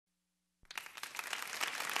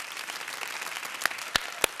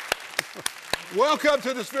Welcome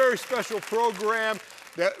to this very special program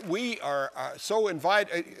that we are so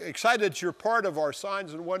excited that you're part of our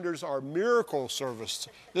Signs and Wonders, our miracle service.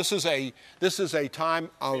 This is a time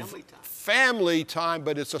of family time,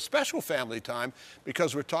 but it's a special family time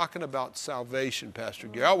because we're talking about salvation, Pastor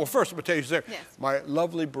Gary. Oh, well, first, I'm going to tell you there. Yes. My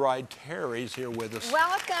lovely bride, Terry's here with us.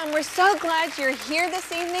 Welcome. We're so glad you're here this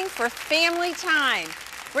evening for family time.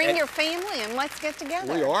 Bring your family and let's get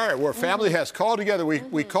together. We are. Our family has called together.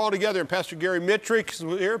 We call together, and Pastor Gary Mittrick is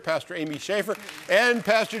here, Pastor Amy Schaefer, and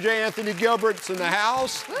Pastor J. Anthony Gilbert's in the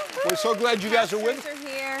house. We're so glad you guys are with us.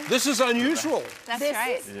 Here. This is unusual. That's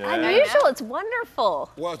right. Unusual. It's wonderful.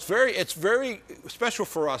 Well, it's very special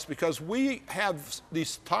for us because we have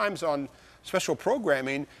these times on special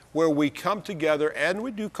programming where we come together, and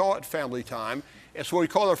we do call it family time. And so we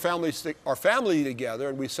call our family together,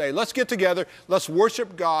 and we say, let's get together, let's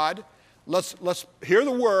worship God, let's hear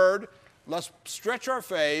the Word, let's stretch our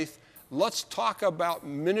faith, let's talk about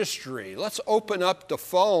ministry, let's open up the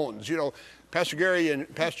phones. You know, Pastor Gary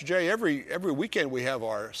and Pastor Jay, every weekend we have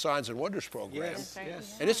our Signs and Wonders program. Yes,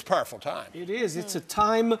 yes. And it's a powerful time. It is. It's a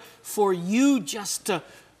time for you just to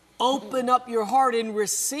open up your heart and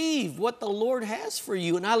receive what the Lord has for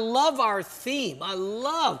you. And I love our theme. I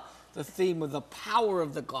love the theme of the power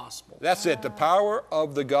of the gospel. That's it, the power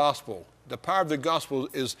of the gospel. The power of the gospel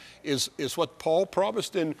is what Paul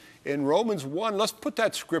promised in Romans 1. Let's put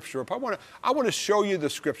that scripture up. I want to show you the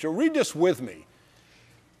scripture. Read this with me.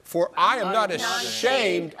 For I am not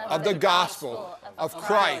ashamed of the gospel of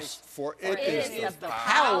Christ, for it is the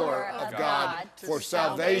power of God for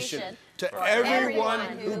salvation to everyone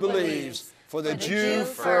who believes, for the Jew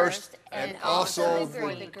first and also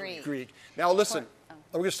for the Greek. Now listen.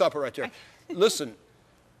 I'm going to stop it right there. Listen,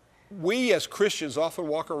 we as Christians often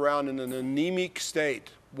walk around in an anemic state.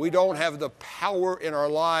 We don't have the power in our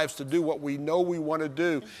lives to do what we know we want to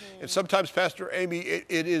do. And sometimes, Pastor Amy,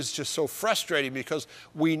 it is just so frustrating because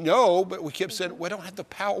we know, but we keep saying, we don't have the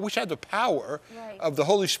power. We wish I had the power of the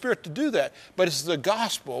Holy Spirit to do that. But it's the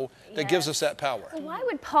gospel that gives us that power. Well, why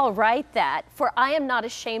would Paul write that? For I am not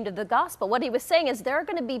ashamed of the gospel. What he was saying is there are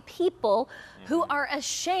going to be people who are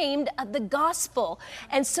ashamed of the gospel.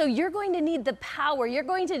 And so you're going to need the power. You're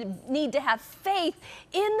going to need to have faith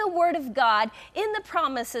in the Word of God, in the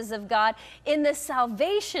promises of God, in the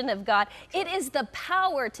salvation of God. It is the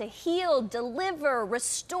power to heal, deliver,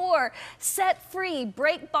 restore, set free,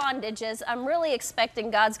 break bondages. I'm really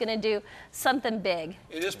expecting God's going to do something big.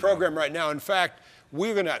 In this program right now, in fact,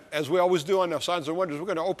 we're going to, as we always do on the Signs and Wonders, we're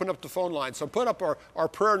going to open up the phone line. So put up our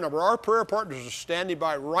prayer number. Our prayer partners are standing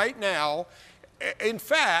by right now. In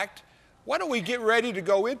fact, why don't we get ready to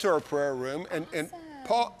go into our prayer room? And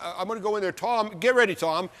Paul, I'm going to go in there. Tom, get ready,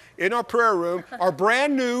 Tom, in our prayer room, our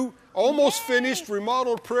brand new, almost finished,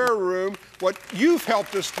 remodeled prayer room, what you've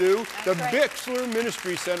helped us do, the Bixler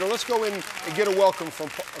Ministry Center. Let's go in and get a welcome from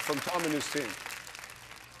Tom and his team.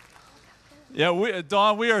 Yeah,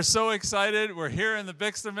 Dawn, we are so excited. We're here in the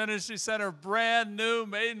Bixler Ministry Center, brand new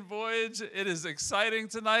maiden voyage. It is exciting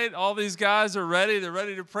tonight. All these guys are ready. They're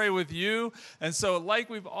ready to pray with you. And so like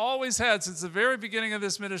we've always had since the very beginning of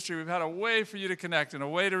this ministry, we've had a way for you to connect and a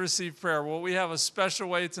way to receive prayer. Well, we have a special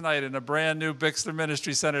way tonight in a brand new Bixler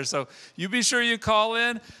Ministry Center. So you be sure you call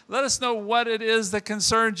in. Let us know what it is that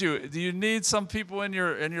concerns you. Do you need some people in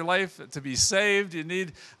your life to be saved? Do you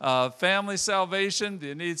need family salvation? Do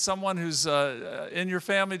you need someone who's in your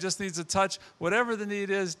family just needs a touch? Whatever the need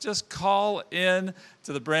is, just call in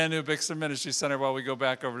to the brand new Bixler Ministry Center while we go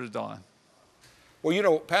back over to Dawn. Well, you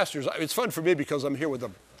know, pastors, it's fun for me because I'm here with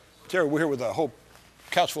Terry, we're here with a whole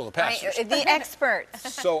couch full of pastors. The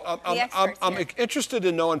experts. So I'm interested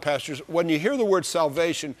in knowing, pastors, when you hear the word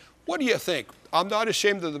salvation, what do you think? I'm not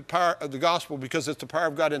ashamed of the power of the gospel because it's the power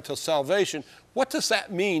of God until salvation. What does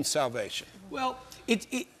that mean, salvation? Well,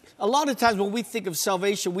 a lot of times when we think of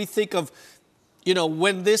salvation, we think of, you know,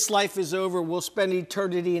 when this life is over, we'll spend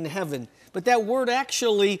eternity in heaven. But that word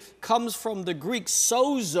actually comes from the Greek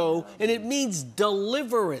sozo, and it means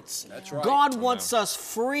deliverance. That's right. God wants us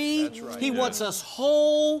free. That's right. He wants us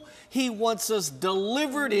whole. He wants us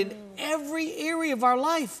delivered in every area of our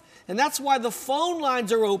life. And that's why the phone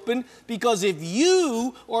lines are open, because if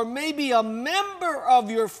you or maybe a member of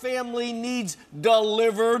your family needs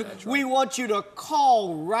delivered, we want you to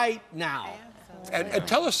call right now. And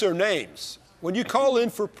tell us their names. When you call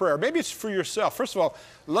in for prayer, maybe it's for yourself. First of all,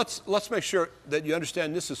 let's make sure that you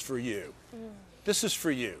understand this is for you. This is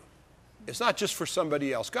for you. It's not just for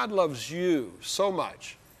somebody else. God loves you so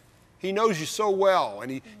much. He knows you so well,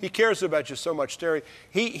 and he cares about you so much, Terry.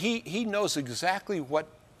 He knows exactly what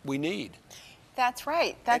we need. That's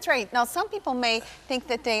right. That's right. Now, some people may think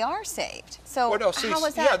that they are saved. So Well, no, see, how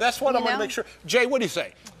is that? yeah, that's what I want to make sure. Jay, what do you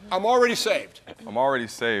say? I'm already saved. I'm already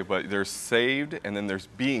saved, but there's saved and then there's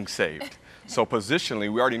being saved. So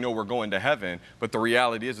positionally, we already know we're going to heaven, but the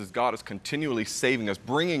reality is God is continually saving us,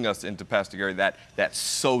 bringing us into, Pastor Gary, that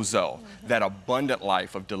sozo, that abundant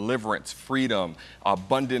life of deliverance, freedom,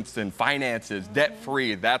 abundance in finances,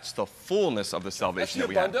 debt-free. That's the fullness of the salvation That's the that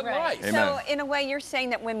we have. abundant life. Amen. So in a way, you're saying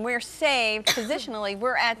that when we're saved, positionally,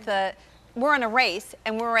 we're on a race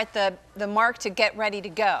and we're at the mark to get ready to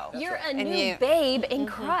go. You're a And new babe in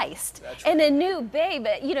Christ. And a new babe,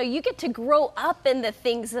 you know, you get to grow up in the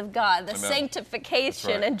things of God, the Amen.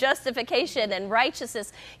 sanctification That's right. and justification and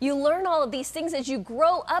righteousness. You learn all of these things as you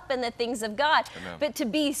grow up in the things of God. Amen. But to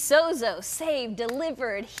be sozo, saved,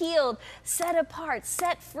 delivered, healed, set apart,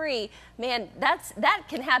 set free, man, that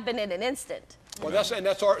can happen in an instant. Well,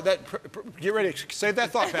 get ready to say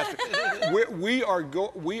that thought, Pastor. we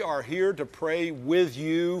are here to pray with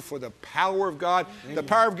you for the power of God. The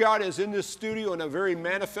power of God is in this studio in a very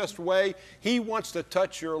manifest way. He wants to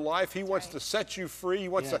touch your life. He wants to set you free. He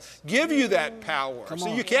wants to give you that power. So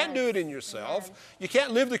you can't do it in yourself. You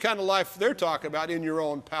can't live the kind of life they're talking about in your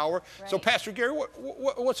own power. So, Pastor Gary,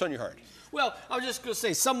 what's on your heart? Well, I was just going to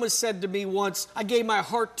say, someone said to me once, I gave my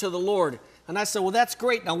heart to the Lord. And I said, well, that's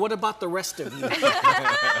great. Now, what about the rest of you?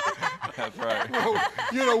 That's right.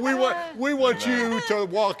 You know, we want you to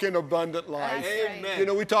walk in abundant life. Amen. You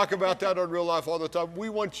know, we talk about that on Real Life all the time. We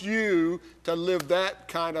want you to live that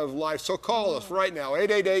kind of life. So call us right now,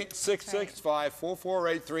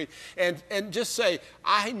 888-665-4483, and just say,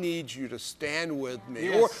 I need you to stand with me.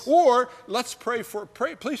 Yes. Or let's please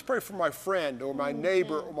pray for my friend or my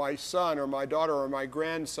neighbor or my son or my daughter or my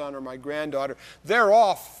grandson or my granddaughter. They're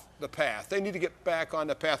off the path. They need to get back on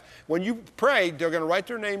the path. When you pray, they're going to write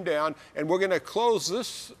their name down, and we're going to close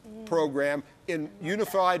this program in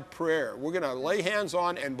unified prayer. We're going to lay hands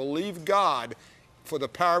on and believe God for the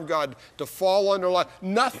power of God to fall on their life.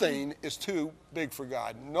 Nothing is too big for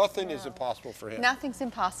God. Nothing is impossible for Him. Nothing's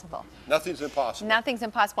impossible. Nothing's impossible. Nothing's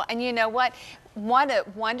impossible. And you know what? What a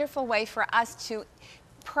wonderful way for us to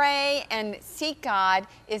pray and seek God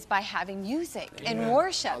is by having music and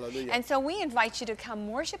worship. Hallelujah. And so we invite you to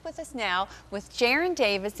come worship with us now with Geron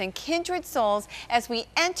Davis and Kindred Souls as we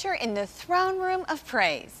enter in the throne room of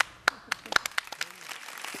praise.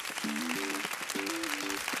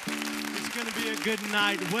 It's going to be a good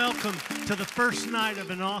night. Welcome to the first night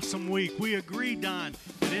of an awesome week. We agreed on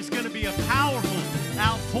that it's going to be a powerful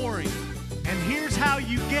outpouring. And here's how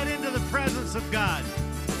you get into the presence of God: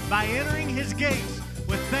 by entering His gates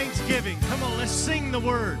with thanksgiving. Come on, let's sing the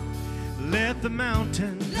word. Let the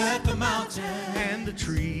mountains, and the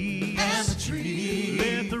trees, let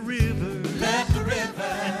the river,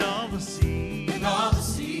 and all the sea, all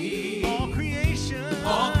creation,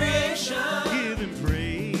 give Him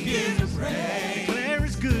praise, Declare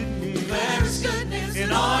His goodness,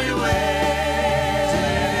 in all your ways.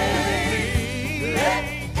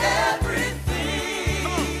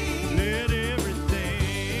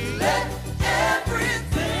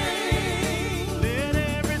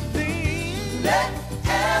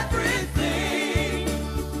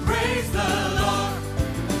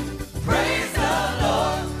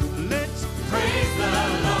 Praise the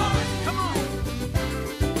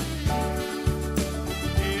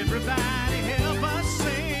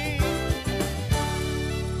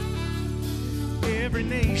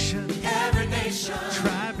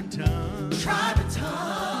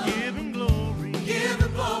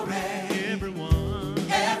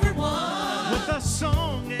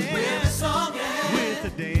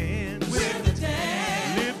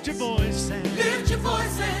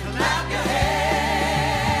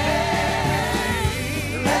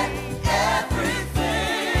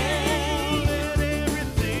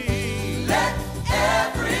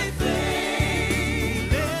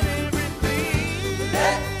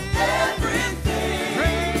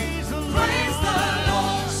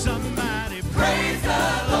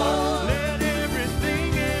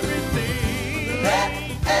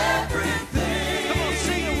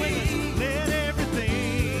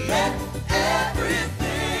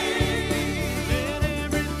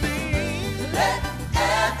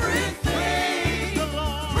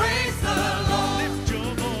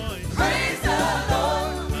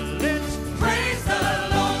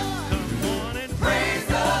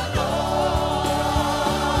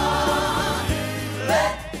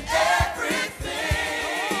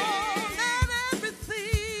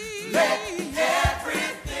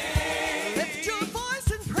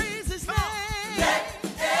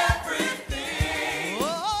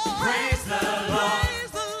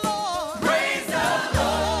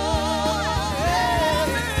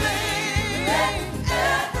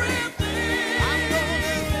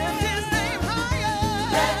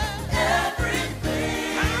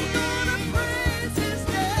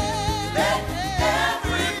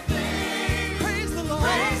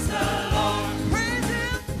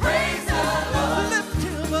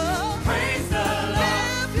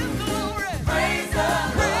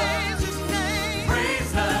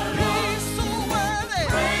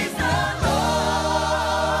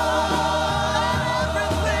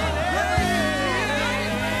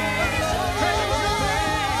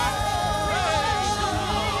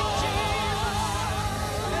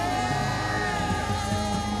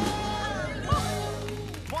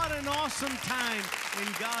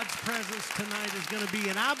tonight is going to be.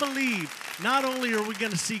 And I believe not only are we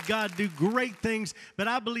going to see God do great things, but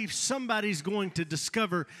I believe somebody's going to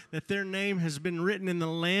discover that their name has been written in the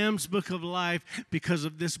Lamb's Book of Life because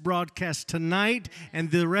of this broadcast tonight and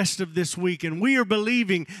the rest of this week. And we are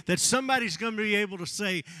believing that somebody's going to be able to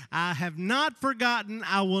say, I have not forgotten,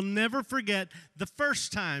 I will never forget the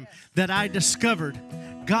first time that I discovered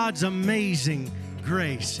God's amazing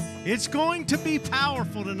grace. It's going to be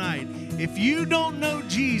powerful tonight. If you don't know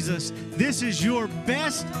Jesus, this is your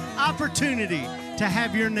best opportunity to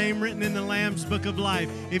have your name written in the Lamb's Book of Life.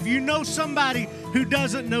 If you know somebody who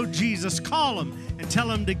doesn't know Jesus, call them and tell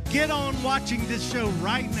them to get on watching this show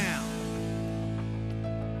right now.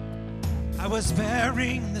 I was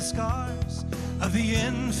bearing the scars of the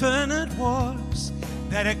infinite wars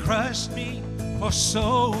that had crushed me for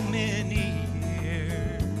so many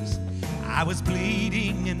years. I was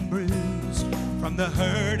bleeding and bruised from the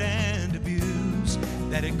hurt and abuse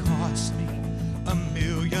that had cost me a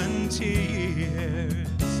million tears.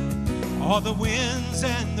 All the winds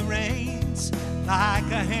and the rains, like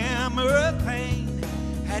a hammer of pain,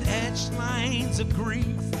 had etched lines of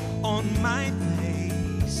grief on my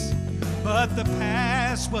face. But the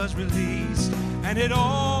past was released and it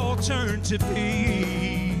all turned to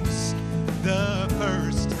peace the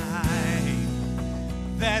first time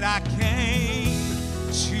that I came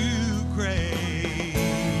to grace.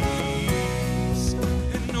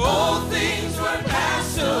 And all things were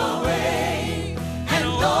passed away and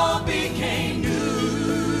all became new.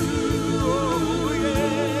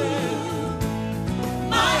 Yeah.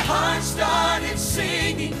 My heart started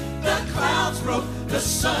singing, the clouds broke, the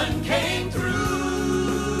sun came through.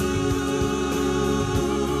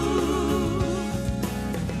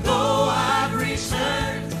 Though I've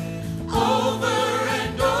returned over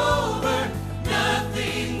and over,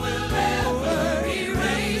 nothing will ever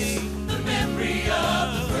erase the memory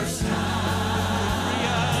of the first time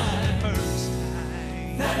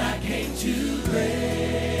that I came to grace.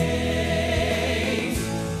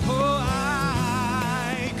 Oh,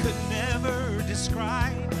 I could never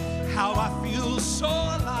describe how I feel so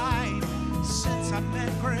alive since I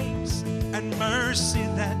met grace and mercy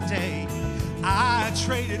that day. I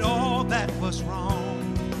traded all that was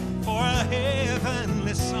wrong for a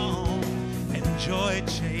heavenly song, and joy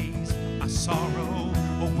chased my sorrow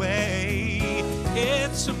away.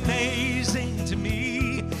 It's amazing to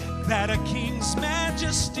me that a king's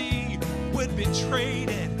majesty would be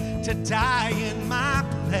traded to die in my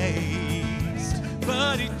place.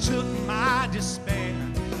 But he took my despair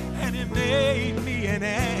and he made me an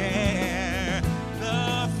heir.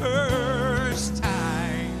 The first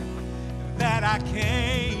time that I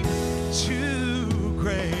came to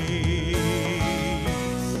grace,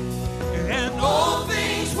 and all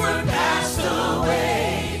things were passed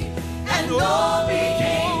away, and all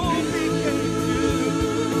became new.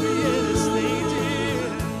 Yes, they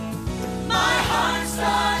did. My heart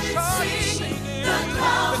started singing, the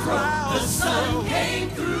clouds broke, the sun came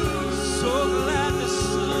through. So glad the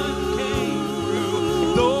sun came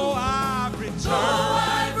through. Though I've returned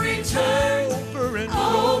over and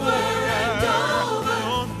over,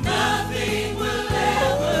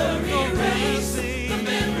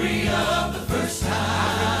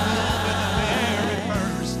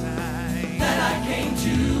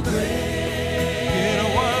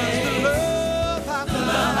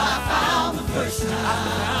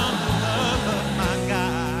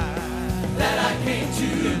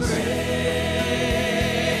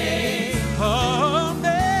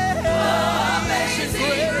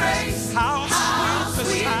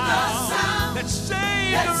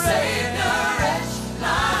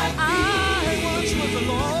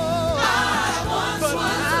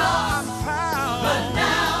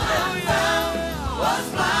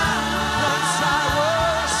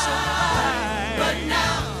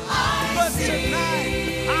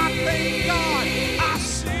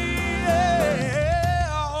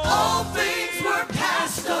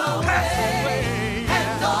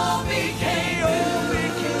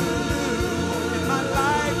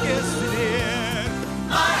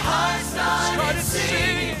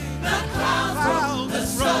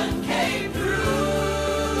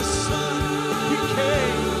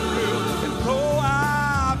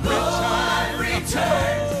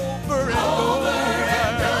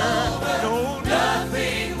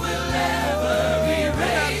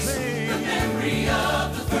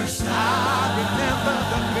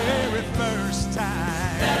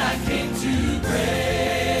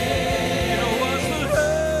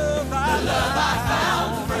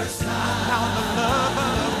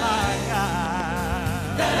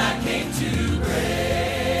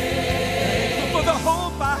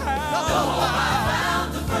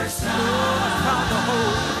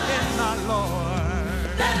 Lord.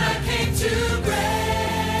 Then I came to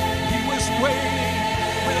grace. He was waiting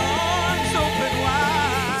with arms open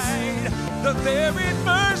wide the very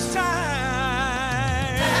first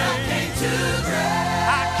time. Then I came to grace.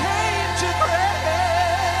 I came to grace.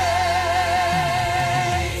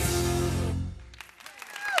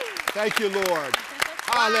 Thank you, Lord.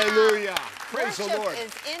 Hallelujah. Praise the Worship Lord.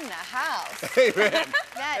 is in the house. Amen.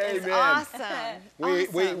 That is Amen. awesome.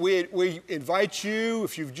 Awesome. We invite you,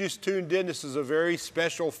 if you've just tuned in, this is a very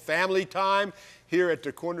special family time here at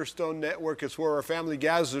the Cornerstone Network. It's where our family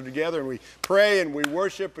gathers together and we pray and we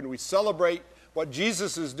worship and we celebrate what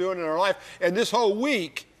Jesus is doing in our life. And this whole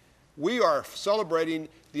week, we are celebrating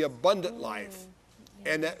the abundant life.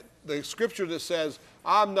 And the scripture that says,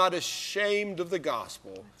 I'm not ashamed of the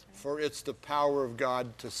gospel, for it's the power of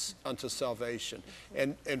God unto salvation.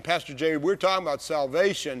 And Pastor Jay, we're talking about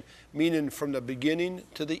salvation, meaning from the beginning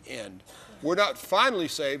to the end. We're not finally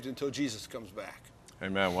saved until Jesus comes back.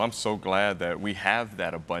 Amen. Well, I'm so glad that we have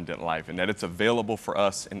that abundant life and that it's available for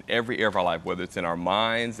us in every area of our life, whether it's in our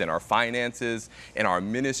minds, in our finances, in our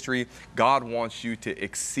ministry. God wants you to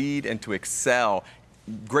exceed and to excel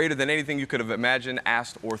greater than anything you could have imagined,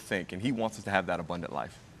 asked, or think. And He wants us to have that abundant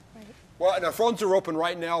life. Well, and our phones are open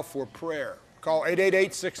right now for prayer. Call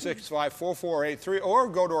 888-665-4483 or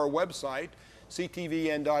go to our website,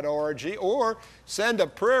 ctvn.org, or send a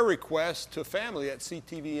prayer request to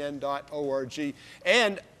family@ctvn.org.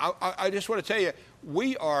 And I just want to tell you,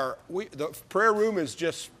 the prayer room is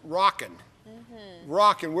just rocking.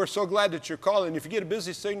 Rocking. We're so glad that you're calling. If you get a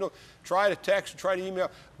busy signal, try to text or try to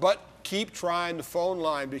email, but keep trying the phone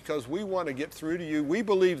line because we want to get through to you. We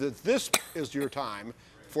believe that this is your time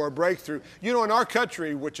for a breakthrough. You know, in our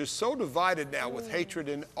country, which is so divided now with hatred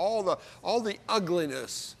and all the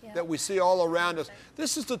ugliness that we see all around us,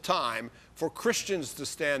 this is the time for Christians to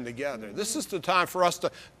stand together. This is the time for us to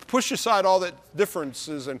push aside all the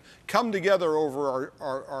differences and come together over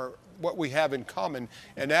our what we have in common,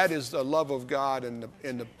 and that is the love of God and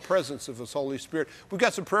the presence of His Holy Spirit. We've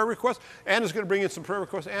got some prayer requests. Anna's going to bring in some prayer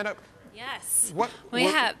requests. Anna? Yes. We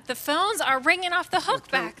have, the phones are ringing off the hook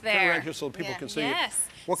back there. Turn around here so people can see Yes. it.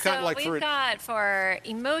 What kind, like we've got for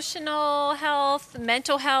emotional health,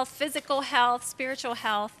 mental health, physical health, spiritual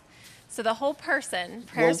health. So the whole person,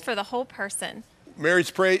 prayers for the whole person.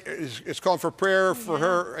 Mary's pray is calling for prayer for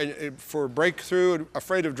her and for breakthrough,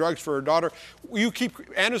 afraid of drugs for her daughter. You keep,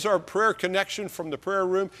 Anna's our prayer connection from the prayer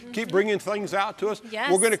room. Keep bringing things out to us.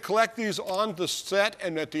 Yes. We're going to collect these on the set,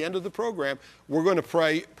 and at the end of the program, we're going to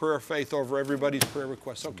pray prayer of faith over everybody's prayer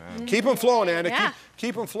requests. So keep them flowing, Anna. Yeah.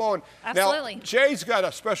 Keep them flowing. Absolutely. Now, Jay's got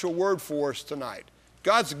a special word for us tonight.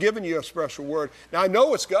 God's given you a special word. Now, I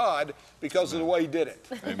know it's God because of the way He did it.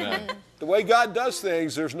 Amen. The way God does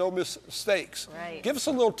things, there's no mistakes. Right. Give us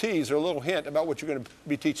a little tease or a little hint about what you're going to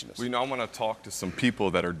be teaching us. Well, you know, I want to talk to some people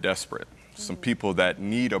that are desperate, some people that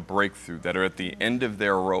need a breakthrough, that are at the end of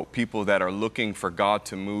their rope, people that are looking for God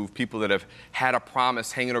to move, people that have had a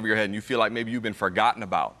promise hanging over your head and you feel like maybe you've been forgotten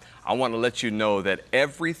about. I want to let you know that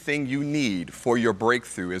everything you need for your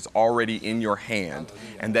breakthrough is already in your hand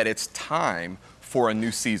and that it's time for a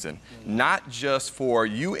new season, not just for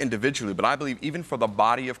you individually, but I believe even for the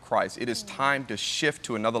body of Christ, it is time to shift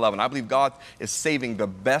to another level. And I believe God is saving the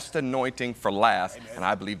best anointing for last, and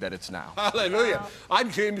I believe that it's now. Hallelujah. Wow. I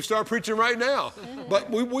can start preaching right now.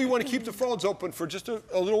 But we want to keep the phones open for just a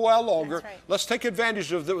little while longer. That's right. Let's take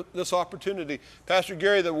advantage of this opportunity. Pastor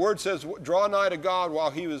Gary, the word says, draw nigh to God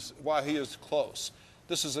while he is close.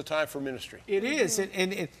 This is a time for ministry. It is.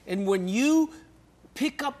 And when you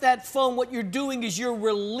pick up that phone, what you're doing is you're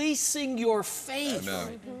releasing your faith.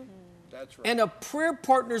 That's right. And a prayer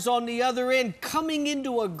partner's on the other end coming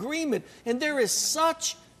into agreement. And there is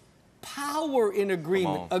such power in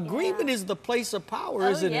agreement. Agreement is the place of power,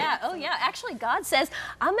 isn't it? Oh, yeah. Actually, God says,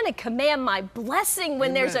 I'm going to command my blessing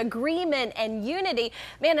when there's agreement and unity.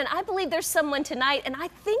 Man, and I believe there's someone tonight, and I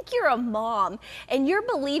think you're a mom, and you're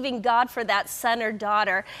believing God for that son or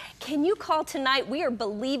daughter. Can you call tonight? We are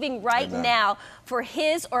believing right now for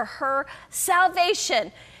his or her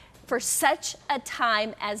salvation. For such a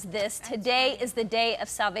time as this. Today is the day of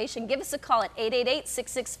salvation. Give us a call at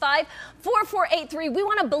 888-665-4483. We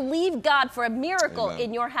want to believe God for a miracle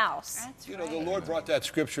in your house. That's you know, the Lord brought that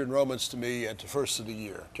scripture in Romans to me at the first of the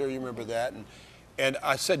year. Terry, you remember that? And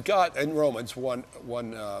I said, God, in Romans 1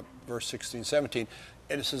 verse 16, 17,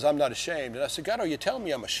 and it says, I'm not ashamed. And I said, God, are you telling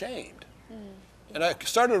me I'm ashamed? And I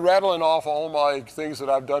started rattling off all my things that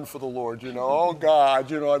I've done for the Lord, you know. Oh,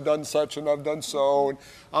 God, you know, I've done such and I've done so, and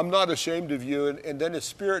I'm not ashamed of you. And then His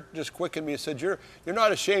Spirit just quickened me and said, you're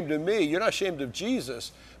not ashamed of me. You're not ashamed of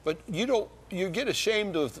Jesus, but you get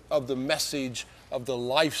ashamed of the message of the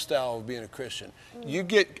lifestyle of being a Christian.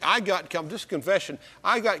 Just confession,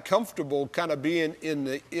 I got comfortable kind of being in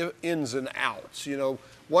the ins and outs, you know,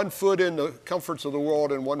 one foot in the comforts of the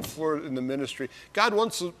world and one foot in the ministry. God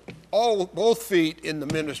wants both feet in the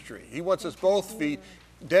ministry. He wants us both feet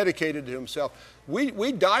dedicated to himself.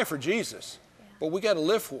 We die for Jesus, but we got to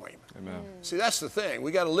live for him. Amen. See, that's the thing.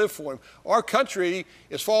 We got to live for him. Our country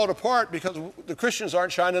is falling apart because the Christians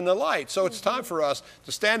aren't shining the light. So it's time for us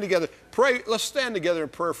to stand together. Pray. Let's stand together in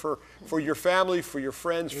prayer for your family, for your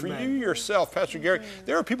friends, for you yourself, Pastor Gary.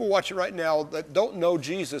 There are people watching right now that don't know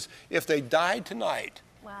Jesus. If they died tonight,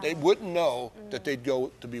 they wouldn't know that they'd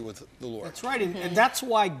go to be with the Lord. That's right. And that's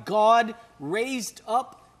why God raised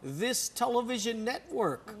up this television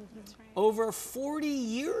network over 40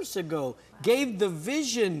 years ago, gave the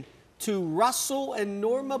vision to Russell and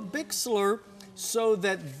Norma Bixler so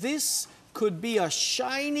that this could be a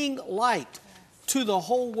shining light to the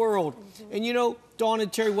whole world. And you know, Dawn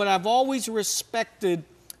and Terry, what I've always respected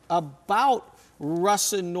about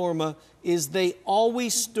Russ and Norma is they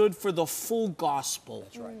always stood for the full gospel.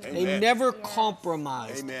 That's right. They Amen. never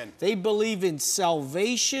compromised. Amen. They believe in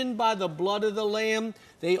salvation by the blood of the Lamb.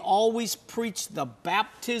 They always preached the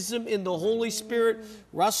baptism in the Holy Spirit.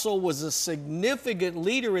 Russell was a significant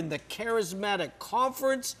leader in the charismatic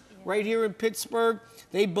conference right here in Pittsburgh.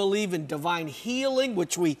 They believe in divine healing,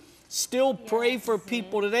 which we still pray for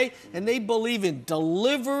people today. And they believe in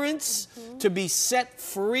deliverance to be set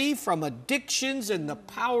free from addictions and the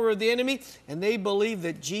power of the enemy. And they believe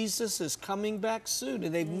that Jesus is coming back soon.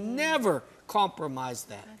 And they've never compromised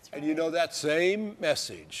that. And you know, that same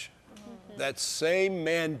message, that same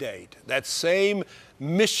mandate, that same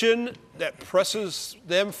mission that presses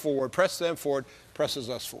them forward, presses us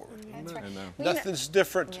forward. That's right. Amen. Nothing's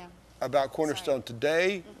different about Cornerstone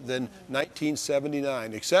today than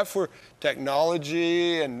 1979, except for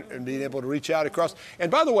technology and being able to reach out across. And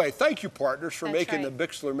by the way, thank you, partners, for making the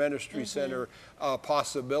Bixler Ministry Center a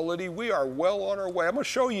possibility. We are well on our way. I'm going to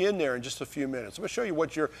show you in there in just a few minutes. I'm going to show you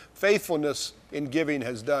what your faithfulness in giving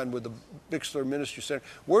has done with the Bixler Ministry Center.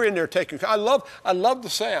 We're in there taking. I love the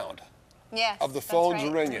sound of the phones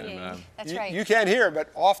ringing. That's right. You can't hear it, but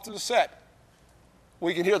off to the set,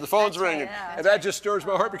 we can hear the phones ringing. And that just stirs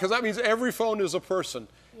my heart because that means every phone is a person.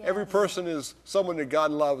 Every person is someone that God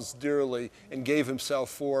loves dearly and gave himself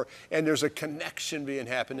for. And there's a connection being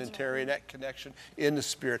happening, Terry, and that connection in the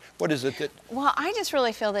Spirit. What is it that... Well, I just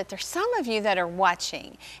really feel that there's some of you that are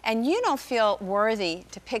watching and you don't feel worthy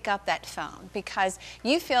to pick up that phone because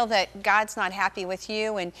you feel that God's not happy with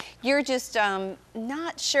you and you're just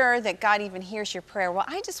not sure that God even hears your prayer. Well,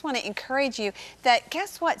 I just want to encourage you that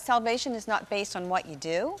guess what? Salvation is not based on what you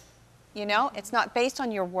do. You know, it's not based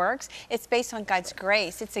on your works. It's based on God's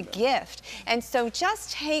grace. It's a gift. And so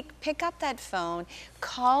just pick up that phone,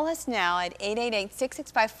 call us now at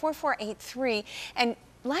 888-665-4483, and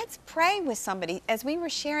let's pray with somebody as we were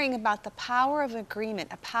sharing about the power of agreement,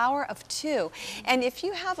 a power of two. And if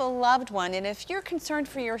you have a loved one and if you're concerned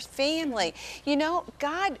for your family, you know,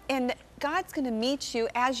 God's going to meet you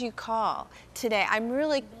as you call today.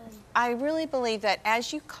 I really believe that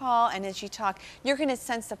as you call and as you talk, you're going to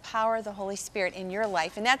sense the power of the Holy Spirit in your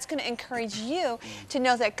life. And that's going to encourage you to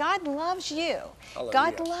know that God loves you. Hallelujah.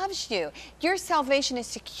 God loves you. Your salvation is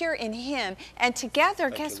secure in Him. And together,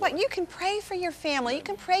 guess what? You can pray for your family. You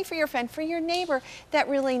can pray for your friend, for your neighbor that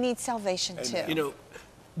really needs salvation too. You know,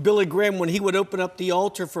 Billy Graham, when he would open up the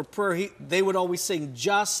altar for prayer, they would always sing,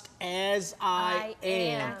 just as I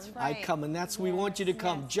am, I come. And that's we want you to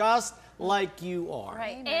come, just like you are.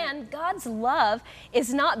 Right. And God's love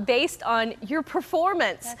is not based on your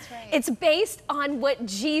performance. That's right. It's based on what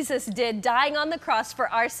Jesus did, dying on the cross for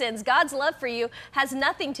our sins. God's love for you has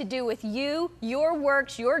nothing to do with you, your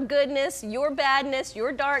works, your goodness, your badness,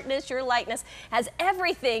 your darkness, your lightness. It has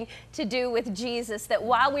everything to do with Jesus, that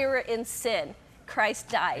while we were in sin, Christ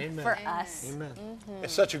died for us. Amen.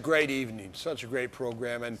 It's such a great evening, such a great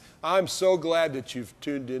program, and I'm so glad that you've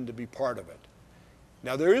tuned in to be part of it.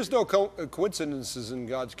 Now, there is no coincidences in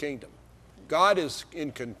God's kingdom. God is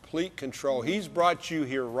in complete control. He's brought you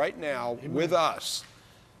here right now with us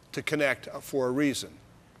to connect for a reason.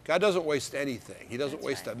 God doesn't waste anything. He doesn't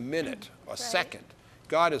waste a minute, a second.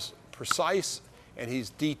 God is precise and He's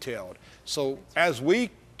detailed. So as we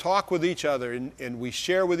talk with each other and we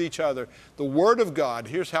share with each other, the Word of God,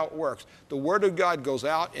 here's how it works. The Word of God goes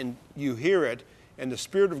out and you hear it, and the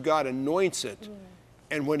Spirit of God anoints it.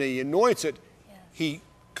 And when He anoints it, He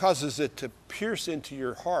causes it to pierce into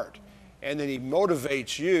your heart. And then He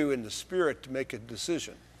motivates you in the Spirit to make a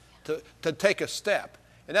decision, to take a step.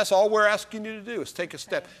 And that's all we're asking you to do is take a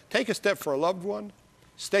step. Take a step for a loved one.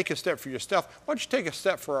 take a step for yourself. Why don't you take a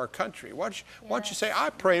step for our country? Why don't you say,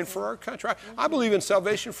 I'm praying for our country. I believe in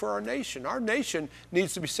salvation for our nation. Our nation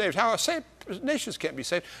needs to be saved. How I say it, nations can't be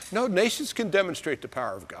saved. No, nations can demonstrate the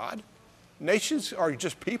power of God. Nations are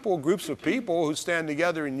just people, groups of people who stand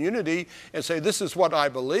together in unity and say, this is what I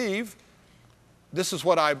believe. This is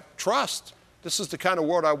what I trust. This is the kind of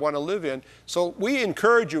world I want to live in. So we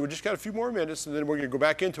encourage you. We just got a few more minutes, and then we're going to go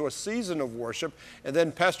back into a season of worship. And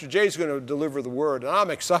then Pastor Jay's going to deliver the word. And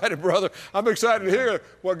I'm excited, brother. I'm excited to hear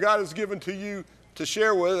what God has given to you to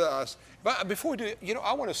share with us. But before we do,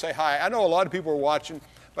 I want to say hi. I know a lot of people are watching,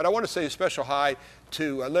 but I want to say a special hi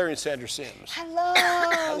to Larry and Sandra Sims. Hello.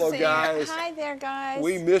 Hello, guys. Hi there, guys.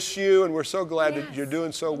 We miss you, and we're so glad that you're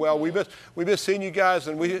doing so well. We miss seeing you guys,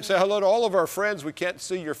 and we say hello to all of our friends. We can't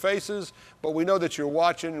see your faces, but we know that you're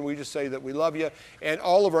watching, and we just say that we love you. And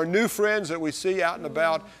all of our new friends that we see out and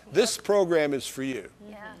about, this program is for you.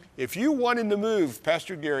 Yeah. If you wanted to move,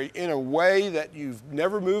 Pastor Gary, in a way that you've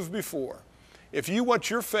never moved before, if you want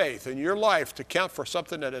your faith and your life to count for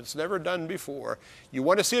something that it's never done before, you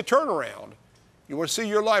want to see a turnaround, you want to see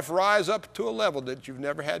your life rise up to a level that you've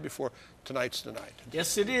never had before, tonight's the night.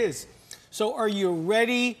 Yes, it is. So are you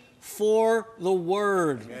ready for the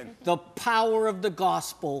word, the power of the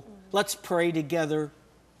gospel? Let's pray together.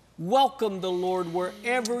 Welcome the Lord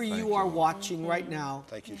wherever you are watching right now.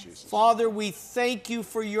 Thank you, Jesus. Father, we thank you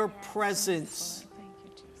for your presence.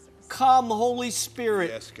 Come, Holy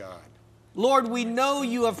Spirit. Yes, God. Lord, we know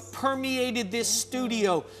you have permeated this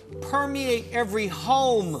studio, permeate every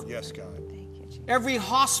home. Yes, God. Every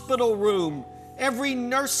hospital room, every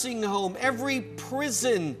nursing home, every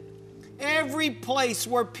prison, every place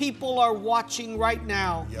where people are watching right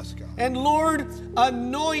now. Yes, God. And Lord,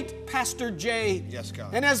 anoint Pastor Jay. Yes,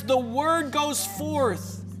 God. And as the word goes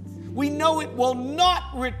forth, we know it will not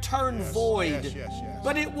return void,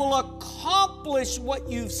 but it will accomplish what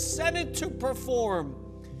you've set it to perform.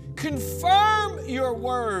 Confirm your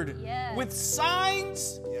word with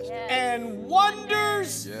signs and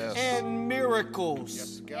wonders and miracles.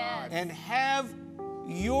 Yes, God. And have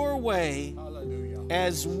your way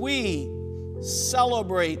as we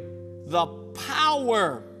celebrate the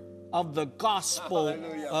power of the gospel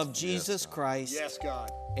of Jesus Christ. Yes,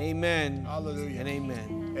 God. Amen. Hallelujah. And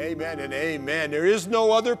amen. Amen and amen. There is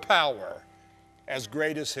no other power as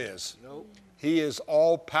great as his. Nope. He is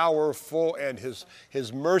all powerful, and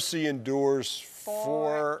his mercy endures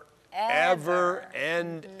forever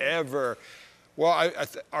and ever. Well,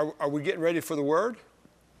 are we getting ready for the word?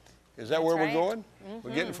 Is that where we're going?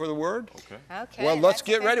 We're getting for the word? Okay. Well, let's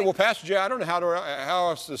get ready. Well, Pastor Jay, I don't know how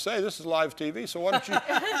else to say. This is live TV, so why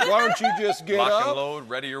don't you just get Lock up? and load,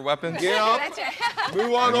 ready your weapons. Get up,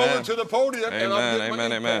 move on over to the podium, and I'll get my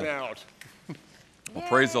amen. out. Well,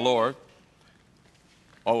 praise the Lord.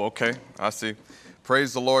 Oh, okay, I see.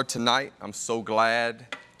 Praise the Lord tonight. I'm so glad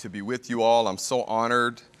to be with you all. I'm so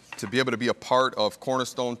honored to be able to be a part of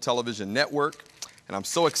Cornerstone Television Network. And I'm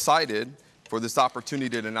so excited for this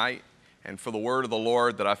opportunity tonight and for the word of the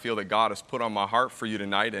Lord that I feel that God has put on my heart for you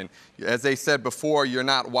tonight. And as they said before, you're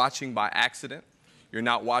not watching by accident. You're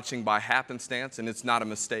not watching by happenstance, and it's not a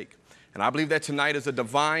mistake. And I believe that tonight is a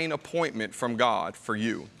divine appointment from God for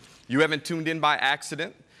you. You haven't tuned in by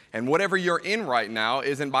accident. And whatever you're in right now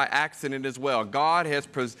isn't by accident as well. God has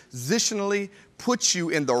positionally put you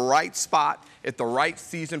in the right spot at the right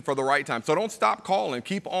season for the right time. So don't stop calling.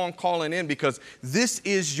 Keep on calling in, because this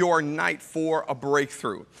is your night for a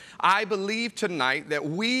breakthrough. I believe tonight that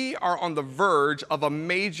we are on the verge of a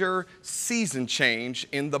major season change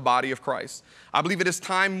in the body of Christ. I believe it is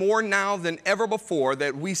time more now than ever before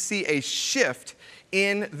that we see a shift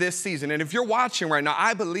in this season. And if you're watching right now,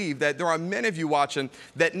 I believe that there are many of you watching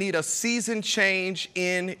that need a season change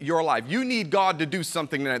in your life. You need God to do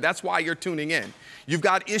something tonight. That's why you're tuning in. You've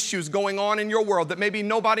got issues going on in your world that maybe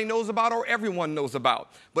nobody knows about or everyone knows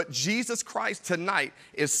about. But Jesus Christ tonight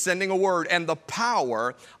is sending a word, and the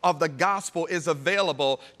power of the gospel is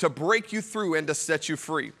available to break you through and to set you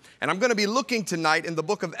free. And I'm going to be looking tonight in the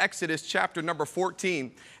book of Exodus, chapter number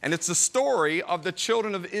 14. And it's a story of the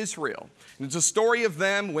children of Israel. And it's a story of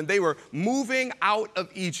them when they were moving out of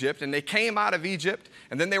Egypt, and they came out of Egypt,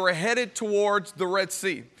 and then they were headed towards the Red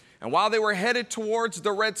Sea. And while they were headed towards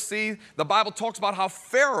the Red Sea, the Bible talks about how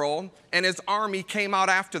Pharaoh and his army came out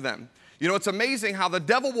after them. You know, it's amazing how the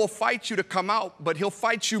devil will fight you to come out, but he'll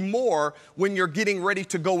fight you more when you're getting ready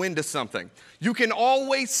to go into something. You can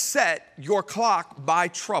always set your clock by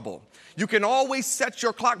trouble. You can always set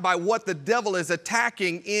your clock by what the devil is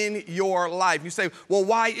attacking in your life. You say, well,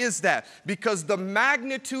 why is that? Because the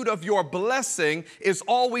magnitude of your blessing is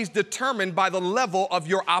always determined by the level of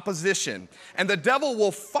your opposition. And the devil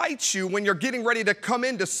will fight you when you're getting ready to come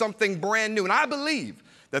into something brand new. And I believe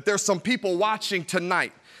that there's some people watching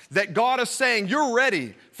tonight that God is saying, you're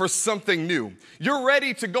ready for something new. You're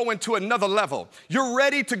ready to go into another level. You're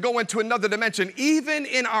ready to go into another dimension. Even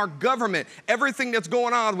in our government, everything that's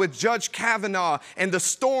going on with Judge Kavanaugh and the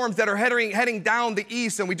storms that are heading down the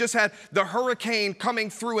east, and we just had the hurricane coming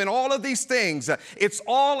through and all of these things, it's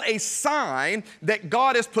all a sign that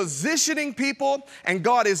God is positioning people and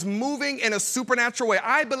God is moving in a supernatural way.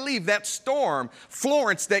 I believe that storm,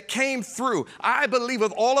 Florence, that came through, I believe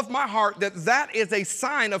with all of my heart that that is a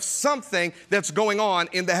sign of something that's going on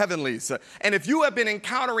in the heavenlies. And if you have been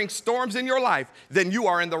encountering storms in your life, then you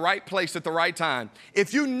are in the right place at the right time.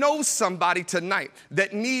 If you know somebody tonight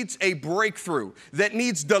that needs a breakthrough, that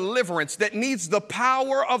needs deliverance, that needs the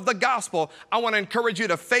power of the gospel, I want to encourage you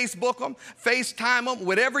to Facebook them, FaceTime them,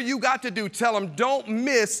 whatever you got to do, tell them don't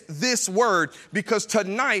miss this word, because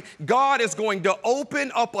tonight God is going to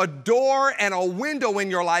open up a door and a window in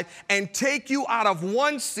your life and take you out of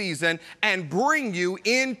one season and bring you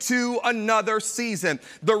into another season.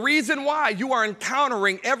 The reason why you are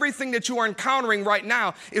encountering everything that you are encountering right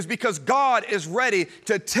now is because God is ready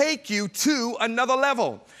to take you to another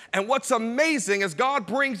level. And what's amazing is God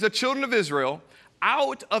brings the children of Israel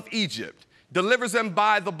out of Egypt, delivers them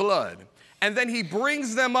by the blood, and then he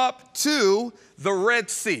brings them up to the Red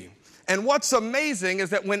Sea. And what's amazing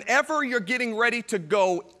is that whenever you're getting ready to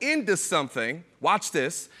go into something, watch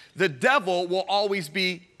this, the devil will always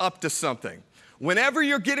be up to something. Whenever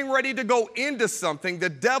you're getting ready to go into something, the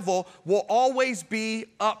devil will always be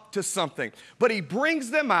up to something. But he brings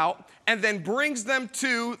them out and then brings them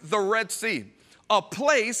to the Red Sea, a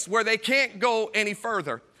place where they can't go any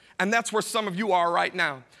further. And that's where some of you are right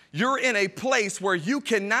now. You're in a place where you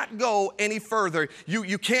cannot go any further.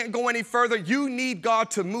 You can't go any further. You need God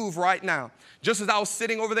to move right now. Just as I was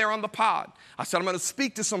sitting over there on the pod, I said, I'm going to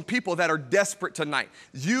speak to some people that are desperate tonight.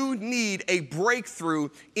 You need a breakthrough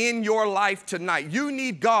in your life tonight. You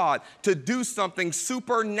need God to do something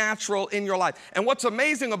supernatural in your life. And what's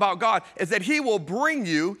amazing about God is that he will bring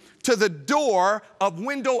you to the door of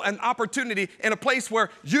window and opportunity in a place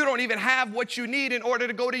where you don't even have what you need in order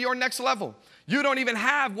to go to your next level. You don't even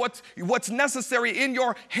have what's necessary in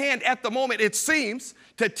your hand at the moment, it seems,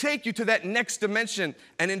 to take you to that next dimension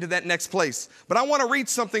and into that next place. But I want to read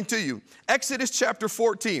something to you. Exodus chapter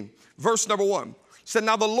 14, verse number 1. It said,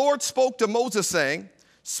 now the Lord spoke to Moses, saying,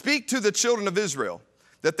 speak to the children of Israel,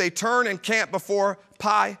 that they turn and camp before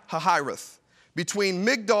Pi-hahiroth, between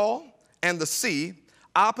Migdol and the sea,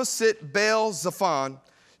 opposite Baal-zephon.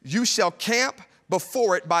 You shall camp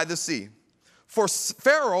before it by the sea. For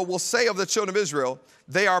Pharaoh will say of the children of Israel,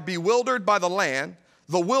 they are bewildered by the land.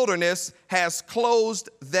 The wilderness has closed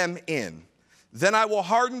them in. Then I will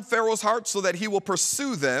harden Pharaoh's heart so that he will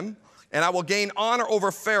pursue them, and I will gain honor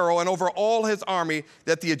over Pharaoh and over all his army,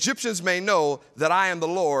 that the Egyptians may know that I am the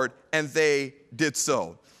Lord, and they did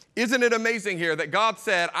so. Isn't it amazing here that God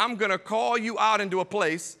said, I'm going to call you out into a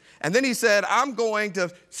place, and then he said, I'm going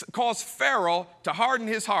to cause Pharaoh to harden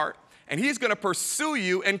his heart, and he's going to pursue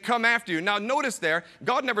you and come after you. Now notice there,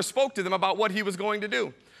 God never spoke to them about what he was going to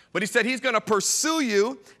do. But he said he's going to pursue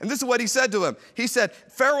you, and this is what he said to him. He said,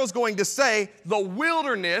 Pharaoh's going to say, the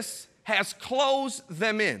wilderness has closed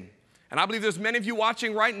them in. And I believe there's many of you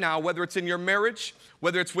watching right now, whether it's in your marriage,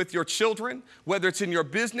 whether it's with your children, whether it's in your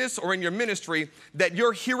business or in your ministry, that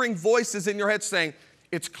you're hearing voices in your head saying,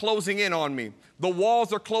 it's closing in on me. The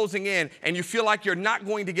walls are closing in, and you feel like you're not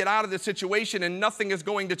going to get out of this situation and nothing is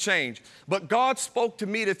going to change. But God spoke to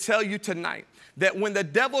me to tell you tonight that when the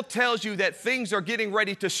devil tells you that things are getting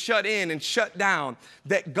ready to shut in and shut down,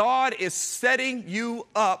 that God is setting you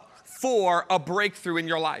up for a breakthrough in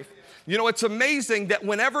your life. You know, it's amazing that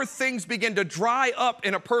whenever things begin to dry up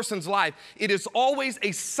in a person's life, it is always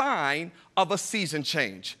a sign of a season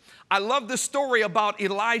change. I love the story about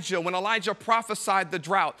Elijah when Elijah prophesied the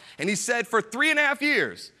drought. And he said, for 3.5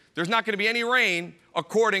 years, there's not going to be any rain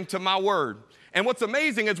according to my word. And what's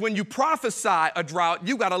amazing is when you prophesy a drought,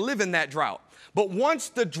 you got to live in that drought. But once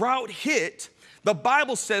the drought hit, the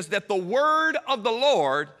Bible says that the word of the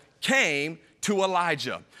Lord came to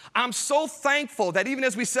Elijah. I'm so thankful that even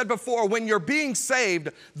as we said before, when you're being saved,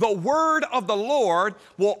 the word of the Lord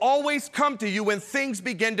will always come to you when things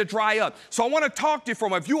begin to dry up. So I want to talk to you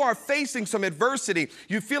from, if you are facing some adversity,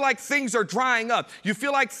 you feel like things are drying up, you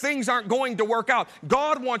feel like things aren't going to work out,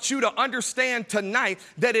 God wants you to understand tonight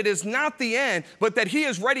that it is not the end, but that he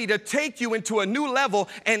is ready to take you into a new level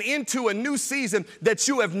and into a new season that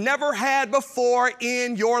you have never had before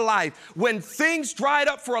in your life. When things dried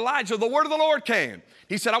up for Elijah, the word of the Lord came.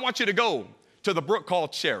 He said, I want you to go to the brook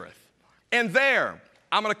called Cherith. And there,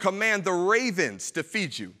 I'm going to command the ravens to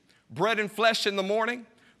feed you. Bread and flesh in the morning,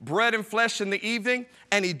 bread and flesh in the evening,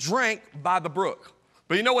 and he drank by the brook.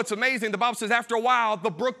 But you know what's amazing? The Bible says after a while, the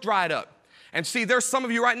brook dried up. And see, there's some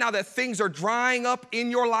of you right now that things are drying up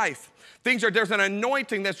in your life. There's an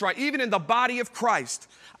anointing that's right, even in the body of Christ.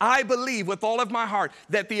 I believe with all of my heart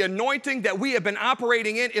that the anointing that we have been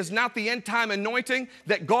operating in is not the end time anointing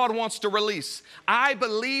that God wants to release. I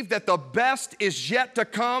believe that the best is yet to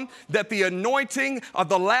come, that the anointing of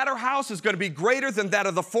the latter house is going to be greater than that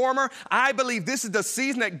of the former. I believe this is the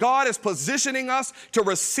season that God is positioning us to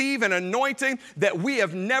receive an anointing that we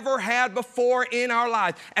have never had before in our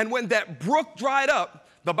life. And when that brook dried up,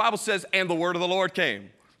 the Bible says, and the word of the Lord came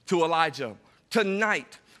to Elijah.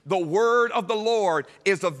 Tonight, the word of the Lord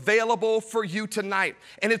is available for you tonight.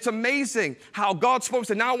 And it's amazing how God spoke and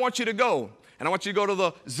said, now I want you to go. And I want you to go to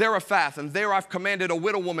the Zarephath. And there I've commanded a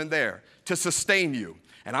widow woman there to sustain you.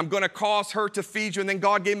 And I'm going to cause her to feed you. And then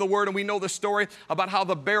God gave him the word, and we know the story about how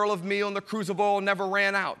the barrel of meal and the cruse of oil never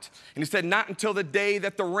ran out. And he said, not until the day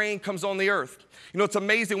that the rain comes on the earth. You know, it's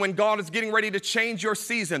amazing when God is getting ready to change your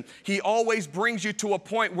season, he always brings you to a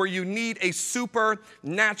point where you need a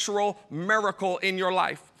supernatural miracle in your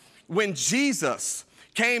life. When Jesus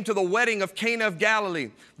came to the wedding of Cana of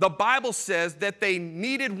Galilee, the Bible says that they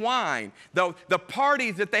needed wine. The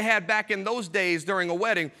parties that they had back in those days during a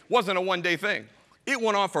wedding wasn't a one-day thing. It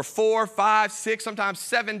went on for 4, 5, 6, sometimes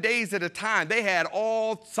 7 days at a time. They had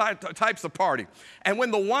all types of party. And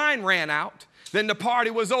when the wine ran out, then the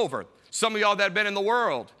party was over. Some of y'all that have been in the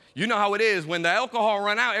world, you know how it is. When the alcohol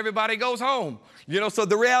run out, everybody goes home. You know, so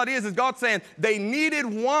the reality is God's saying they needed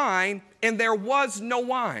wine and there was no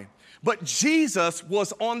wine. But Jesus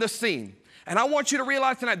was on the scene. And I want you to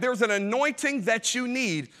realize tonight, there's an anointing that you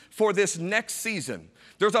need for this next season.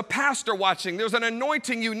 There's a pastor watching. There's an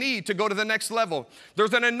anointing you need to go to the next level.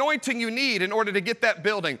 There's an anointing you need in order to get that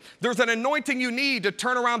building. There's an anointing you need to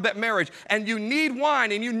turn around that marriage. And you need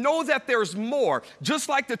wine, and you know that there's more. Just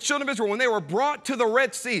like the children of Israel, when they were brought to the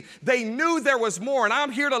Red Sea, they knew there was more. And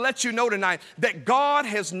I'm here to let you know tonight that God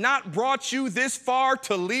has not brought you this far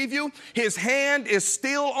to leave you. His hand is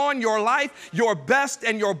still on your life. Your best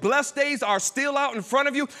and your blessed days are still out in front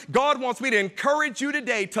of you. God wants me to encourage you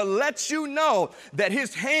today to let you know that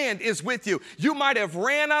his hand is with you. You might have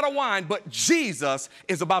ran out of wine, but Jesus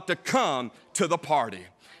is about to come to the party.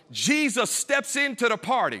 Jesus steps into the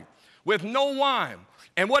party with no wine.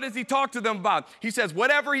 And what does he talk to them about? He says,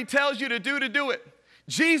 whatever he tells you to do it.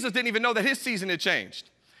 Jesus didn't even know that his season had changed.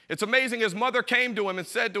 It's amazing. His mother came to him and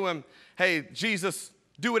said to him, hey, Jesus,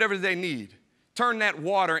 do whatever they need. Turn that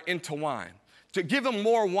water into wine. To give them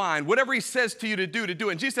more wine. Whatever he says to you to do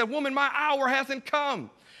it. And Jesus said, woman, my hour hasn't come.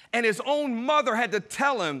 And his own mother had to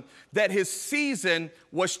tell him that his season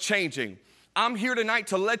was changing. I'm here tonight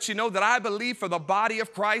to let you know that I believe for the body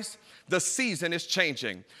of Christ, the season is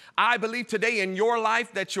changing. I believe today in your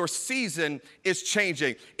life that your season is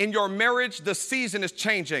changing. In your marriage, the season is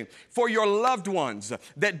changing. For your loved ones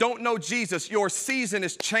that don't know Jesus, your season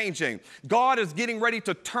is changing. God is getting ready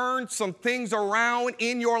to turn some things around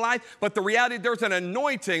in your life. But the reality, there's an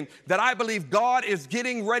anointing that I believe God is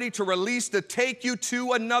getting ready to release to take you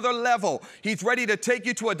to another level. He's ready to take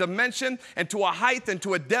you to a dimension and to a height and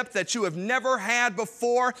to a depth that you have never had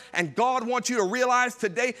before. And God wants you to realize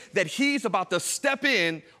today that he's about to step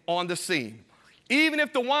in on the scene. Even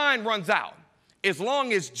if the wine runs out, as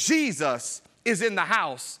long as Jesus is in the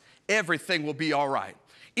house, everything will be all right.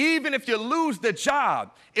 Even if you lose the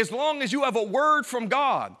job, as long as you have a word from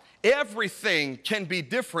God, everything can be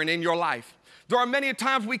different in your life. There are many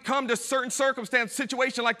times we come to certain circumstances,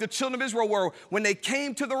 situations like the children of Israel were when they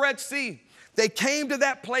came to the Red Sea. They came to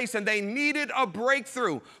that place and they needed a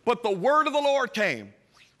breakthrough, but the word of the Lord came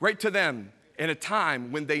right to them in a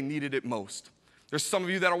time when they needed it most. There's some of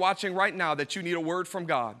you that are watching right now that you need a word from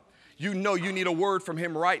God. You know you need a word from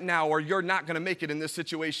him right now, or you're not going to make it in this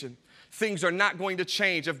situation. Things are not going to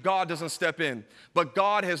change if God doesn't step in. But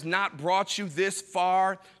God has not brought you this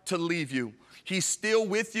far to leave you. He's still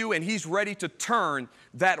with you, and he's ready to turn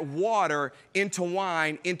that water into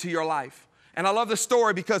wine into your life. And I love the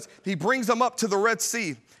story because he brings them up to the Red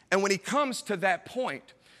Sea. And when he comes to that point,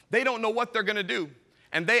 They don't know what they're going to do.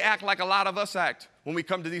 And they act like a lot of us act when we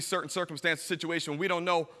come to these certain circumstances, situations. We don't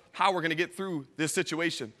know how we're going to get through this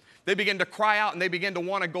situation. They begin to cry out and they begin to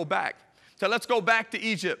want to go back. So let's go back to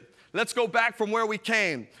Egypt. Let's go back from where we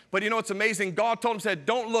came. But you know, it's amazing. God told them, said,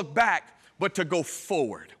 don't look back, but to go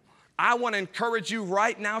forward. I want to encourage you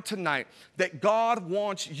right now tonight that God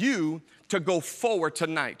wants you to go forward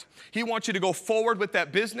tonight. He wants you to go forward with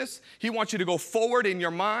that business. He wants you to go forward in your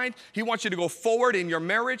mind. He wants you to go forward in your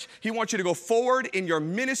marriage. He wants you to go forward in your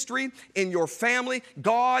ministry, in your family.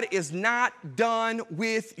 God is not done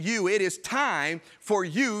with you. It is time for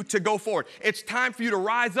you to go forward. It's time for you to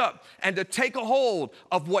rise up and to take a hold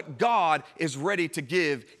of what God is ready to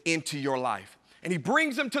give into your life. And he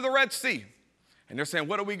brings them to the Red Sea. And they're saying,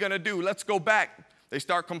 what are we going to do? Let's go back. They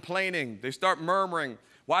start complaining. They start murmuring.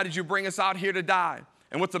 Why did you bring us out here to die?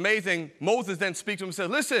 And what's amazing, Moses then speaks to him and says,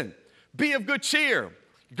 listen, be of good cheer.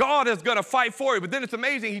 God is going to fight for you. But then it's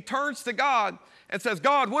amazing. He turns to God and says,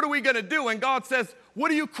 God, what are we going to do? And God says,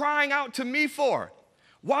 what are you crying out to me for?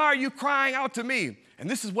 Why are you crying out to me? And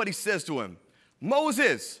this is what he says to him.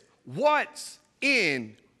 Moses, what's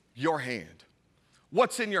in your hand?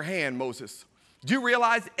 What's in your hand, Moses? Do you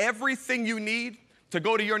realize everything you need to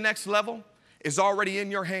go to your next level is already in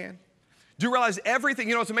your hand? Do you realize everything?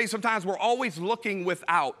 You know, it's amazing. Sometimes we're always looking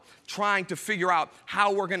without, trying to figure out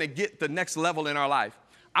how we're going to get the next level in our life.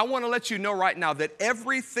 I want to let you know right now that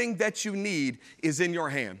everything that you need is in your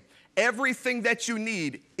hand. Everything that you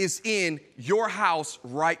need is in your house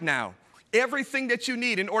right now. Everything that you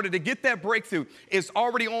need in order to get that breakthrough is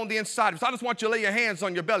already on the inside. So I just want you to lay your hands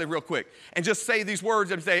on your belly real quick and just say these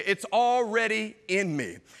words and say, it's already in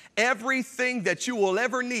me. Everything that you will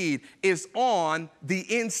ever need is on the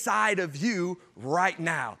inside of you right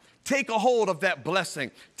now. Take a hold of that blessing.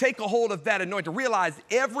 Take a hold of that anointing. Realize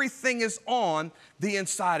everything is on the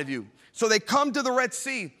inside of you. So they come to the Red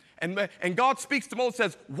Sea and God speaks to Moses,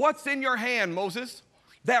 says, what's in your hand, Moses?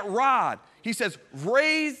 That rod. He says,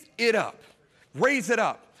 raise it up. Raise it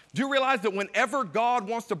up. Do you realize that whenever God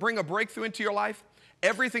wants to bring a breakthrough into your life,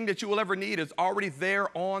 everything that you will ever need is already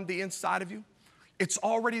there on the inside of you? It's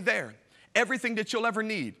already there. Everything that you'll ever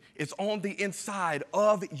need is on the inside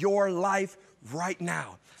of your life right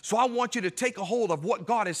now. So I want you to take a hold of what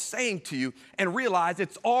God is saying to you and realize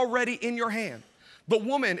it's already in your hand. The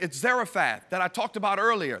woman at Zarephath that I talked about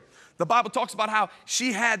earlier, the Bible talks about how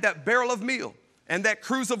she had that barrel of meal and that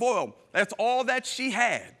cruse of oil. That's all that she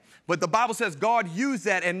had. But the Bible says God used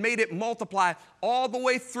that and made it multiply all the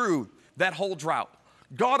way through that whole drought.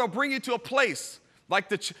 God will bring you to a place like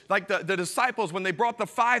the disciples when they brought the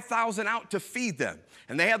 5,000 out to feed them.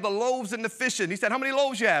 And they had the loaves and the fishes. And he said, how many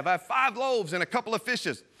loaves you have? I have 5 loaves and a couple of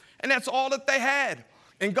fishes. And that's all that they had.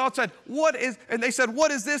 And God said, and they said,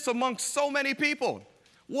 what is this amongst so many people?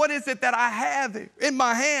 What is it that I have in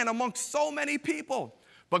my hand amongst so many people?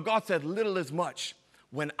 But God said, little is much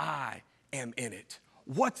when I am in it.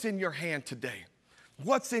 What's in your hand today?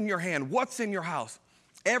 What's in your hand? What's in your house?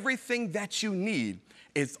 Everything that you need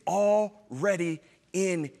is already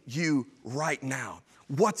in you right now.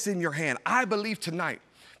 What's in your hand? I believe tonight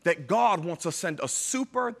that God wants to send a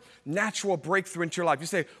supernatural breakthrough into your life. You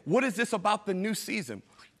say, what is this about the new season?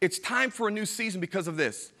 It's time for a new season because of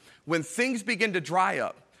this. When things begin to dry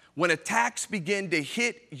up, when attacks begin to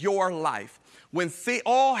hit your life, when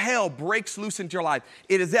all hell breaks loose into your life,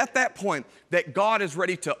 it is at that point that God is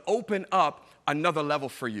ready to open up another level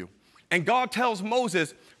for you. And God tells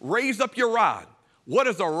Moses, raise up your rod. What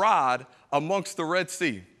is a rod amongst the Red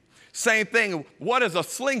Sea? Same thing. What is a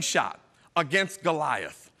slingshot against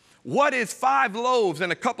Goliath? What is 5 loaves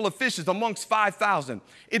and a couple of fishes amongst 5,000?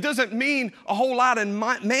 It doesn't mean a whole lot in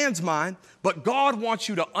man's mind, but God wants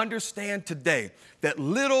you to understand today that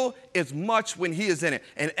little is much when he is in it.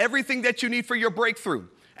 And everything that you need for your breakthrough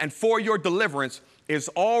and for your deliverance is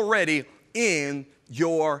already in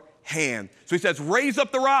your hand. So he says, raise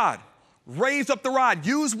up the rod. Raise up the rod.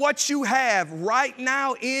 Use what you have right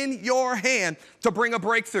now in your hand to bring a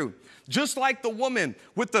breakthrough. Just like the woman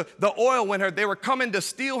with the oil when they were coming to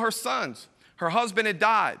steal her sons. Her husband had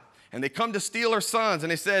died, and they come to steal her sons,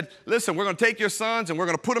 and they said, listen, we're going to take your sons, and we're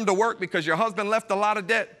going to put them to work because your husband left a lot of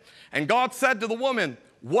debt. And God said to the woman,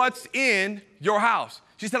 what's in your house?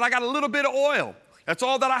 She said, I got a little bit of oil. That's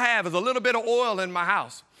all that I have is a little bit of oil in my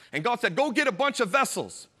house. And God said, go get a bunch of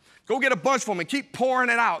vessels. Go get a bunch of them and keep pouring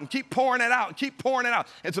it out and keep pouring it out and keep pouring it out.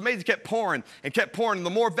 It's amazing. It kept pouring and kept pouring. And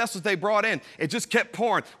the more vessels they brought in, it just kept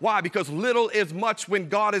pouring. Why? Because little is much when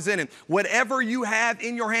God is in it. Whatever you have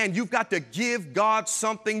in your hand, you've got to give God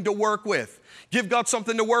something to work with. Give God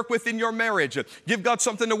something to work with in your marriage. Give God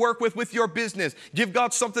something to work with your business. Give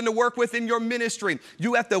God something to work with in your ministry.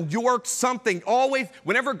 You have to work something. Always,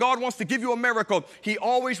 whenever God wants to give you a miracle, he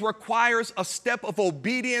always requires a step of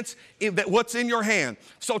obedience in what's in your hand.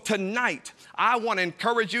 So tonight, I want to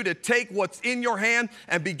encourage you to take what's in your hand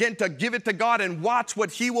and begin to give it to God and watch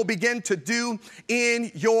what he will begin to do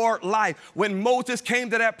in your life. When Moses came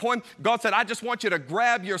to that point, God said, I just want you to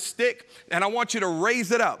grab your stick and I want you to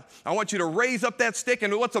raise it up. I want you to raise up that stick.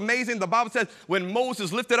 And what's amazing, the Bible says when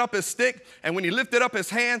Moses lifted up his stick and when he lifted up his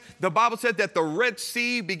hand, the Bible said that the Red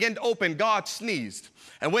Sea began to open. God sneezed.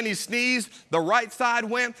 And when he sneezed, the right side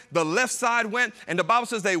went, the left side went, and the Bible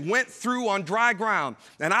says they went through on dry ground.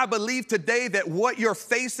 And I believe today that what you're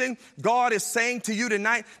facing, God is saying to you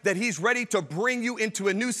tonight that he's ready to bring you into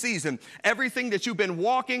a new season. Everything that you've been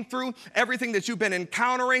walking through, everything that you've been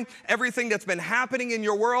encountering, everything that's been happening in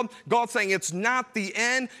your world, God's saying it's not the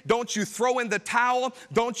end. Don't you throw in the towel.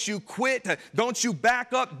 Don't you quit. Don't you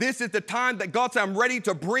back up. This is the time that God said, I'm ready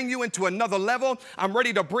to bring you into another level. I'm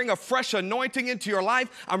ready to bring a fresh anointing into your life.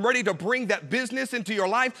 I'm ready to bring that business into your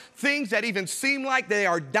life. Things that even seem like they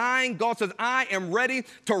are dying. God says, I am ready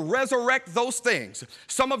to resurrect those things.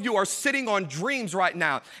 Some of you are sitting on dreams right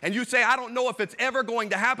now, and you say, I don't know if it's ever going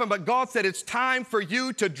to happen, but God said it's time for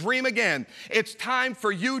you to dream again. It's time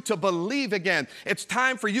for you to believe again. It's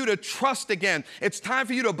time for you to trust again. It's time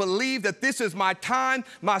for you to believe that this is my time,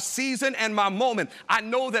 my season, and my moment. I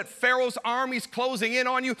know that Pharaoh's army's closing in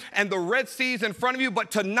on you and the Red Sea's in front of you,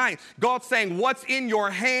 but tonight, God's saying, what's in your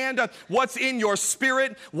hand, what's in your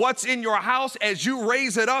spirit, what's in your house, as you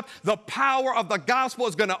raise it up, the power of the gospel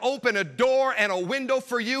is going to open a door and a window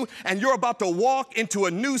for you, and you're about to walk into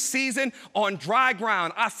a new season on dry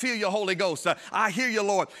ground. I feel you, Holy Ghost. I hear you,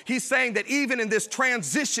 Lord. He's saying that even in this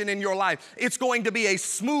transition in your life, it's going to be a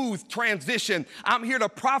smooth transition. I'm here to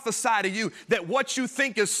prophesy to you that what you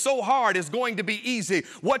think is so hard is going to be easy.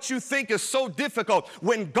 What you think is so difficult,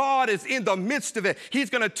 when God is in the midst of it, he's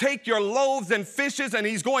going to take your loaves and fishes and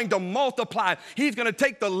he's going to multiply. He's going to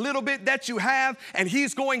take the little bit that you have and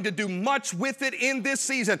he's going to do much with it in this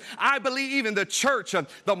season. I believe even the church,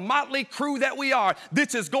 the motley crew that we are,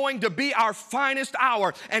 this is going to be our finest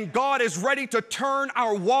hour, and God is ready to turn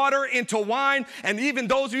our water into wine. And even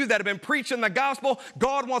those of you that have been preaching the gospel,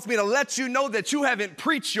 God wants me to let you know that you haven't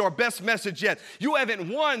preached your best message yet. You haven't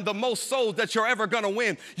won the most souls that you're ever going to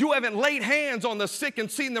win. You haven't laid hands on the sick and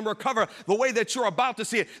seen them recover the way that you're about to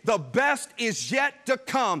see it. The best is yet to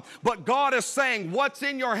come. But God is saying, what's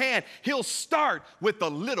in your hand? He'll start with the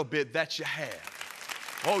little bit that you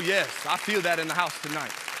have. Oh yes, I feel that in the house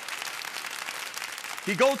tonight.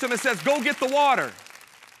 He goes to him and says, go get the water.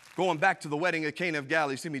 Going back to the wedding at Cana of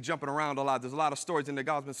Galilee, you see me jumping around a lot. There's a lot of stories in there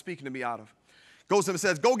God's been speaking to me out of. Goes to him and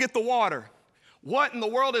says, go get the water. What in the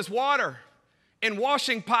world is water in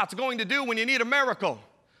washing pots going to do when you need a miracle?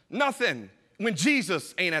 Nothing, when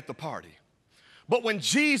Jesus ain't at the party. But when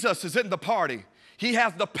Jesus is in the party, he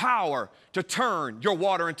has the power to turn your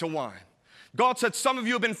water into wine. God said some of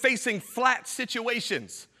you have been facing flat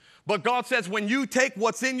situations, but God says when you take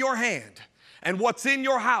what's in your hand and what's in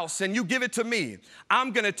your house and you give it to me,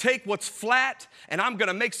 I'm going to take what's flat and I'm going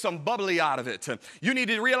to make some bubbly out of it. You need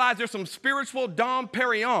to realize there's some spiritual Dom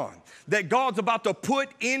Perignon that God's about to put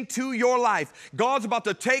into your life. God's about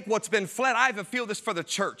to take what's been flat. I even feel this for the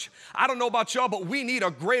church. I don't know about y'all, but we need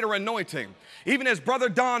a greater anointing. Even as Brother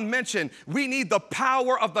Don mentioned, we need the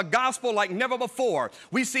power of the gospel like never before.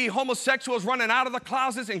 We see homosexuals running out of the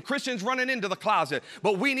closets and Christians running into the closet.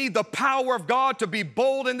 But we need the power of God to be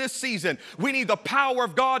bold in this season. We need the power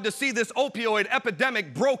of God to see this opioid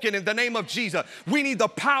epidemic broken in the name of Jesus. We need the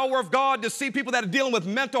power of God to see people that are dealing with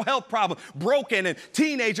mental health problems broken and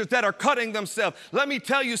teenagers that are cutting themselves. Let me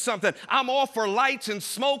tell you something. I'm all for lights and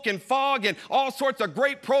smoke and fog and all sorts of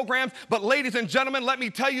great programs. But ladies and gentlemen, let me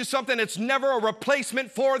tell you something. It's never a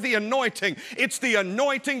replacement for the anointing. It's the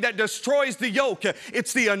anointing that destroys the yoke.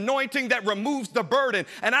 It's the anointing that removes the burden.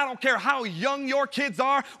 And I don't care how young your kids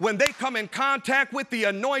are, when they come in contact with the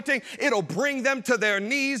anointing, it'll bring them to their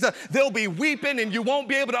knees. They'll be weeping and you won't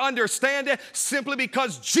be able to understand it, simply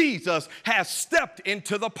because Jesus has stepped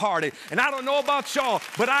into the party. And I don't know about y'all,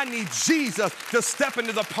 but I need Jesus to step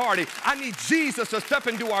into the party. I need Jesus to step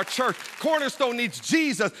into our church. Cornerstone needs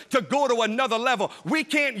Jesus to go to another level. We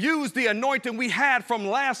can't use the anointing we had from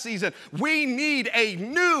last season. We need a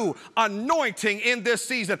new anointing in this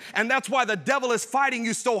season. And that's why the devil is fighting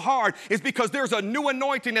you so hard, is because there's a new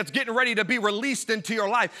anointing that's getting ready to be released into your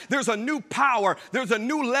life. There's a new power. There's a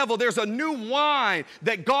new level. There's a new wine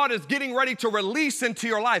that God is getting ready to release into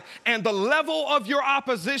your life. And the level of your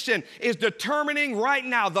opposition is determining right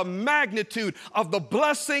now the magnitude of the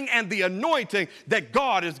blessing and the anointing that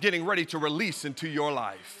God is getting ready to release into your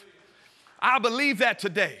life. I believe that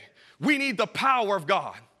today. We need the power of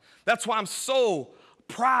God. That's why I'm so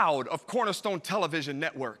proud of Cornerstone Television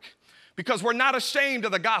Network, because we're not ashamed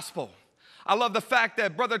of the gospel. I love the fact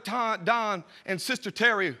that Brother Don and Sister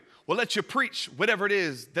Terry will let you preach whatever it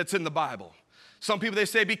is that's in the Bible. Some people, they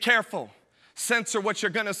say, be careful, censor what you're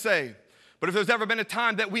going to say. But if there's ever been a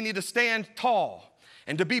time that we need to stand tall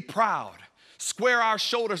and to be proud, square our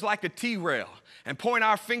shoulders like a T-rail, and point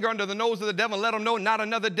our finger under the nose of the devil and let him know not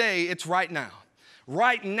another day, it's right now.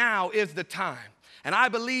 Right now is the time. And I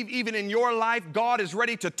believe even in your life, God is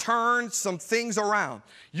ready to turn some things around.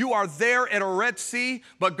 You are there at a Red Sea,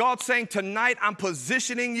 but God's saying tonight, I'm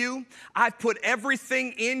positioning you. I've put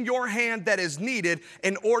everything in your hand that is needed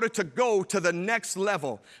in order to go to the next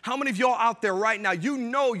level. How many of y'all out there right now, you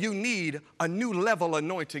know you need a new level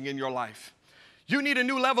anointing in your life? You need a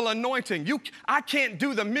new level anointing. I can't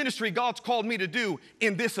do the ministry God's called me to do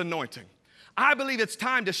in this anointing. I believe it's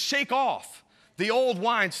time to shake off the old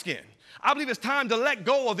wineskin. I believe it's time to let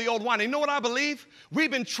go of the old wine. And you know what I believe?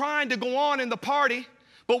 We've been trying to go on in the party,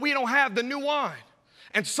 but we don't have the new wine.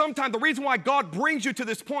 And sometimes the reason why God brings you to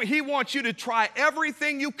this point, He wants you to try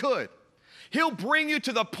everything you could. He'll bring you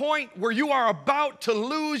to the point where you are about to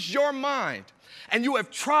lose your mind. And you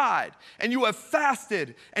have tried, and you have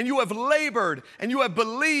fasted, and you have labored, and you have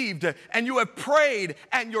believed, and you have prayed,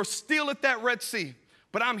 and you're still at that Red Sea.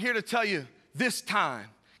 But I'm here to tell you, this time,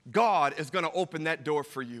 God is going to open that door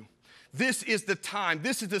for you. This is the time.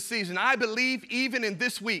 This is the season. I believe even in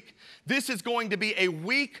this week, this is going to be a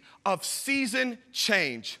week of season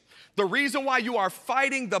change. The reason why you are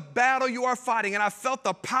fighting the battle you are fighting, and I felt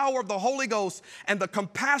the power of the Holy Ghost and the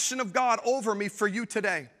compassion of God over me for you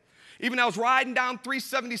today. Even I was riding down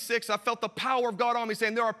 376, I felt the power of God on me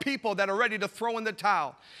saying there are people that are ready to throw in the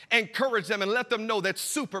towel. Encourage them and let them know that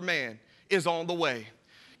Superman is on the way.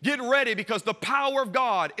 Get ready because the power of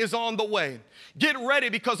God is on the way. Get ready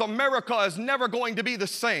because America is never going to be the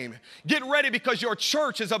same. Get ready because your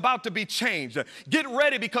church is about to be changed. Get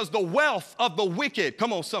ready because the wealth of the wicked,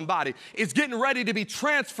 come on somebody, is getting ready to be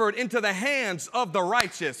transferred into the hands of the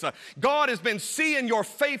righteous. God has been seeing your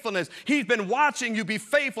faithfulness. He's been watching you be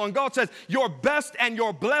faithful. And God says your best and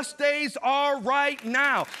your blessed days are right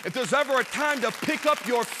now. If there's ever a time to pick up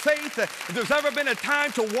your faith, if there's ever been a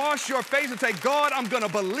time to wash your face and say, God, I'm going to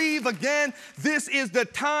believe again, this is the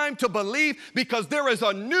time to believe, because there is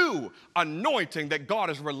a new anointing that God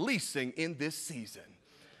is releasing in this season.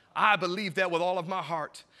 I believe that with all of my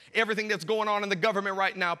heart. Everything that's going on in the government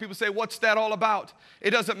right now, people say, what's that all about?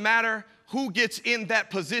 It doesn't matter who gets in that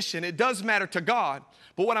position. It does matter to God.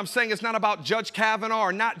 But what I'm saying is not about Judge Kavanaugh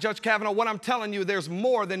or not Judge Kavanaugh. What I'm telling you, there's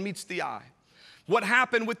more than meets the eye. What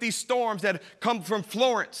happened with these storms that come from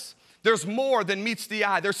Florence, there's more than meets the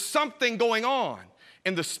eye. There's something going on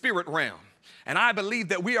in the spirit realm. And I believe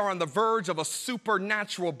that we are on the verge of a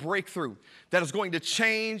supernatural breakthrough that is going to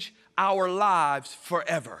change our lives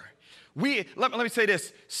forever. Let me say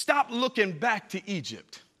this, stop looking back to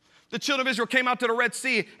Egypt. The children of Israel came out to the Red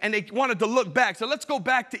Sea and they wanted to look back. So let's go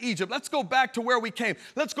back to Egypt. Let's go back to where we came.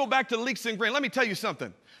 Let's go back to the leeks and grain. Let me tell you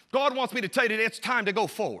something. God wants me to tell you that it's time to go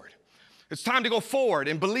forward. It's time to go forward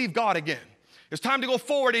and believe God again. It's time to go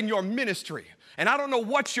forward in your ministry. And I don't know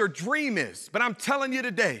what your dream is, but I'm telling you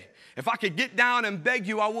today, if I could get down and beg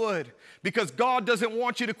you, I would, because God doesn't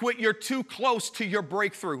want you to quit. You're too close to your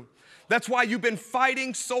breakthrough. That's why you've been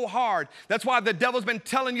fighting so hard. That's why the devil's been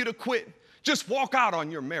telling you to quit. Just walk out on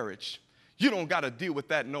your marriage. You don't got to deal with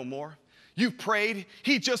that no more. You've prayed.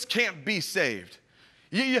 He just can't be saved.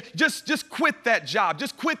 Just quit that job.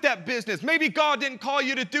 Just quit that business. Maybe God didn't call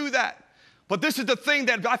you to do that. But this is the thing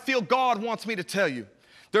that I feel God wants me to tell you.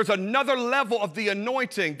 There's another level of the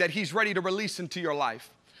anointing that He's ready to release into your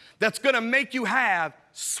life that's going to make you have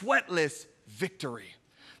sweatless victory.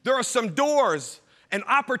 There are some doors and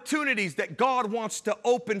opportunities that God wants to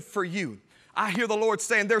open for you. I hear the Lord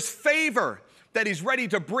saying there's favor that He's ready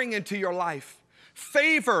to bring into your life.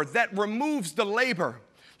 Favor that removes the labor.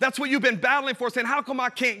 That's what you've been battling for, saying, how come I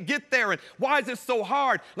can't get there? And why is it so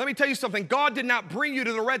hard? Let me tell you something. God did not bring you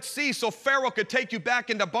to the Red Sea so Pharaoh could take you back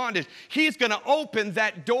into bondage. He's going to open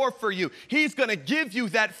that door for you. He's going to give you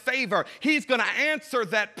that favor. He's going to answer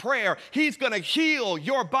that prayer. He's going to heal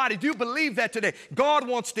your body. Do you believe that today? God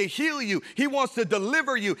wants to heal you. He wants to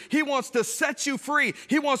deliver you. He wants to set you free.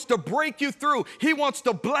 He wants to break you through. He wants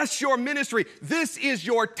to bless your ministry. This is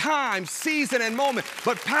your time, season, and moment.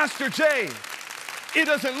 But Pastor Jay, It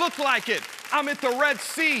doesn't look like it. I'm at the Red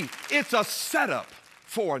Sea. It's a setup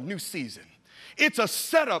for a new season. It's a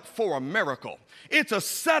setup for a miracle. It's a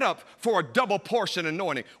setup for a double portion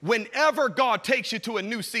anointing. Whenever God takes you to a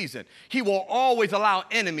new season, he will always allow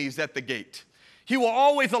enemies at the gate. He will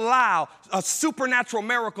always allow a supernatural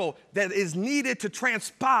miracle that is needed to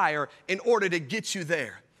transpire in order to get you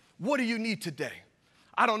there. What do you need today?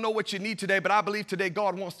 I don't know what you need today, but I believe today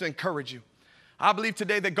God wants to encourage you. I believe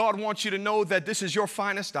today that God wants you to know that this is your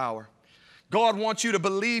finest hour. God wants you to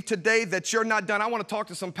believe today that you're not done. I want to talk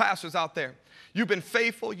to some pastors out there. You've been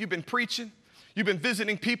faithful. You've been preaching. You've been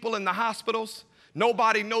visiting people in the hospitals.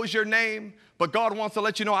 Nobody knows your name, but God wants to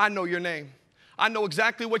let you know, I know your name. I know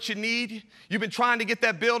exactly what you need. You've been trying to get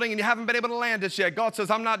that building and you haven't been able to land it yet. God says,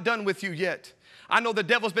 I'm not done with you yet. I know the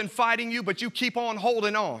devil's been fighting you, but you keep on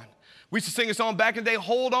holding on. We used to sing a song back in the day,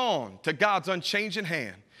 hold on to God's unchanging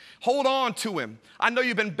hand. Hold on to him. I know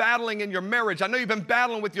you've been battling in your marriage. I know you've been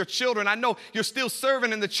battling with your children. I know you're still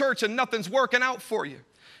serving in the church and nothing's working out for you.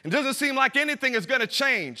 It doesn't seem like anything is going to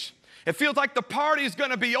change. It feels like the party is going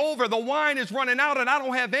to be over. The wine is running out and I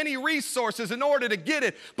don't have any resources in order to get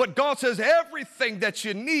it. But God says everything that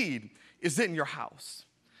you need is in your house.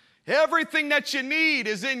 Everything that you need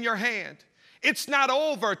is in your hand. It's not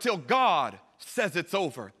over till God says it's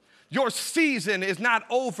over. Your season is not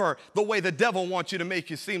over the way the devil wants you to make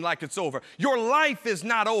you seem like it's over. Your life is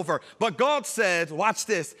not over. But God said, watch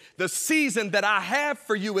this, the season that I have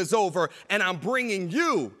for you is over and I'm bringing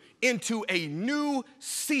you into a new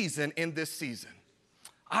season in this season.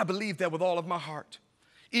 I believe that with all of my heart.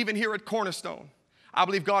 Even here at Cornerstone, I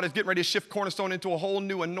believe God is getting ready to shift Cornerstone into a whole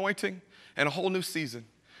new anointing and a whole new season.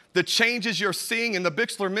 The changes you're seeing in the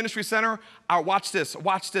Bixler Ministry Center are, watch this,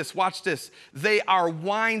 watch this, watch this. They are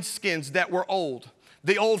wineskins that were old.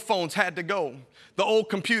 The old phones had to go. The old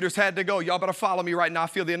computers had to go. Y'all better follow me right now. I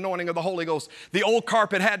feel the anointing of the Holy Ghost. The old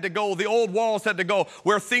carpet had to go. The old walls had to go.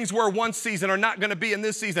 Where things were one season are not going to be in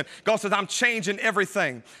this season. God says, I'm changing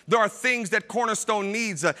everything. There are things that Cornerstone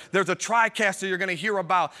needs. There's a TriCaster you're going to hear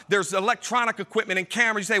about. There's electronic equipment and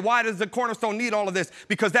cameras. You say, why does the Cornerstone need all of this?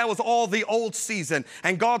 Because that was all the old season.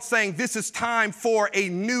 And God's saying, this is time for a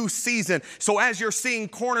new season. So as you're seeing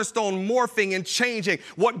Cornerstone morphing and changing,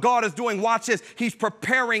 what God is doing, watch this. He's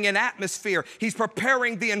preparing an atmosphere. He's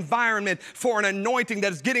preparing the environment for an anointing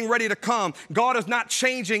that is getting ready to come. God is not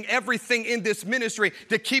changing everything in this ministry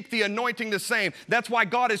to keep the anointing the same. That's why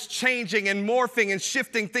God is changing and morphing and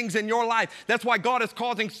shifting things in your life. That's why God is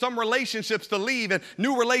causing some relationships to leave and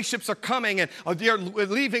new relationships are coming and they're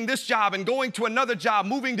leaving this job and going to another job,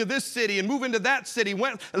 moving to this city and moving to that city,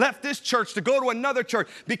 left this church to go to another church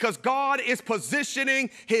because God is positioning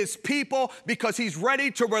his people because he's ready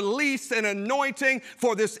to release an anointing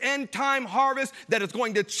for this end time harvest that is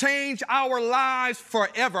going to change our lives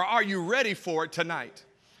forever. Are you ready for it tonight?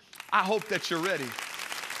 I hope that you're ready.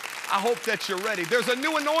 I hope that you're ready. There's a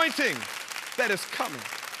new anointing that is coming.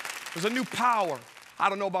 There's a new power. I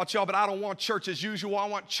don't know about y'all, but I don't want church as usual. I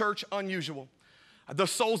want church unusual. The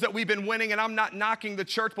souls that we've been winning, and I'm not knocking the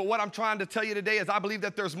church, but what I'm trying to tell you today is I believe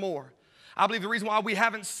that there's more. I believe the reason why we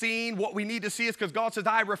haven't seen what we need to see is because God says,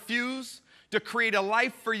 I refuse to create a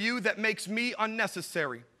life for you that makes me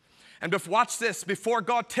unnecessary. And watch this, before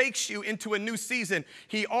God takes you into a new season,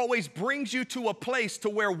 he always brings you to a place to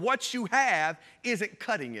where what you have isn't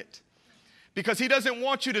cutting it. Because he doesn't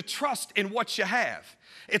want you to trust in what you have.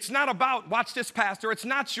 It's not about, watch this, pastor, it's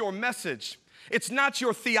not your message. It's not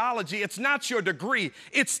your theology. It's not your degree.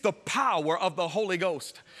 It's the power of the Holy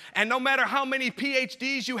Ghost. And no matter how many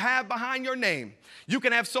PhDs you have behind your name, you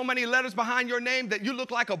can have so many letters behind your name that you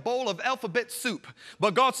look like a bowl of alphabet soup.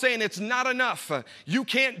 But God's saying it's not enough. You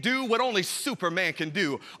can't do what only Superman can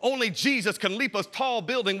do. Only Jesus can leap a tall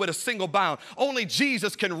building with a single bound. Only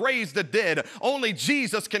Jesus can raise the dead. Only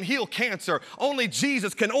Jesus can heal cancer. Only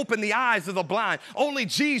Jesus can open the eyes of the blind. Only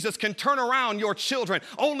Jesus can turn around your children.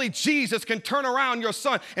 Only Jesus can turn around your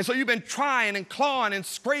son. And so you've been trying and clawing and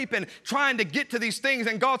scraping, trying to get to these things.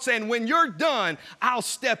 And God's saying, when you're done, I'll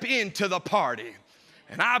step into the party.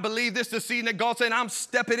 And I believe this season that God's saying, I'm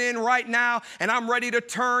stepping in right now and I'm ready to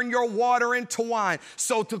turn your water into wine.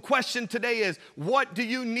 So the question today is, what do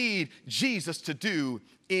you need Jesus to do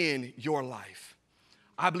in your life?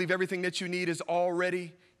 I believe everything that you need is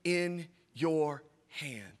already in your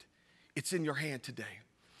hand. It's in your hand today.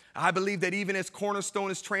 I believe that even as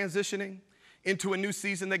Cornerstone is transitioning into a new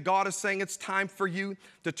season, that God is saying it's time for you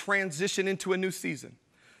to transition into a new season.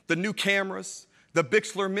 The new cameras, the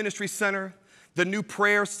Bixler Ministry Center, the new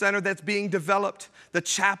prayer center that's being developed, the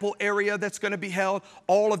chapel area that's going to be held.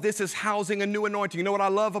 All of this is housing a new anointing. You know what I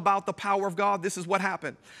love about the power of God? This is what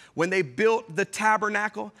happened. When they built the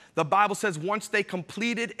tabernacle, the Bible says once they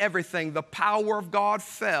completed everything, the power of God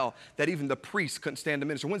fell that even the priests couldn't stand to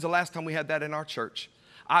minister. When's the last time we had that in our church?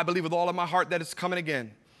 I believe with all of my heart that it's coming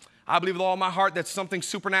again. I believe with all my heart that something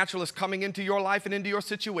supernatural is coming into your life and into your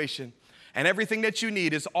situation. And everything that you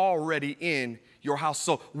need is already in your house.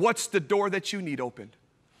 So what's the door that you need opened?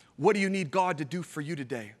 What do you need God to do for you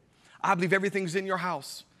today? I believe everything's in your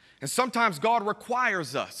house. And sometimes God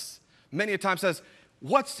requires us, many a time says,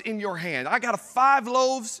 what's in your hand? I got 5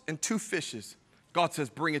 loaves and 2 fishes. God says,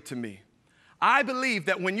 bring it to me. I believe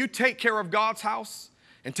that when you take care of God's house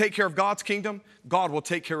and take care of God's kingdom, God will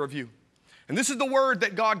take care of you. And this is the word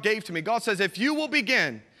that God gave to me. God says, if you will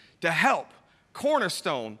begin to help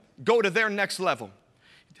Cornerstone go to their next level,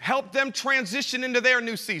 help them transition into their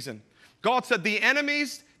new season. God said the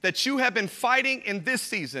enemies that you have been fighting in this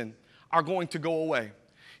season are going to go away.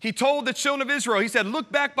 He told the children of Israel, he said,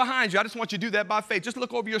 look back behind you. I just want you to do that by faith. Just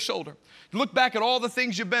look over your shoulder. Look back at all the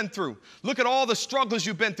things you've been through. Look at all the struggles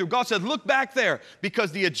you've been through. God said, look back there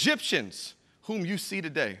because the Egyptians whom you see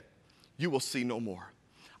today, you will see no more.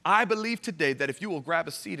 I believe today that if you will grab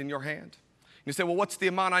a seed in your hand, you say, well, what's the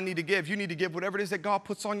amount I need to give? You need to give whatever it is that God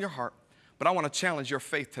puts on your heart. But I want to challenge your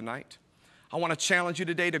faith tonight. I want to challenge you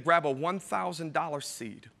today to grab a $1,000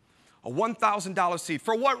 seed. A $1,000 seed.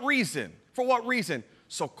 For what reason? For what reason?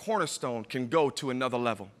 So Cornerstone can go to another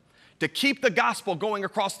level. To keep the gospel going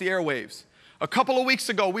across the airwaves. A couple of weeks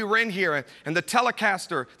ago, we were in here and the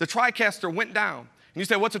TriCaster went down. And you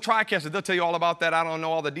say, what's a TriCaster? They'll tell you all about that. I don't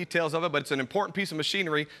know all the details of it, but it's an important piece of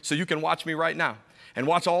machinery so you can watch me right now and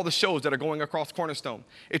watch all the shows that are going across Cornerstone.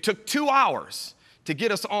 It took 2 hours to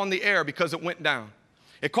get us on the air because it went down.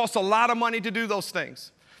 It costs a lot of money to do those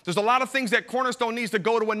things. There's a lot of things that Cornerstone needs to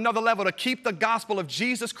go to another level to keep the gospel of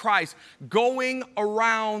Jesus Christ going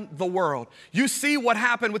around the world. You see what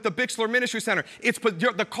happened with the Bixler Ministry Center. It's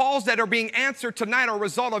the calls that are being answered tonight are a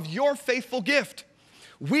result of your faithful gift.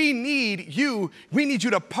 We need you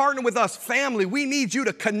to partner with us, family. We need you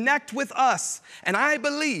to connect with us. And I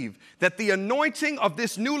believe that the anointing of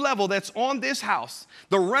this new level that's on this house,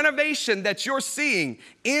 the renovation that you're seeing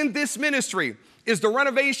in this ministry is the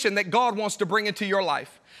renovation that God wants to bring into your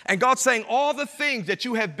life. And God's saying all the things that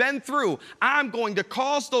you have been through, I'm going to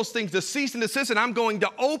cause those things to cease and desist, and I'm going to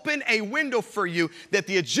open a window for you that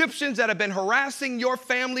the Egyptians that have been harassing your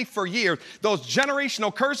family for years, those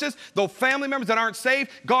generational curses, those family members that aren't saved,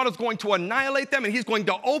 God is going to annihilate them, and he's going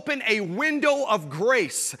to open a window of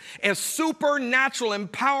grace and supernatural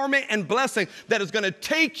empowerment and blessing that is going to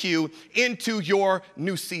take you into your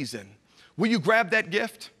new season. Will you grab that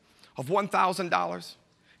gift of $1,000?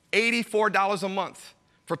 $84 a month.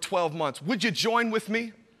 For 12 months. Would you join with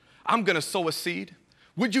me? I'm going to sow a seed.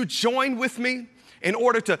 Would you join with me in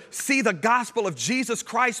order to see the gospel of Jesus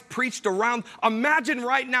Christ preached around? Imagine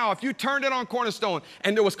right now if you turned it on Cornerstone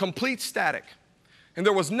and there was complete static and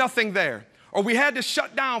there was nothing there. Or we had to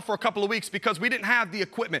shut down for a couple of weeks because we didn't have the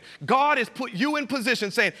equipment. God has put you in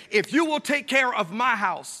position saying, if you will take care of my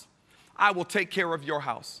house, I will take care of your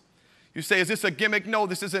house. You say, is this a gimmick? No,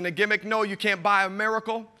 this isn't a gimmick. No, you can't buy a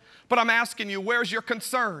miracle. But I'm asking you, where's your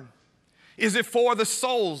concern? Is it for the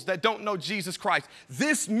souls that don't know Jesus Christ?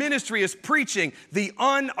 This ministry is preaching the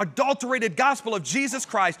unadulterated gospel of Jesus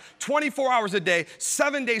Christ 24 hours a day,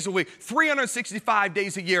 7 days a week, 365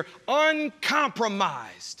 days a year,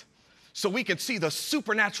 uncompromised, so we can see the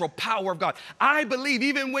supernatural power of God. I believe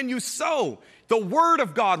even when you sow, the word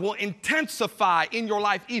of God will intensify in your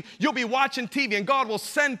life. You'll be watching TV and God will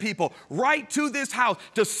send people right to this house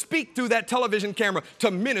to speak through that television camera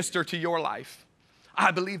to minister to your life.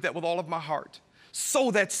 I believe that with all of my heart.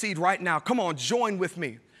 Sow that seed right now. Come on, join with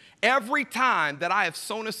me. Every time that I have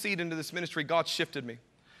sown a seed into this ministry, God shifted me.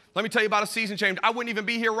 Let me tell you about a season change. I wouldn't even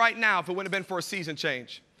be here right now if it wouldn't have been for a season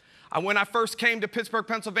change. When I first came to Pittsburgh,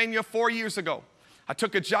 Pennsylvania 4 years ago, I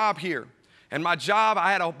took a job here. And my job,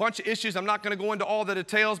 I had a bunch of issues. I'm not going to go into all the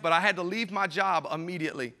details, but I had to leave my job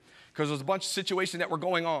immediately because there was a bunch of situations that were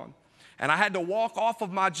going on. And I had to walk off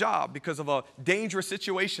of my job because of a dangerous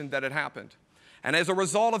situation that had happened. And as a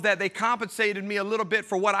result of that, they compensated me a little bit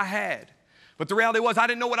for what I had. But the reality was I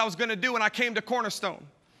didn't know what I was going to do, and I came to Cornerstone.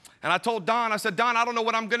 And I told Don, I said, Don, I don't know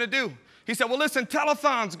what I'm going to do. He said, well, listen,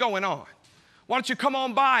 telethon's going on. Why don't you come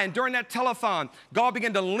on by? And during that telethon, God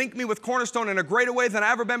began to link me with Cornerstone in a greater way than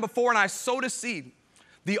I've ever been before, and I sowed a seed.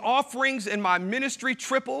 The offerings in my ministry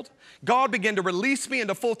tripled. God began to release me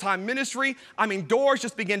into full-time ministry. I mean, doors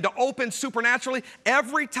just began to open supernaturally.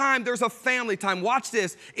 Every time there's a family time, watch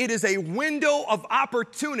this, it is a window of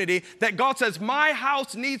opportunity that God says, my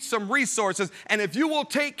house needs some resources, and if you will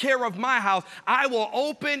take care of my house, I will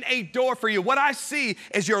open a door for you. What I see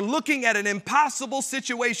is you're looking at an impossible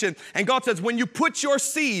situation, and God says, when you put your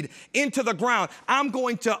seed into the ground, I'm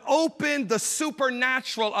going to open the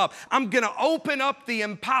supernatural up. I'm going to open up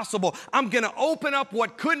the impossible. I'm going to open up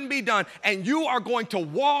what couldn't be done, and you are going to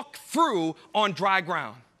walk through on dry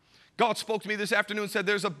ground. God spoke to me this afternoon and said,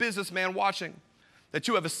 there's a businessman watching, that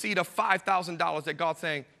you have a seed of $5,000 that God's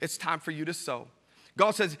saying, it's time for you to sow.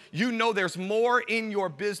 God says, you know there's more in your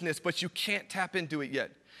business, but you can't tap into it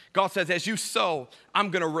yet. God says, as you sow, I'm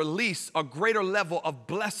going to release a greater level of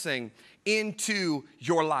blessing into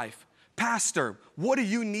your life. Pastor, what do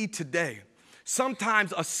you need today?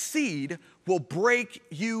 Sometimes a seed will break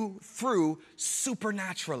you through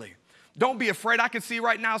supernaturally. Don't be afraid. I can see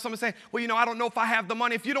right now someone saying, well, you know, I don't know if I have the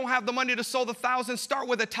money. If you don't have the money to sow the 1,000, start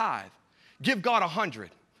with a tithe. Give God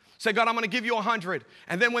 100. Say, God, I'm going to give you 100.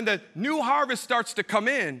 And then when the new harvest starts to come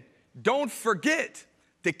in, don't forget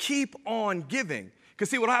to keep on giving. Because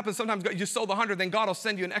see what happens, sometimes you sow the 100, then God will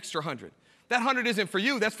send you an extra 100. That 100 isn't for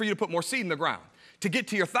you. That's for you to put more seed in the ground. To get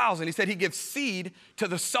to your 1,000, he said he gives seed to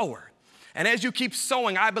the sower. And as you keep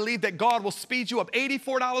sowing, I believe that God will speed you up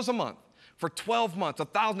 $84 a month for 12 months,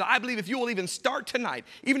 $1,000. I believe if you will even start tonight,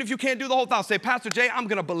 even if you can't do the whole 1,000, say, Pastor Jay, I'm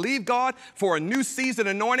going to believe God for a new season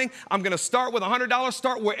anointing. I'm going to start with $100.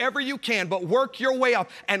 Start wherever you can, but work your way up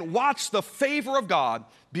and watch the favor of God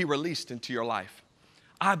be released into your life.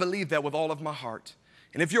 I believe that with all of my heart.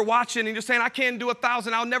 And if you're watching and you're saying, I can't do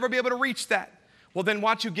 1,000, I'll never be able to reach that. Well, then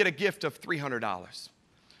why don't you get a gift of $300?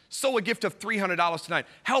 Sow a gift of $300 tonight.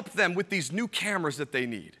 Help them with these new cameras that they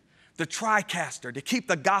need. The TriCaster to keep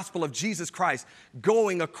the gospel of Jesus Christ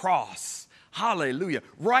going across. Hallelujah.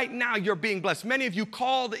 Right now you're being blessed. Many of you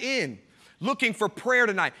called in looking for prayer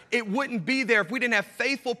tonight. It wouldn't be there if we didn't have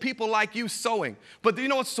faithful people like you sowing. But do you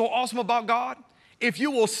know what's so awesome about God? If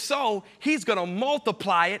you will sow, he's going to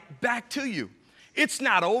multiply it back to you. It's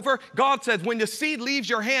not over. God says when the seed leaves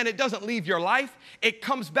your hand, it doesn't leave your life. It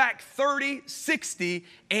comes back 30, 60,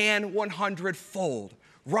 and 100-fold.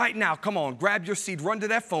 Right now, come on, grab your seed, run to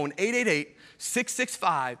that phone,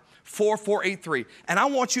 888-665-4483. And I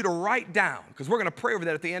want you to write down, because we're going to pray over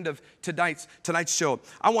that at the end of tonight's show.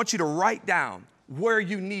 I want you to write down where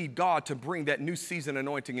you need God to bring that new season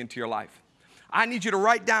anointing into your life. I need you to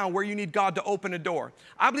write down where you need God to open a door.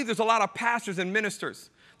 I believe there's a lot of pastors and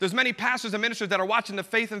ministers. There's many pastors and ministers that are watching the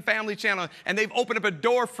Faith and Family channel, and they've opened up a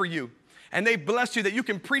door for you. And they've blessed you that you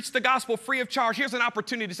can preach the gospel free of charge. Here's an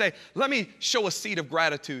opportunity to say, let me show a seed of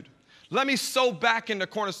gratitude. Let me sow back into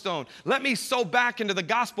Cornerstone. Let me sow back into the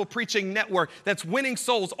gospel preaching network that's winning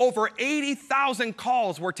souls. Over 80,000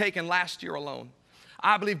 calls were taken last year alone.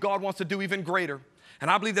 I believe God wants to do even greater. And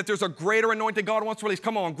I believe that there's a greater anointing God wants to release.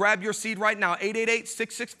 Come on, grab your seed right now,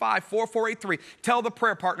 888-665-4483. Tell the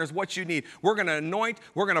prayer partners what you need. We're going to anoint.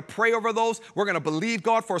 We're going to pray over those. We're going to believe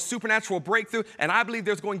God for a supernatural breakthrough. And I believe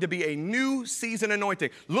there's going to be a new season anointing.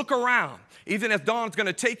 Look around. Even as Dawn's going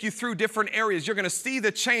to take you through different areas, you're going to see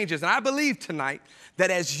the changes. And I believe tonight that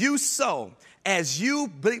as you sow, as you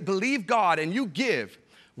believe God and you give,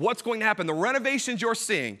 what's going to happen? The renovations you're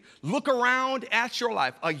seeing, look around at your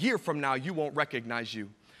life. A year from now, you won't recognize you.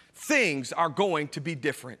 Things are going to be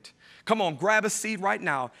different. Come on, grab a seed right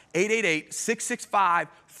now,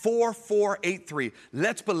 888-665-4483.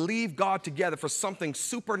 Let's believe God together for something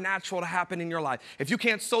supernatural to happen in your life. If you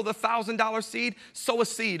can't sow the $1,000 seed, sow a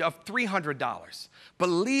seed of $300.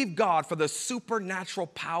 Believe God for the supernatural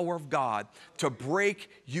power of God to break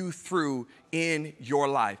you through in your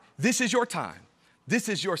life. This is your time. This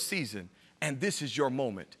is your season, and this is your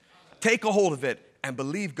moment. Take a hold of it and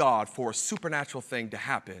believe God for a supernatural thing to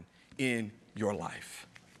happen in your life.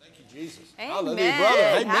 Thank you, Jesus. Amen. Hallelujah,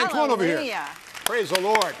 brother. Amen. Come on over here. Hallelujah. Praise the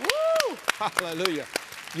Lord. Woo! Hallelujah.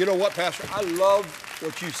 You know what, Pastor? I love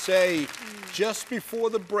what you say. Just before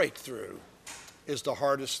the breakthrough is the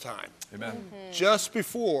hardest time. Amen. Mm-hmm. Just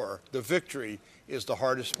before the victory is the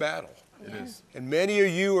hardest battle. It is. And many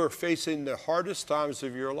of you are facing the hardest times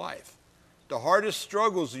of your life. The hardest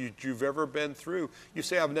struggles you've ever been through. You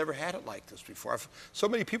say, I've never had it like this before. So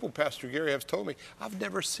many people, Pastor Gary, have told me, I've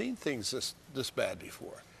never seen things this bad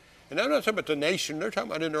before. And I'm not talking about the nation, they're talking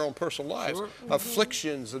about in their own personal lives. Sure.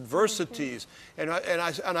 Afflictions, adversities. And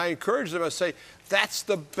I encourage them, I say, that's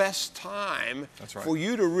the best time for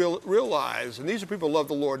you to realize, and these are people who love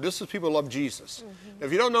the Lord, this is people who love Jesus.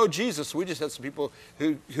 If you don't know Jesus, we just had some people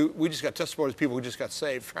who we just got testimonies of people who just got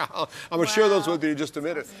saved. I'm going to share those with you in just a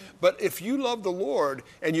minute. But if you love the Lord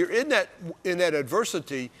and you're in that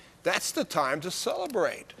adversity, that's the time to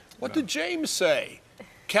celebrate. What did James say?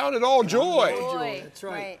 Count it all joy. That's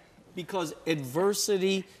right. Because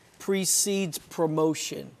adversity precedes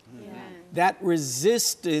promotion. Yeah. That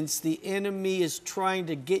resistance, the enemy is trying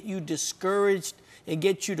to get you discouraged and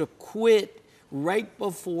get you to quit right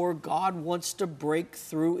before God wants to break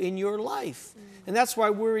through in your life. And that's why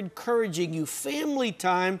we're encouraging you. Family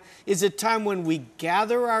time is a time when we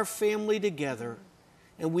gather our family together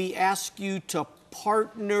and we ask you to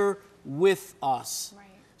partner with us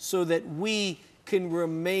so that we can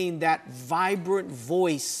remain that vibrant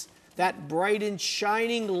voice, that bright and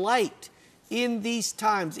shining light in these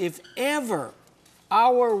times. If ever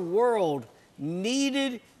our world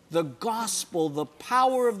needed the gospel, the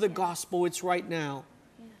power of the gospel, it's right now.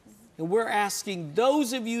 And we're asking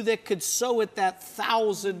those of you that could sow at that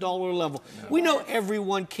 $1,000 level. We know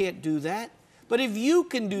everyone can't do that, but if you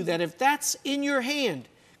can do that, if that's in your hand,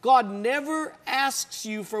 God never asks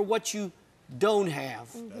you for what you don't have.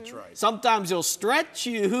 That's right. Sometimes He'll stretch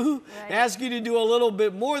you, ask you to do a little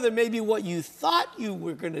bit more than maybe what you thought you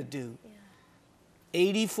were going to do.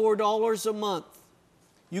 $84 a month.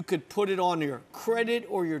 You could put it on your credit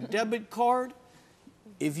or your debit card.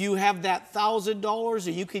 If you have that $1,000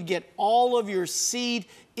 and you could get all of your seed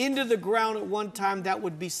into the ground at one time, that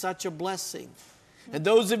would be such a blessing. And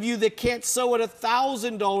those of you that can't sow at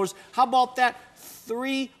 $1,000, how about that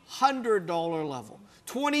 $300 level?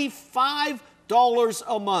 $25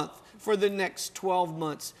 a month for the next 12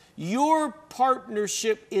 months. Your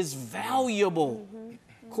partnership is valuable.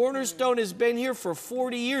 Cornerstone has been here for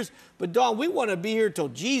 40 years, but Dawn, we want to be here till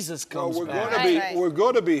Jesus comes back. We're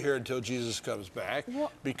going to be here until Jesus comes back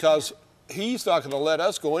because He's not going to let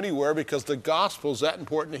us go anywhere because the gospel's that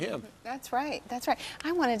important to Him. That's right. That's right.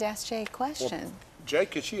 I wanted to ask Jay a question. Well, Jay,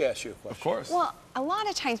 could she ask you a question? Of course. Well, a lot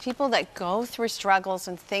of times people that go through struggles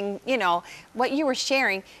and things, you know, what you were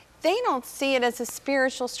sharing, they don't see it as a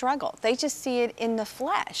spiritual struggle. They just see it in the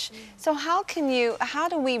flesh. So how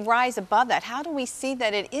do we rise above that? How do we see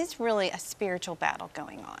that it is really a spiritual battle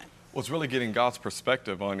going on? Well, it's really getting God's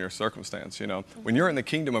perspective on your circumstance. You know, when you're in the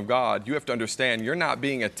kingdom of God, you have to understand you're not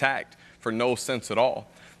being attacked for no sense at all.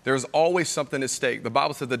 There's always something at stake. The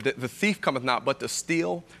Bible says that the thief cometh not but to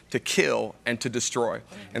steal, to kill, and to destroy.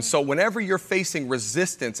 And so whenever you're facing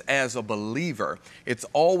resistance as a believer, it's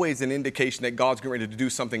always an indication that God's getting ready to do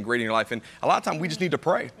something great in your life. And a lot of times we just need to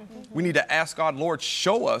pray. We need to ask God, Lord,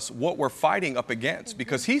 show us what we're fighting up against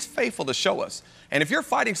because He's faithful to show us. And if you're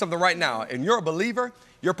fighting something right now and you're a believer,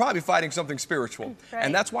 you're probably fighting something spiritual. Right.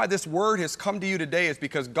 And that's why this word has come to you today is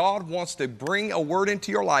because God wants to bring a word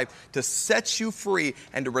into your life to set you free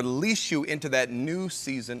and to release you into that new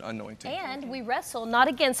season anointing. And we wrestle not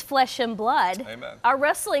against flesh and blood. Amen. Our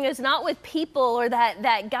wrestling is not with people or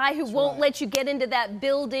that guy who won't let you get into that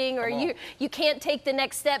building or you can't take the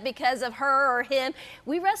next step because of her or him.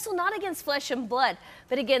 We wrestle not against flesh and blood,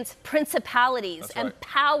 but against principalities and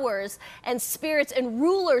powers and spirits and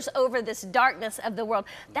rulers over this darkness of the world.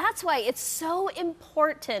 That's why it's so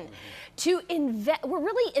important to invest. We're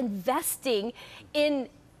really investing in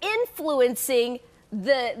influencing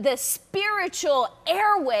the spiritual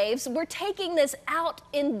airwaves. We're taking this out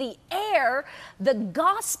in the air, the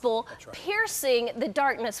gospel, piercing the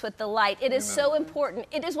darkness with the light. It is so important.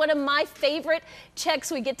 It is one of my favorite checks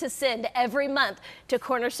we get to send every month to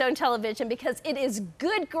Cornerstone Television because it is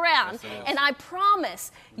good ground. Yes, and I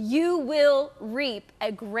promise you will reap a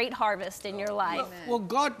great harvest in your life. Well,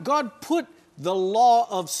 God put the law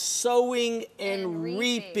of sowing and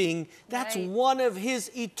reaping. That's one of His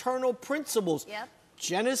eternal principles. Yep.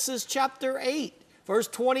 Genesis chapter 8, verse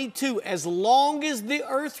 22, as long as the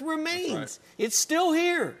earth remains, it's still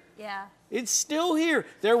here. Yeah. It's still here.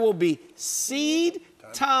 There will be seed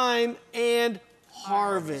time and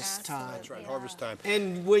harvest time. That's right, harvest time.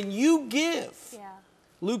 And when you give,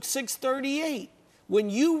 Luke 6:38, when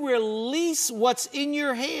you release what's in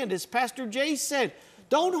your hand, as Pastor Jay said,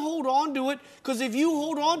 don't hold on to it, because if you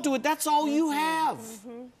hold on to it, that's all you have.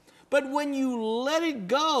 But when you let it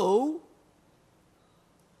go,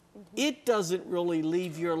 it doesn't really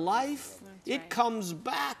leave your life. It comes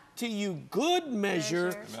back to you good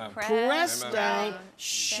measure, pressed down,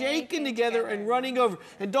 shaken together, and running over.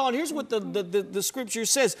 And Dawn, here's what the scripture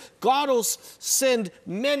says. God will send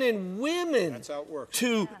men and women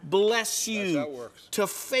to bless you, to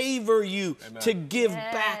favor you, to give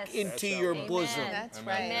back into your bosom. That's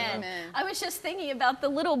right. Amen. I was just thinking about the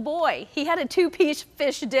little boy. He had a 2-piece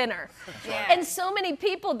fish dinner. And so many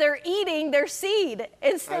people, they're eating their seed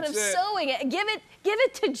instead of sowing it. Give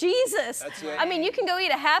it to Jesus. I mean, you can go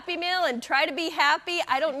eat a Happy Meal and try to be happy.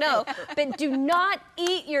 I don't know. But do not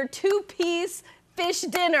eat your 2-piece fish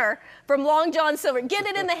dinner from Long John Silver. Get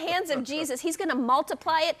it in the hands of Jesus. He's going to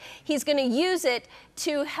multiply it. He's going to use it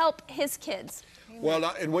to help his kids. Well,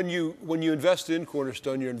 and when you invest in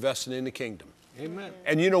Cornerstone, you're investing in the kingdom. Amen.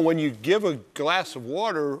 And you know, when you give a glass of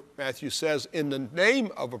water, Matthew says, in the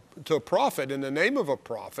name of to a prophet, in the name of a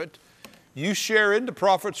prophet, you share in the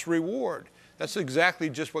prophet's reward. That's exactly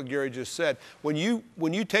just what Gary just said. When you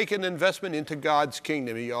take an investment into God's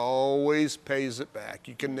kingdom, He always pays it back.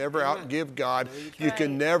 You can never outgive God. You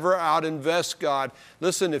can never outinvest God.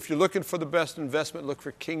 Listen, if you're looking for the best investment, look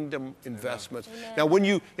for kingdom investments. Amen. Now, when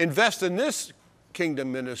you invest in this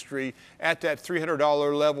kingdom ministry at that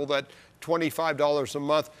 $300 level, that $25 a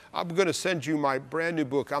month, I'm going to send you my brand new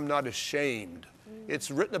book, I'm Not Ashamed.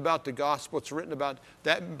 It's written about the gospel. It's written about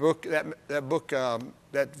that book,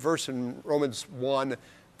 that verse in Romans 1,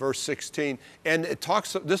 verse 16. And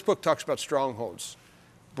this book talks about strongholds,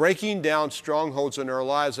 breaking down strongholds in our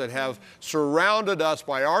lives that have surrounded us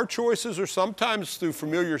by our choices or sometimes through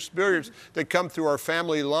familiar spirits that come through our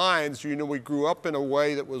family lines. You know, we grew up in a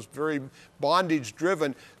way that was very bondage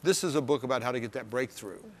driven. This is a book about how to get that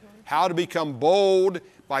breakthrough, how to become bold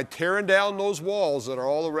by tearing down those walls that are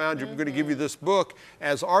all around you. We're going to give you this book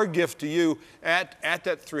as our gift to you at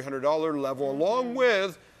that $300 level, along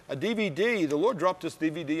with a DVD. The Lord dropped this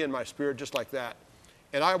DVD in my spirit just like that.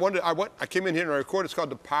 And I came in here and I recorded. It's called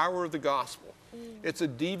The Power of the Gospel. It's a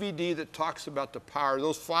DVD that talks about the power,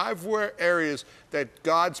 those 5 areas that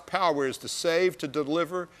God's power is: to save, to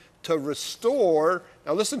deliver, to restore,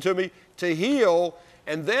 now listen to me, to heal,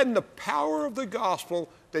 and then the power of the gospel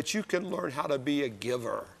that you can learn how to be a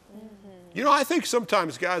giver. You know, I think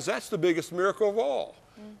sometimes, guys, that's the biggest miracle of all,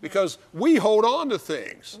 because we hold on to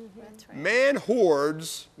things. That's right. Man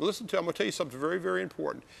hoards, listen to me, I'm going to tell you something very, very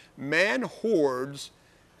important. Man hoards,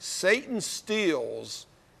 Satan steals,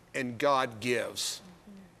 and God gives.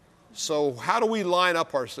 So how do we line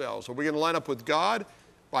up ourselves? Are we going to line up with God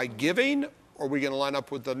by giving? Or are we going to line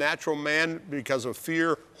up with the natural man because of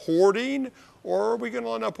fear, hoarding? Or are we going to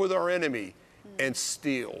line up with our enemy and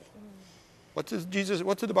steal? What did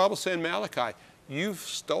the Bible say in Malachi? You've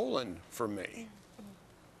stolen from me.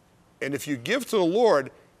 And if you give to the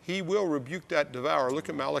Lord, He will rebuke that devourer. Look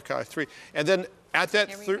at Malachi 3. And then at that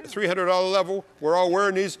 $300 level, we're all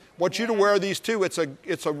wearing these. I want you to wear these too. It's one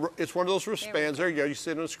of those wristbands. There you go. You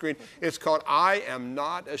see it on the screen. It's called I Am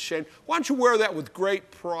Not Ashamed. Why don't you wear that with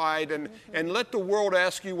great pride and let the world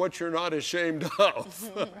ask you what you're not ashamed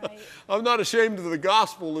of. Right. I'm not ashamed of the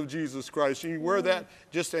gospel of Jesus Christ. You wear that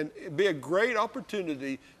and it'd be a great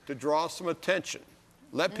opportunity to draw some attention.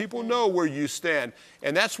 Let people know where you stand.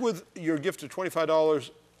 And that's with your gift of $25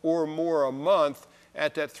 or more a month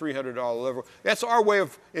at that $300 level. That's our way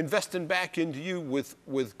of investing back into you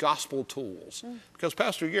with gospel tools. Because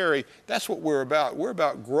Pastor Gary, that's what we're about. We're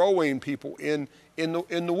about growing people in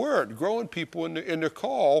the Word, growing people in their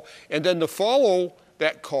call, and then to follow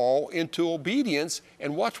that call into obedience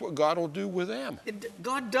and watch what God will do with them.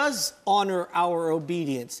 God does honor our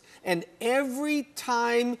obedience. And every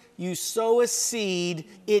time you sow a seed,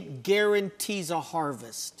 it guarantees a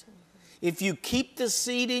harvest. If you keep the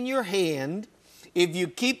seed in your hand, if you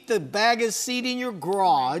keep the bag of seed in your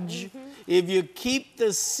garage, if you keep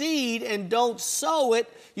the seed and don't sow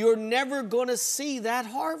it, you're never going to see that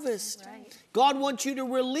harvest. Right. God wants you to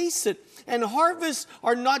release it. And harvests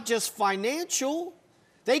are not just financial.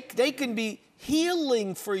 They can be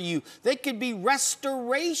healing for you. They can be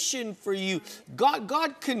restoration for you.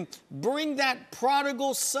 God can bring that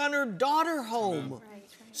prodigal son or daughter home. Right.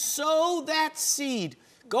 Sow that seed.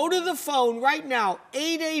 Go to the phone right now,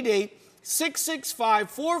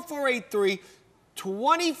 888-665-4483,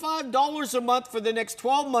 $25 a month for the next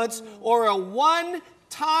 12 months, or a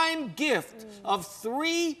one-time gift of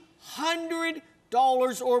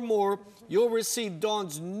 $300 or more. You'll receive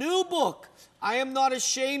Dawn's new book, I Am Not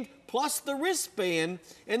Ashamed, plus the wristband.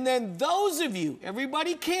 And then those of you,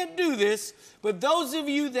 everybody can't do this, but those of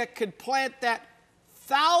you that could plant that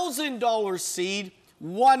 $1,000 seed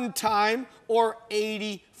one time, or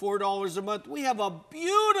 $84 a month, we have a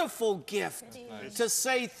beautiful gift to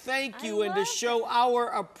say thank you and to show our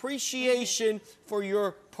appreciation for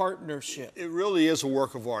your partnership. It really is a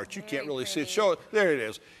work of art. You can't really see it. Show it. There it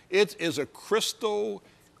is. It is a crystal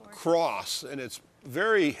cross, and it's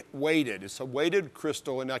very weighted. It's a weighted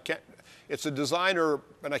crystal, and it's a designer,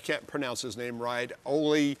 and I can't pronounce his name right.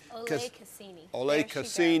 Ole Cassini. Ole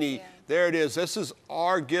Cassini. Yeah. There it is. This is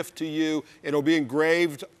our gift to you. It'll be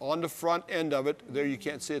engraved on the front end of it. There, you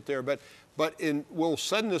can't see it there, but we'll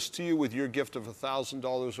send this to you with your gift of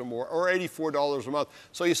 $1,000 or more, or $84 a month.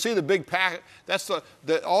 So you see the big pack. That's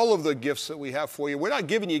all of the gifts that we have for you. We're not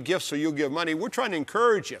giving you gifts so you'll give money. We're trying to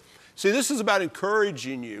encourage you. See, this is about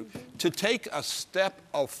encouraging you to take a step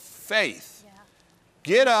of faith. Yeah.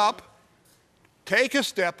 Get up, take a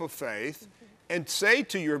step of faith, and say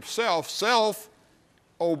to yourself, self,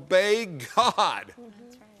 obey God.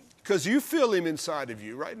 Because you feel him inside of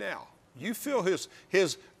you right now. You feel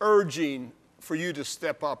his urging for you to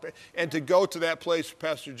step up and to go to that place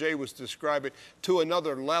Pastor Jay was describing, to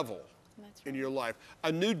another level in your life,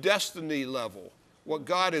 a new destiny level. What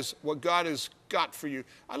God has got for you.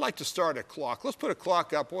 I'd like to start a clock. Let's put a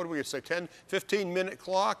clock up. What are we going to say, 10, 15-minute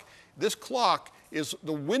clock? This clock is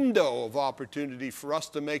the window of opportunity for us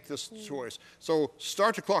to make this choice. So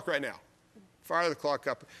start the clock right now. Fire the clock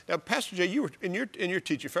up. Now, Pastor Jay, you were in your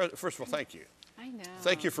teaching. First of all, thank you. I know.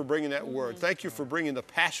 Thank you for bringing that word. Thank you for bringing the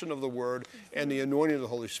passion of the word and the anointing of the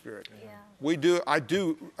Holy Spirit. Yeah. I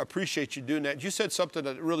do appreciate you doing that. You said something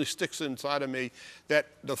that really sticks inside of me, that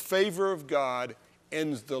the favor of God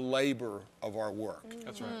ends the labor of our work.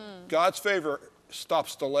 That's right. God's favor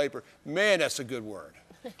stops the labor. Man, that's a good word.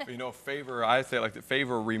 You know, favor, I say like that,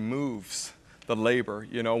 favor removes the labor.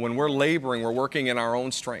 You know, when we're laboring, we're working in our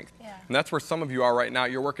own strength. Yeah. And that's where some of you are right now.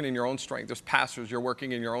 You're working in your own strength. There's pastors, you're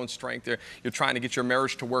working in your own strength. You're trying to get your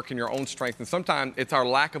marriage to work in your own strength. And sometimes it's our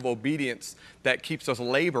lack of obedience that keeps us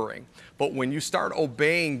laboring. But when you start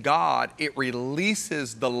obeying God, it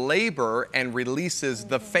releases the labor and releases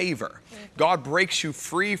the favor. God breaks you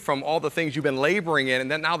free from all the things you've been laboring in.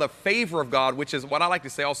 And then now the favor of God, which is what I like to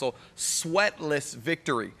say also, sweatless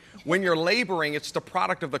victory. When you're laboring, it's the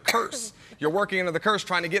product of the curse. You're working under the curse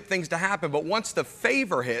trying to get things to happen. But once the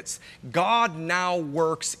favor hits, God now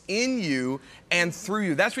works in you and through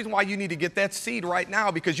you. That's the reason why you need to get that seed right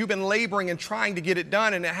now, because you've been laboring and trying to get it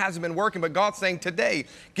done and it hasn't been working. But God's saying today,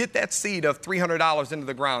 get that seed of $300 into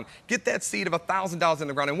the ground. Get that seed of $1,000 in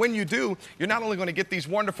the ground. And when you do, you're not only going to get these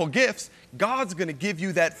wonderful gifts, God's going to give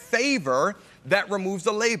you that favor that removes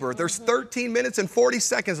the labor. There's 13 minutes and 40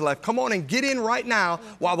 seconds left. Come on and get in right now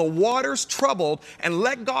while the water's troubled, and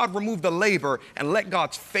let God remove the labor and let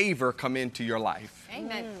God's favor come into your life.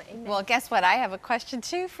 Amen. Amen. Well, guess what? I have a question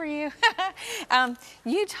too for you.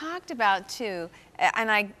 You talked about too,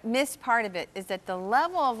 and I missed part of it, is that the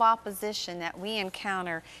level of opposition that we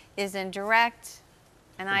encounter is in direct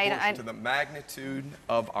and to the magnitude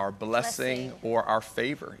of our blessing or our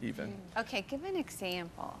favor even. Okay, give an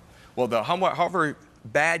example. Well, however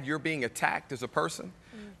bad you're being attacked as a person,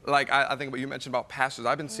 like I think about, you mentioned about pastors.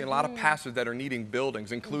 I've been seeing a lot of pastors that are needing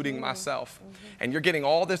buildings, including myself. And you're getting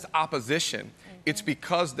all this opposition. It's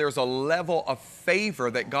because there's a level of favor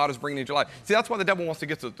that God is bringing into your life. See, that's why the devil wants to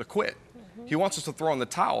get to quit. He wants us to throw in the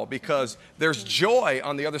towel, because there's joy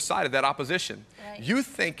on the other side of that opposition. Right. You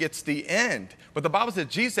think it's the end. But the Bible says,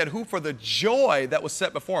 Jesus said, who for the joy that was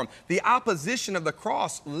set before him. The opposition of the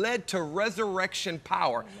cross led to resurrection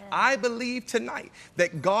power. Amen. I believe tonight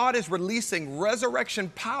that God is releasing resurrection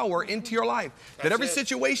power into your life. That every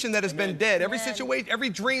situation that has been dead, every situation, every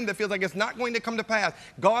dream that feels like it's not going to come to pass,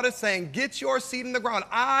 God is saying, get your seed in the ground.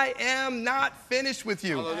 I am not finished with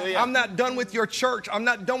you. Hallelujah. I'm not done with your church. I'm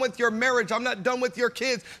not done with your marriage. I'm not done with your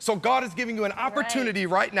kids. So God is giving you an opportunity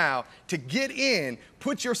right now to get in,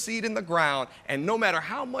 put your seed in the ground, and no matter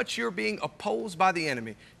how much you're being opposed by the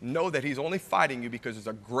enemy, know that he's only fighting you because there's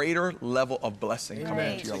a greater level of blessing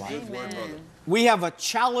coming into your life. We have a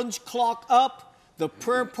challenge clock up. The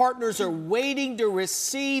prayer partners are waiting to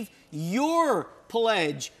receive your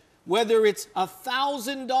pledge, whether it's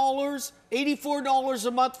 $1,000, $84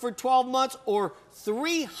 a month for 12 months, or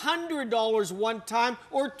 $300 one time,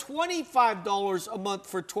 or $25 a month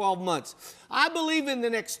for 12 months. I believe in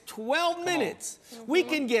the next 12 minutes, we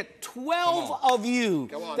can get 12 of you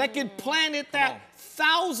that can plan at that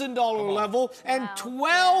 $1,000 level, and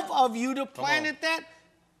 12 of you to plan at that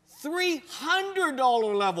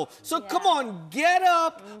 $300 level. So come on, get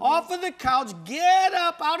up off of the couch, get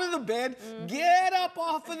up out of the bed, get up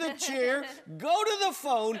off of the chair, go to the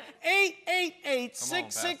phone,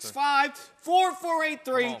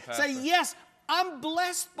 888-665-4483. Say, yes, I'm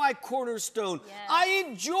blessed by Cornerstone. Yes. I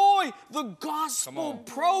enjoy the gospel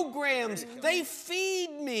programs. They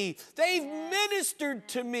feed me. They've ministered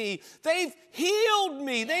to me. They've healed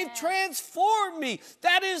me. They've transformed me.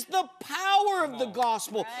 That is the power of the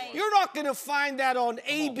gospel. Right. You're not going to find that on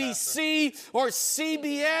ABC or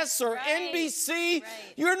CBS or NBC. Right.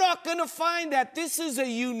 You're not going to find that. This is a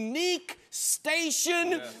unique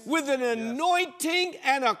station with an anointing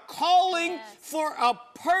and a calling for a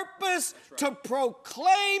purpose to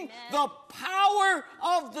proclaim the power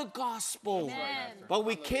of the gospel. But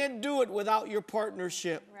we can't do it without your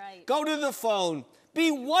partnership. Right. Go to the phone. Be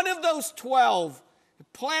one of those 12.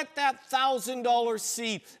 Plant that $1,000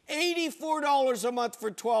 seed, $84 a month for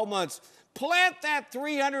 12 months. Plant that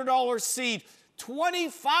 $300 seed,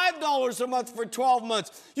 $25 a month for 12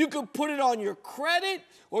 months. You can put it on your credit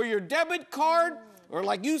or your debit card, or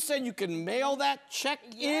like you said, you can mail that check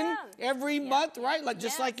in every month, right? Like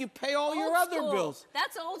just like you pay all your other bills.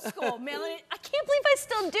 That's old school. Mailing it. I can't believe I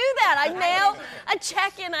still do that. I mail a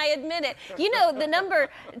check in, I admit it. You know, the number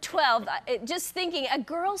 12, just thinking, a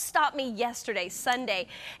girl stopped me yesterday, Sunday,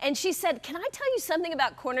 and she said, can I tell you something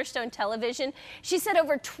about Cornerstone Television? She said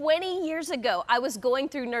over 20 years ago, I was going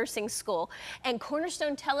through nursing school, and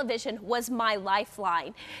Cornerstone Television was my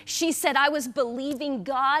lifeline. She said, I was believing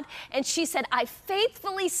God, and she said, I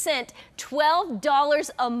faithfully sent $12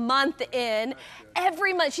 a month in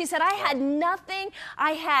every month. She said, I had nothing.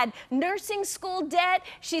 I had nursing school debt.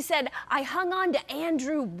 She said, I hung on to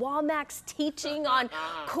Andrew Womack's teaching on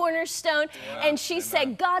Cornerstone. And she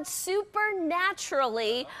said, God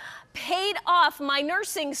supernaturally paid off my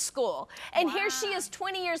nursing school. And here she is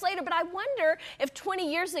 20 years later, but I wonder if 20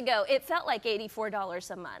 years ago it felt like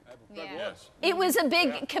 $84 a month. It was a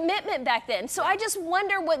big commitment back then. So I just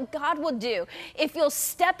wonder what God will do if you'll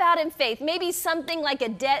step out in faith. Maybe something like a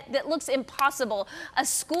debt that looks impossible, a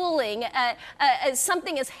schooling,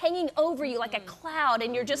 something is hanging over you like a cloud,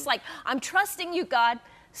 and you're just like, I'm trusting you, God.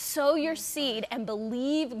 Sow your seed and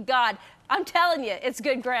believe God. I'm telling you, it's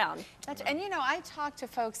good ground. And you know, I talk to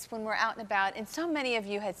folks when we're out and about, and so many of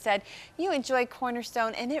you had said you enjoy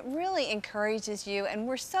Cornerstone, and it really encourages you, and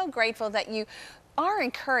we're so grateful that you are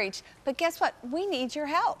encouraged. But guess what? We need your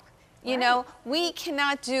help. You know, we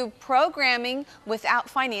cannot do programming without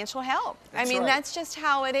financial help. I mean, that's just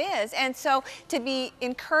how it is. And so to be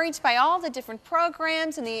encouraged by all the different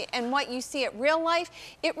programs and what you see at Real Life,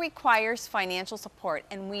 it requires financial support,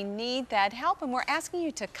 and we need that help. And we're asking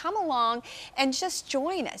you to come along and just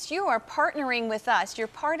join us. You are partnering with us. You're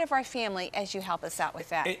part of our family as you help us out with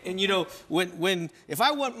that. And you know, if I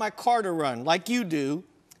want my car to run like you do,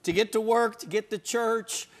 to get to work, to get to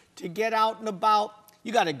church, to get out and about,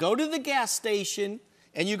 you got to go to the gas station,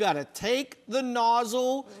 and you got to take the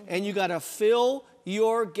nozzle, and you got to fill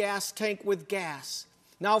your gas tank with gas.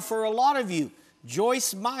 Now, for a lot of you,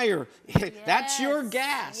 Joyce Meyer, that's your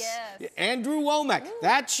gas. Yes. Andrew Womack,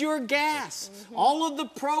 that's your gas. All of the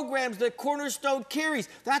programs that Cornerstone carries,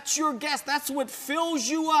 that's your gas. That's what fills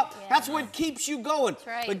you up. That's what keeps you going.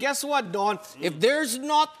 Right. But guess what, Dawn? If there's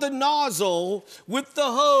not the nozzle with the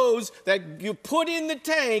hose that you put in the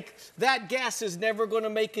tank, that gas is never going to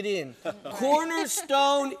make it in.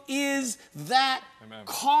 Cornerstone is that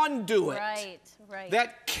conduit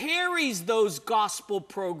that carries those gospel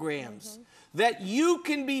programs. That you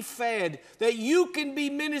can be fed, that you can be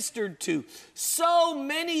ministered to. So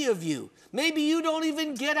many of you, maybe you don't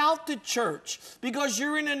even get out to church because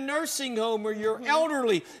you're in a nursing home or you're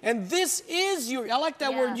elderly. And this is your, I like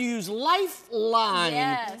that word you use, lifeline.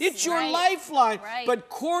 Yes, it's your lifeline. But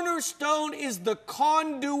Cornerstone is the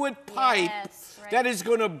conduit pipe that is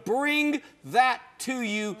going to bring that to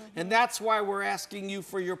you, and that's why we're asking you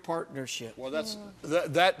for your partnership. Well,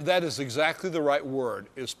 that is exactly the right word,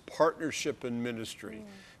 is partnership in ministry.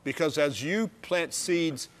 Because as you plant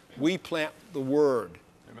seeds, we plant the word.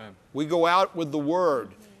 Amen. We go out with the word.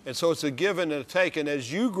 And so it's a give and a take. And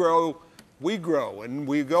as you grow, we grow. And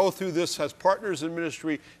we go through this as partners in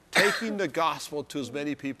ministry, taking the gospel to as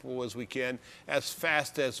many people as we can, as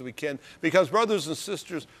fast as we can. Because, brothers and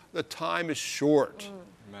sisters, the time is short.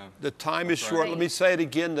 Amen. The time is short. Let me say it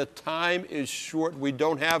again. The time is short. We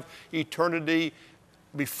don't have eternity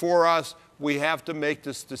before us. We have to make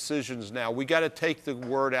these decisions now. We got to take the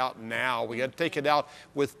word out now. We got to take it out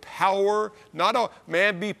with power, not a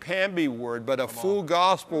mamby-pamby word, but a full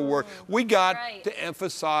gospel word. We got to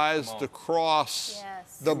emphasize the cross,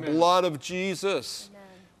 the blood of Jesus. Amen.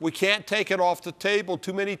 We can't take it off the table.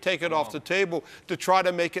 Too many take it off the table to try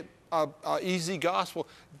to make it an easy gospel.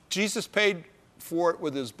 Jesus paid for it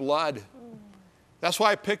with his blood. That's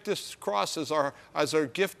why I picked this cross as our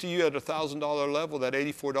gift to you at $1,000 level, that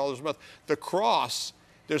 $84 a month. The cross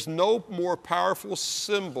There's no more powerful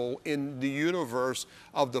symbol in the universe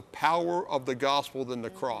of the power of the gospel than the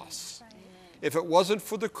cross. If it wasn't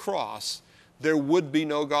for the cross, there would be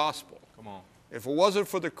no gospel. Come on. If it wasn't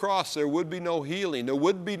for the cross, there would be no healing. There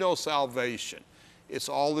would be no salvation. It's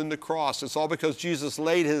all in the cross. It's all because Jesus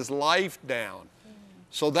laid his life down.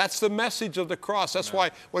 So that's the message of the cross. That's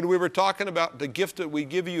why when we were talking about the gift that we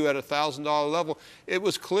give you at a $1,000 level, it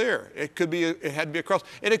was clear. It had to be a cross.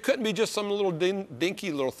 And it couldn't be just some little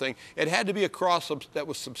dinky little thing. It had to be a cross that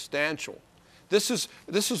was substantial. This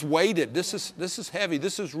is weighted. This is heavy.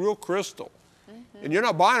 This is real crystal. And you're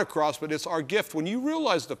not buying a cross, but it's our gift. When you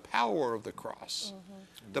realize the power of the cross,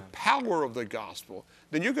 the power of the gospel,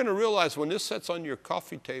 then you're going to realize when this sits on your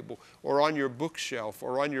coffee table or on your bookshelf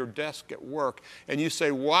or on your desk at work, and you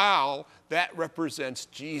say, wow, that represents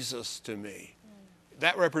Jesus to me.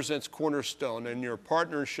 That represents Cornerstone and your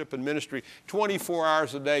partnership and ministry 24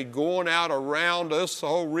 hours a day, going out around us, the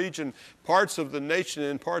whole region, parts of the nation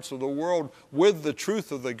and parts of the world with the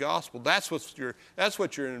truth of the gospel. That's what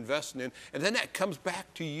you're investing in. And then that comes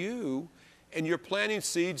back to you, and you're planting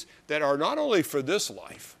seeds that are not only for this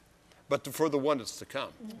life, but for the one that's to come.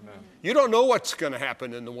 Amen. You don't know what's going to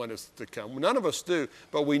happen in the one that's to come. None of us do,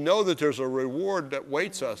 but we know that there's a reward that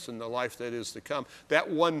waits us in the life that is to come, that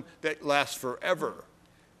one that lasts forever.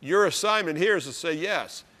 Your assignment here is to say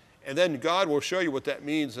yes, and then God will show you what that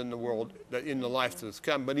means in the world, in the life that's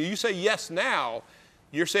come. But if you say yes now,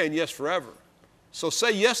 you're saying yes forever. So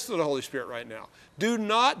say yes to the Holy Spirit right now. Do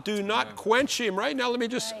not quench him right now. Let me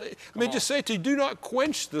just say to you, do not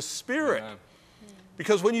quench the Spirit. Amen.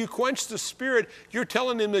 Because when you quench the Spirit, you're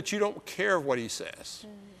telling him that you don't care what he says.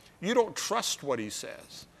 You don't trust what he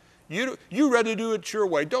says. You're ready to do it your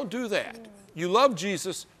way. Don't do that. You love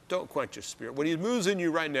Jesus. Don't quench his Spirit. When he moves in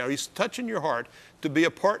you right now, he's touching your heart to be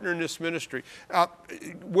a partner in this ministry.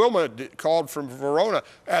 Wilma called from Verona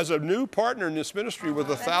as a new partner in this ministry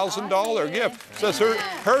with a $1,000 gift. Says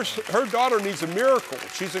her daughter needs a miracle.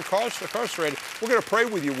 She's incarcerated. We're going to pray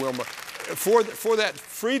with you, Wilma, for that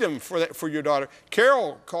freedom for your daughter.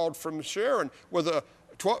 Carol called from Sharon with a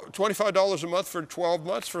 $25 a month for 12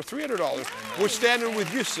 months for $300. We're standing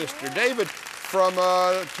with you, sister. David from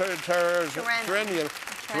Trenton,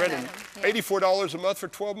 $84 a month for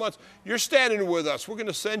 12 months. You're standing with us. We're going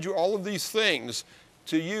to send you all of these things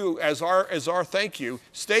to you as our thank you.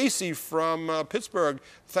 Stacy from Pittsburgh,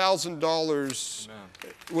 $1,000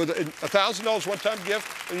 with a $1,000 one-time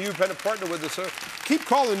gift, and you've been a partner with us. So keep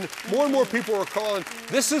calling. More and more people are calling.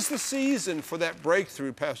 This is the season for that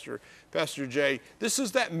breakthrough, Pastor Jay. This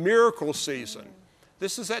is that miracle season.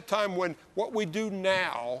 This is that time when what we do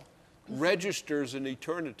now registers in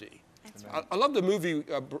eternity. I love the movie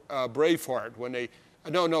Braveheart when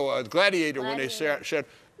Gladiator, when they said,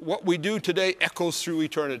 what we do today echoes through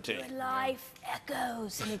eternity. Your life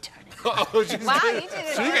echoes in eternity. Wow, you did it.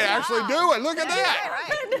 She can actually do it. Look at that.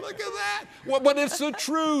 Right. Look at that. Well, but it's the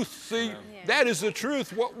truth. See, that is the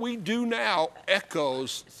truth. What we do now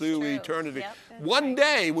echoes through eternity. Yep. One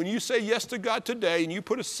day, when you say yes to God today and you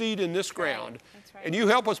put a seed in this ground, and you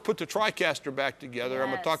help us put the TriCaster back together. Yes. I'm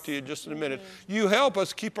going to talk to you just in a minute. You help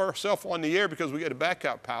us keep ourselves on the air because we get a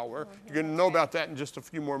backup power. You're going to know about that in just a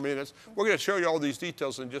few more minutes. We're going to show you all these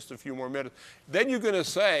details in just a few more minutes. Then you're going to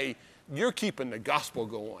say, you're keeping the gospel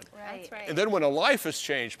going. Right. That's right. And then when a life is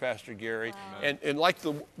changed, Pastor Gary, and like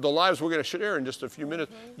the lives we're going to share in just a few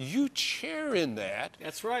minutes, you share in that.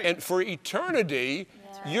 That's right. And for eternity,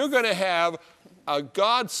 you're going to have a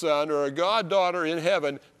godson or a goddaughter in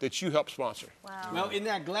heaven that you help sponsor. Wow. Well, in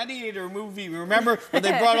that Gladiator movie, remember when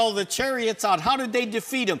they brought all the chariots out, how did they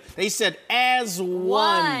defeat them? They said, as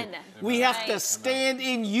one. We have to stand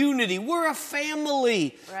in unity. We're a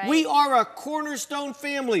family. Right. We are a Cornerstone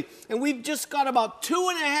family. And we've just got about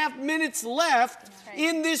 2.5 minutes left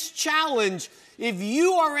in this challenge. If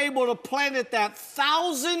you are able to plant at that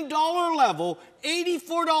 $1,000 level,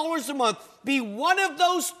 $84 a month, be one of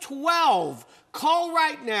those 12. Call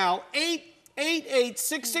right now,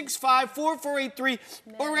 888-665-4483,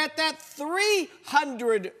 or at that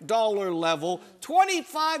 $300 level,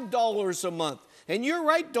 $25 a month. And you're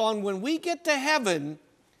right, Dawn, when we get to heaven,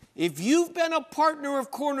 if you've been a partner of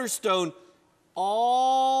Cornerstone,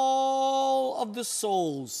 all of the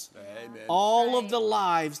souls, all of the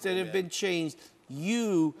lives that have been changed,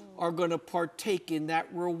 you are going to partake in that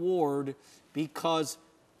reward because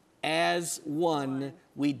as one,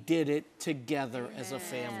 we did it together as a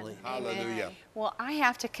family. Hallelujah. Well, I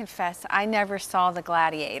have to confess, I never saw The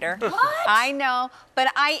Gladiator. What? I know,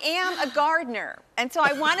 but I am a gardener, and so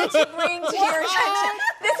I wanted to bring to your attention.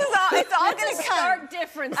 This is all, it's all going to come. Stark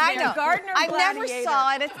difference I there. know. Gardener, I never Gladiator.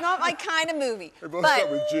 saw it. It's not my kind of movie. They both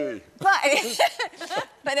start with G.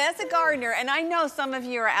 But as a gardener, and I know some of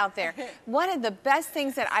you are out there, one of the best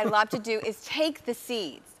things that I love to do is take the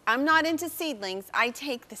seeds. I'm not into seedlings, I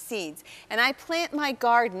take the seeds. And I plant my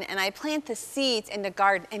garden and I plant the seeds in the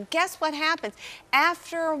garden. And guess what happens?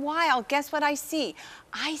 After a while, guess what I see?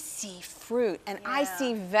 I see fruit and I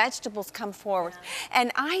see vegetables come forward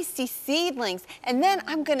and I see seedlings, and then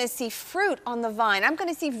I'm going to see fruit on the vine. I'm going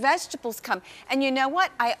to see vegetables come. And you know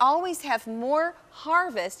what? I always have more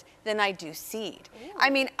harvest than I do seed. Ooh. I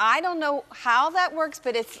mean, I don't know how that works,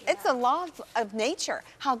 but it's a law of nature,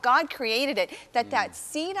 how God created it, that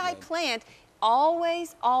seed I plant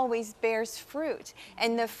always bears fruit,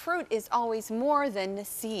 and the fruit is always more than the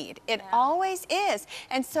seed. It always is.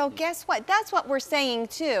 And so guess what? That's what we're saying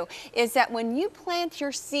too, is that when you plant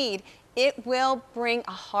your seed, it will bring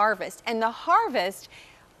a harvest. And the harvest,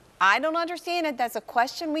 I don't understand it. That's a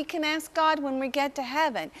question we can ask God when we get to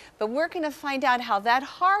heaven. But we're going to find out how that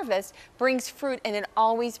harvest brings fruit, and it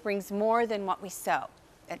always brings more than what we sow.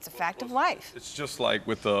 It's a fact of life. It's just like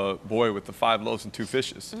with the boy with the 5 loaves and 2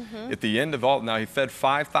 fishes. At the end of all, now he fed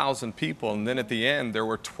 5,000 people, and then at the end there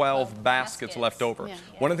were 12 baskets left over.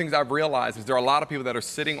 One of the things I've realized is there are a lot of people that are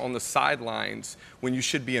sitting on the sidelines when you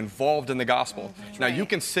should be involved in the gospel. Now you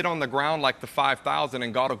can sit on the ground like the 5,000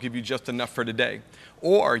 and God will give you just enough for today.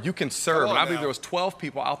 Or you can serve, and I believe there was 12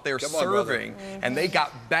 people out there serving, and they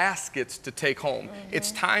got baskets to take home.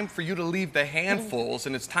 It's time for you to leave the handfuls,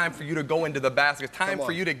 and it's time for you to go into the basket. It's time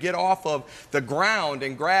for you to get off of the ground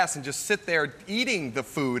and grass and just sit there eating the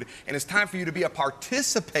food, and it's time for you to be a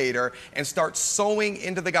participator and start sowing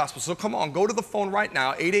into the gospel. So come on, go to the phone right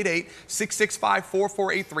now,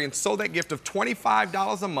 888-665-4483, and sow that gift of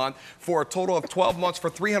 $25 a month for a total of 12 months for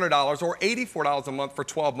 $300, or $84 a month for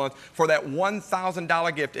 12 months for that $1,000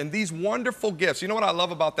 gift. And these wonderful gifts, you know what I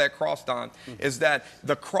love about that cross, Don, is that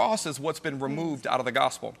the cross is what's been removed out of the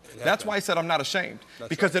gospel. That's why he said, I'm not ashamed.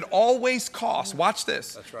 Because it always costs, watch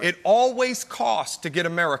this, it always costs to get a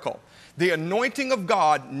miracle. The anointing of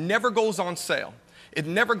God never goes on sale. It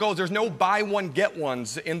never goes, there's no buy one, get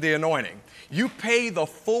ones in the anointing. You pay the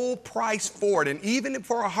full price for it. And even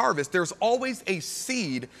for a harvest, there's always a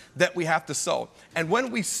seed that we have to sow. And when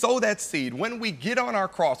we sow that seed, when we get on our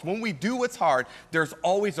cross, when we do what's hard, there's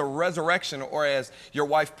always a resurrection, or as your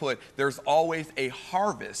wife put, there's always a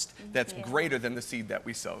harvest that's greater than the seed that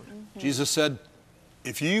we sowed. Jesus said,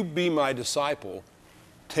 if you be my disciple,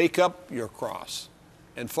 take up your cross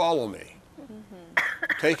and follow me.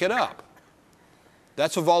 Take it up.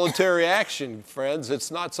 That's a voluntary action, friends. It's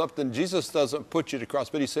not something, Jesus doesn't put you to cross,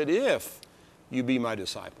 but he said, if you be my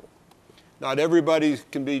disciple. Not everybody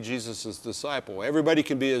can be Jesus' disciple. Everybody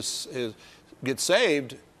can be get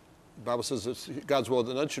saved. The Bible says it's God's will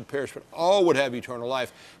that none should perish, but all would have eternal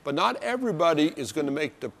life. But not everybody is going to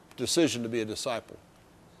make the decision to be a disciple.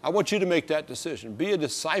 I want you to make that decision. Be a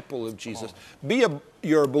disciple of Jesus.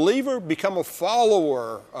 You're a believer, become a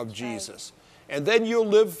follower of Jesus. And then you'll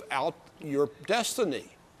live out your destiny.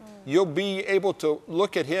 You'll be able to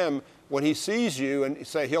look at him when he sees you and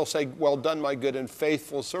he'll say, well done, my good and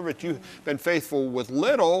faithful servant. You've been faithful with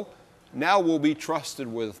little, now will be trusted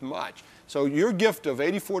with much. So your gift of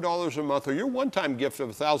 $84 a month, or your one-time gift of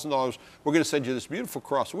 $1,000, we're going to send you this beautiful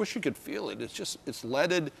cross. I wish you could feel it. It's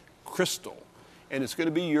leaded crystal. And it's going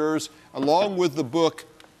to be yours, along with the book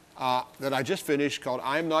that I just finished called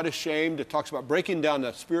I'm Not Ashamed. It talks about breaking down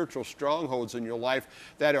the spiritual strongholds in your life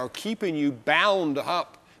that are keeping you bound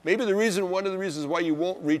up. Maybe one of the reasons why you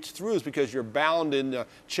won't reach through is because you're bound in the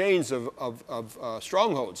chains of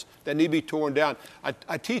strongholds that need to be torn down.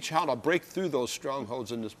 I teach how to break through those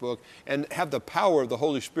strongholds in this book and have the power of the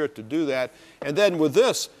Holy Spirit to do that. And then with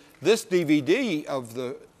this DVD of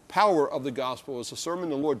the power of the gospel is a sermon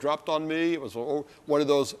the Lord dropped on me. It was one of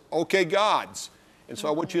those okay gods. And so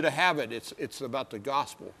I want you to have it. It's about the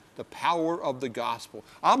gospel, the power of the gospel.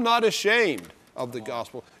 I'm not ashamed of the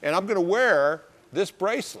gospel. And I'm going to wear this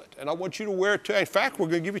bracelet. And I want you to wear it too. In fact, we're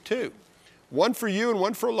going to give you two. One for you and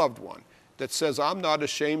one for a loved one that says, I'm not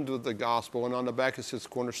ashamed of the gospel. And on the back it says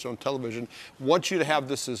Cornerstone Television. I want you to have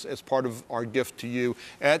this as part of our gift to you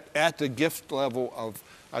at the gift level of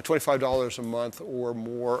 $25 a month or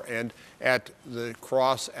more, and at the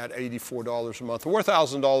cross at $84 a month, or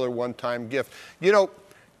 $1,000 one-time gift. You know,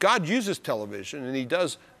 God uses television, and he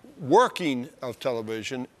does working of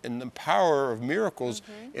television and the power of miracles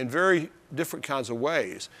in very different kinds of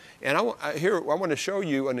ways. And I want to show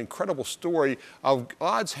you an incredible story of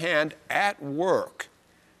God's hand at work.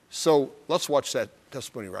 So let's watch that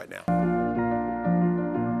testimony right now.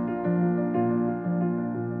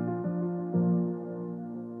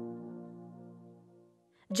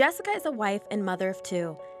 Jessica is a wife and mother of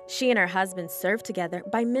 2. She and her husband served together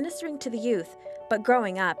by ministering to the youth. But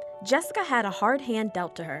growing up, Jessica had a hard hand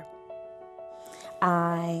dealt to her.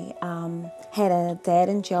 I had a dad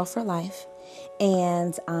in jail for life,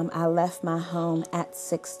 and I left my home at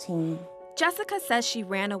 16. Jessica says she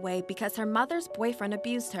ran away because her mother's boyfriend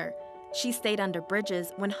abused her. She stayed under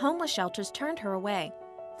bridges when homeless shelters turned her away.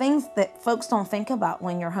 Things that folks don't think about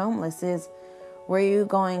when you're homeless is where you're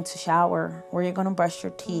going to shower, where you're going to brush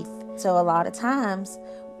your teeth. So a lot of times,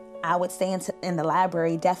 I would stay in the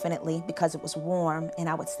library, definitely, because it was warm, and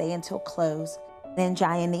I would stay until close. Then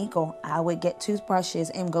Giant Eagle, I would get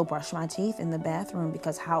toothbrushes and go brush my teeth in the bathroom,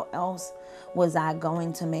 because how else was I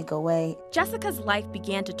going to make a way? Jessica's life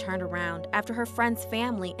began to turn around after her friend's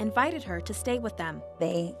family invited her to stay with them.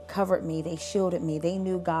 They covered me, they shielded me, they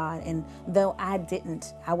knew God, and though I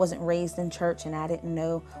wasn't raised in church and I didn't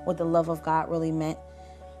know what the love of God really meant,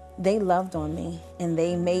 they loved on me, and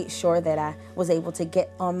they made sure that I was able to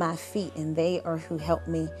get on my feet, and they are who helped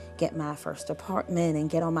me get my first apartment and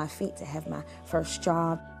get on my feet to have my first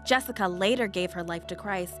job. Jessica later gave her life to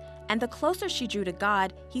Christ, and the closer she drew to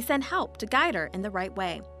God, he sent help to guide her in the right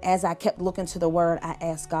way. As I kept looking to the Word, I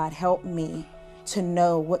asked God, help me to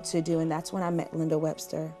know what to do, and that's when I met Linda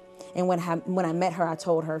Webster. And when I met her, I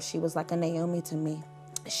told her she was like a Naomi to me.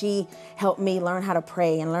 She helped me learn how to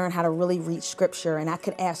pray and learn how to really read scripture, and I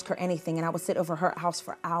could ask her anything, and I would sit over her house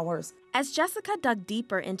for hours. As Jessica dug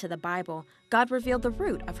deeper into the Bible, God revealed the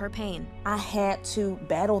root of her pain. I had to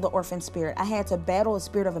battle the orphan spirit. I had to battle the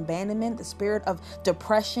spirit of abandonment, the spirit of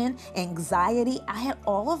depression, anxiety. I had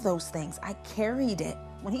all of those things. I carried it.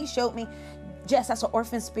 When he showed me, Jess, that's an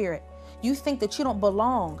orphan spirit. You think that you don't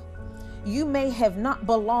belong. You may have not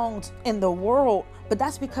belonged in the world, but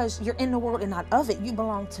that's because you're in the world and not of it. You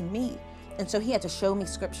belong to me. And so he had to show me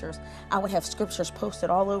scriptures. I would have scriptures posted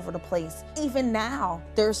all over the place. Even now,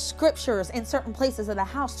 there's scriptures in certain places of the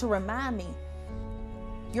house to remind me,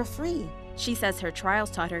 you're free. She says her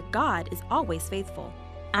trials taught her God is always faithful.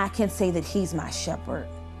 I can say that he's my shepherd,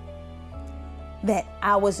 that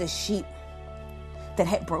I was a sheep that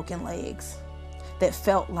had broken legs, that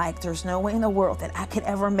felt like there's no way in the world that I could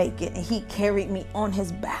ever make it, and he carried me on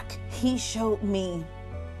his back. He showed me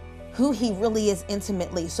who he really is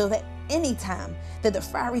intimately, so that anytime that the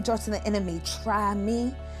fiery darts of the enemy try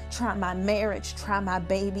me, try my marriage, try my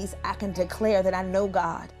babies, I can declare that I know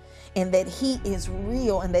God and that he is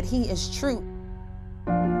real and that he is true.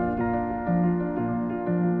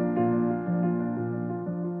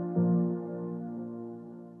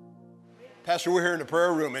 Pastor, we're here in the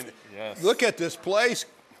prayer room, and look at this place.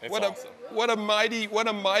 What a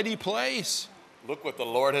mighty place. Look what the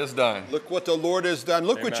Lord has done. Look what the Lord has done.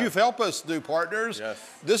 Look Amen. what you've helped us do, partners. Yes.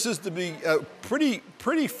 This is to be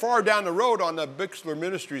pretty far down the road on the Bixler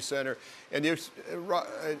Ministry Center. And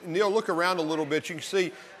Neil, look around a little bit. You can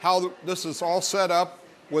see how this is all set up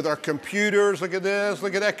with our computers. Look at this.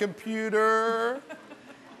 Look at that computer.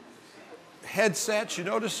 Headsets. You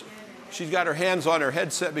notice she's got her hands on her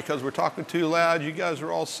headset because we're talking too loud. You guys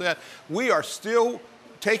are all set. We are still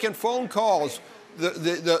taking phone calls.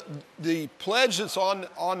 The pledge that's on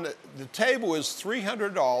the table is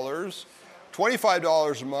 $300,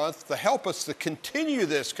 $25 a month to help us to continue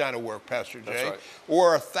this kind of work, Pastor Jay. That's right.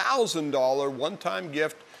 Or a $1,000 one-time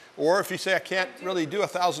gift. Or if you say, I can't really do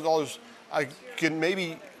 $1,000, I can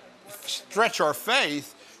maybe stretch our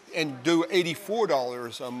faith and do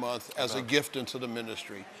 $84 a month as a gift into the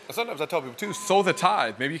ministry. Sometimes I tell people too, sow the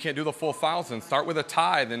tithe. Maybe you can't do the full 1,000. Start with a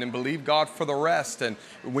tithe and then believe God for the rest. And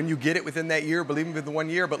when you get it within that year, believe Him within 1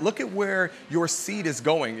 year. But look at where your seed is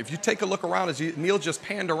going. If you take a look around, as Neil just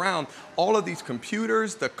panned around, all of these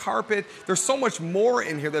computers, the carpet, there's so much more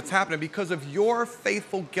in here that's happening because of your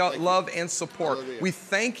faithful love and support. Hallelujah. We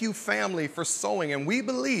thank you, family, for sowing. And we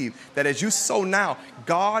believe that as you sow now,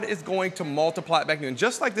 God is going to multiply it back to you. And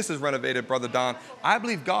just like this is renovated, Brother Don, I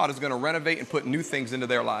believe God is going to renovate and put new things into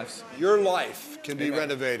their lives. Your life can be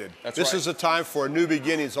renovated. This is a time for new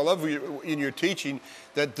beginnings. I love in your teaching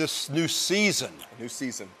that this new season. New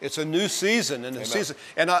season. It's a new season and a season.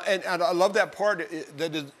 And I love that part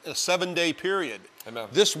that is a 7-day period. Amen.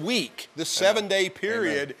 This week, this 7-day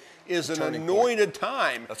period is an Turning anointed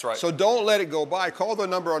time. That's right. So don't let it go by. Call the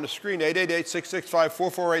number on the screen,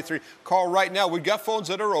 888-665-4483. Call right now. We've got phones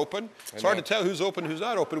that are open. It's hard to tell who's open, who's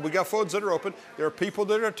not open. We've got phones that are open. There are people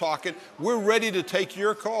that are talking. We're ready to take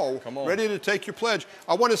your call. Come on. Ready to take your pledge.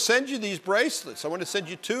 I want to send you these bracelets. I want to send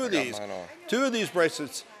you two of these. Two of these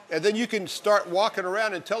bracelets. And then you can start walking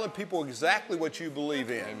around and telling people exactly what you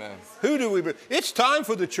believe in. Amen. Who do we believe? It's time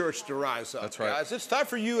for the church to rise up, That's right. guys. It's time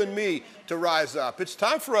for you and me to rise up. It's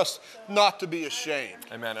time for us not to be ashamed.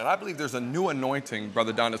 Amen. And I believe there's a new anointing,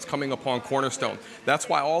 Brother Don, that's coming upon Cornerstone. That's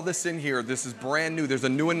why all this in here, this is brand new. There's a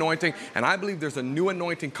new anointing, and I believe there's a new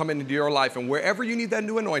anointing coming into your life. And wherever you need that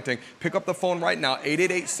new anointing, pick up the phone right now,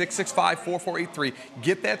 888-665-4483.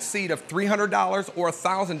 Get that seed of $300 or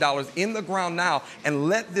 $1,000 in the ground now, and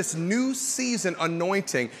let this new season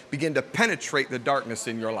anointing begin to penetrate the darkness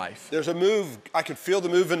in your life. There's a move. I can feel the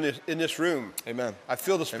move in this room. Amen. I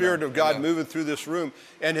feel the Spirit of God moving through this room.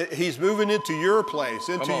 And He's moving into your place,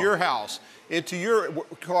 into your house, into your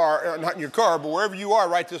car, not in your car, but wherever you are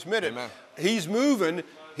right this minute. Amen. He's moving,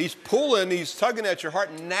 He's pulling, He's tugging at your heart.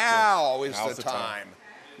 Now is the time.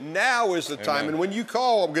 Now is the time. And when you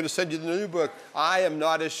call, I'm going to send you the new book, I Am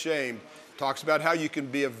Not Ashamed. Talks about how you can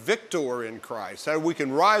be a victor in Christ, how we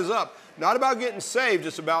can rise up. Not about getting saved,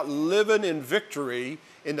 it's about living in victory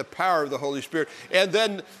in the power of the Holy Spirit. And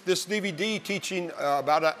then this DVD teaching,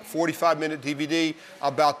 about a 45-minute DVD,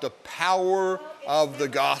 about the power of the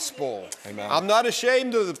gospel. Amen. I'm not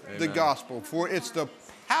ashamed of the gospel, for it's the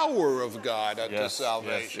power of God unto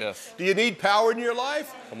salvation. Yes. Do you need power in your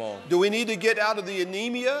life? Come on. Do we need to get out of the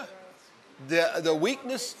anemia? The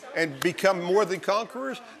weakness and become more than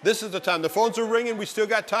conquerors? This is the time. The phones are ringing. We still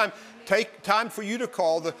got time. Take time for you to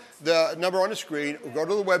call the number on the screen, or go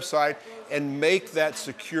to the website and make that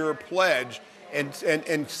secure pledge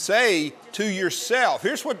and say to yourself,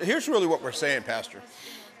 here's really what we're saying, Pastor.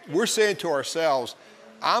 We're saying to ourselves,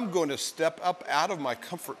 I'm going to step up out of my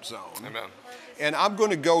comfort zone. Amen. And I'm going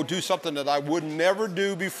to go do something that I would never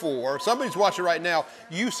do before. Somebody's watching right now.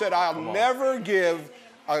 You said, I'll never give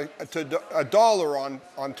a dollar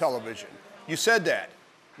on television. You said that.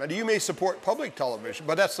 Now, you may support public television,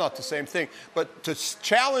 but that's not the same thing. But to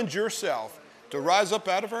challenge yourself to rise up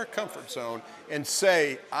out of our comfort zone and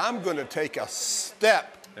say, I'm going to take a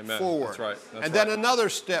step forward. That's right. And then another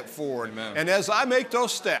step forward. Amen. And as I make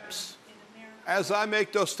those steps,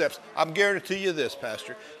 I'm guaranteeing you this,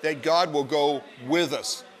 Pastor, that God will go with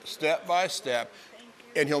us step by step.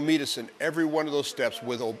 And He'll meet us in every one of those steps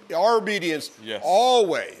with our obedience.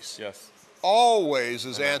 Always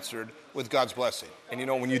is answered with God's blessing. And you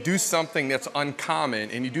know, when you do something that's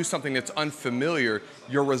uncommon and you do something that's unfamiliar,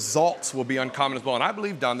 your results will be uncommon as well. And I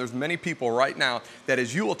believe, Don, there's many people right now that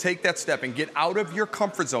as you will take that step and get out of your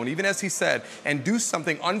comfort zone, even as he said, and do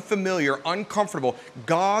something unfamiliar, uncomfortable,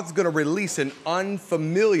 God's going to release an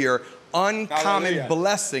unfamiliar, uncommon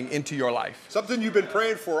blessing into your life. Something you've been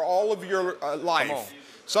praying for all of your life.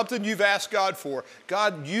 Something you've asked God for.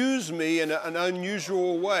 God, use me in an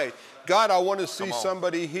unusual way. God, I want to see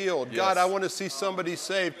somebody healed. Yes. God, I want to see somebody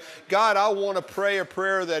saved. God, I want to pray a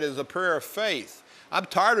prayer that is a prayer of faith. I'm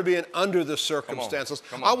tired of being under the circumstances.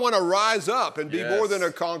 I want to rise up and be more than a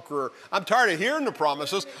conqueror. I'm tired of hearing the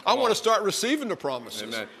promises. I want to start receiving the promises.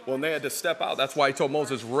 Amen. Well, and they had to step out. That's why He told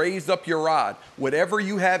Moses, raise up your rod. Whatever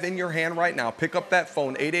you have in your hand right now, pick up that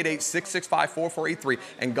phone, 888-665-4483,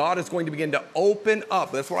 and God is going to begin to open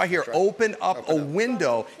up. That's what I hear. Open up a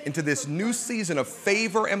window into this new season of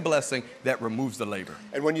favor and blessing that removes the labor.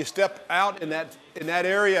 And when you step out in that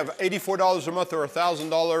area of $84 a month or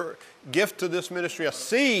 $1,000 gift to this ministry, a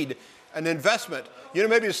seed, an investment. You know,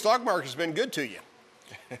 maybe the stock market's been good to you.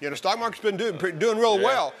 You know, the stock market's been doing real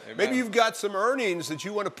well. Amen. Maybe you've got some earnings that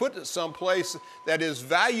you want to put at some place that is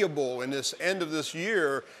valuable in this end of this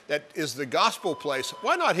year, that is the gospel place.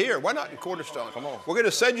 Why not here? Why not in Cornerstone? Come on. We're going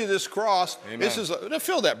to send you this cross. Amen. This is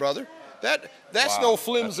feel that, brother. That's no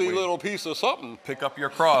flimsy little piece of something. Pick up your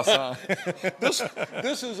cross, huh?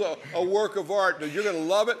 This is a work of art. You're going to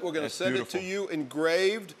love it. We're going to send it to you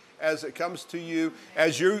engraved as it comes to you.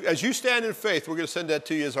 As you stand in faith, we're going to send that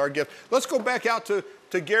to you as our gift. Let's go back out to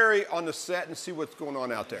Gary on the set and see what's going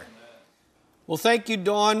on out there. Well, thank you,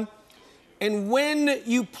 Dawn. And when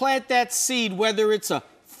you plant that seed, whether it's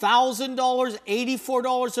 $1,000,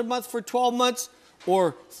 $84 a month for 12 months,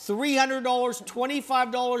 or $300,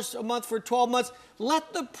 $25 a month for 12 months,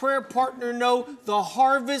 let the prayer partner know the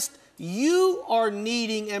harvest you are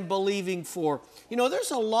needing and believing for. You know,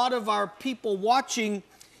 there's a lot of our people watching,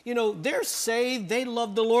 you know, they're saved, they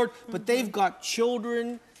love the Lord, but they've got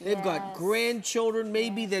children, They've got grandchildren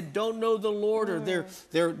maybe that don't know the Lord, or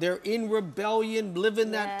they're in rebellion,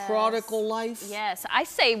 living that prodigal life. Yes, I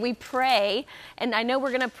say we pray, and I know we're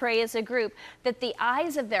going to pray as a group, that the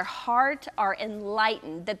eyes of their heart are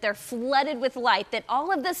enlightened, that they're flooded with light, that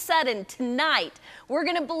all of a sudden tonight we're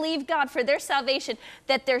going to believe God for their salvation,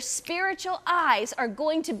 that their spiritual eyes are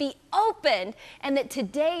going to be opened, and that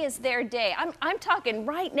today is their day. I'm talking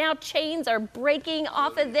right now, chains are breaking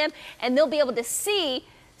off of them, and they'll be able to see,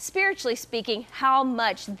 spiritually speaking, how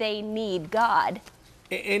much they need God.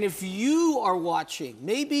 And if you are watching,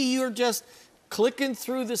 maybe you're just clicking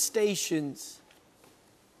through the stations,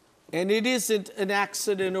 and it isn't an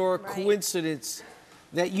accident or a coincidence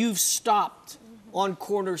that you've stopped on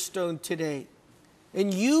Cornerstone today,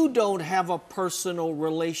 and you don't have a personal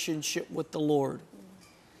relationship with the Lord.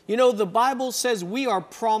 You know, the Bible says we are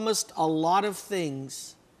promised a lot of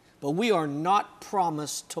things, but we are not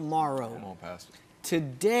promised tomorrow. Come on, Pastor.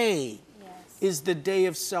 Today is the day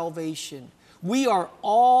of salvation. We are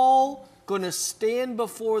all going to stand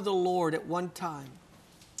before the Lord at one time.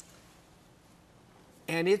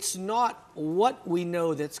 And it's not what we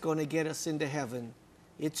know that's going to get us into heaven.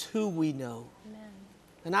 It's who we know. Amen.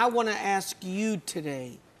 And I want to ask you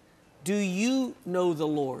today, do you know the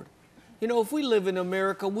Lord? You know, if we live in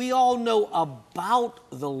America, we all know about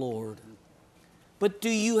the Lord. But do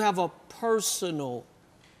you have a personal,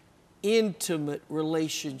 intimate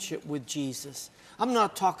relationship with Jesus? I'm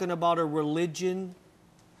not talking about a religion.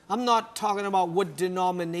 I'm not talking about what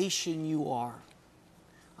denomination you are.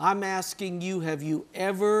 I'm asking you, have you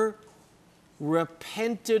ever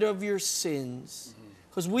repented of your sins?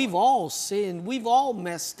 Because we've all sinned. We've all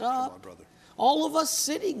messed up. Come on, brother. All of us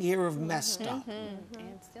sitting here have messed up. And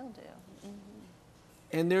still do.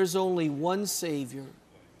 And there's only one Savior.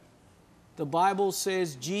 The Bible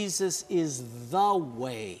says Jesus is the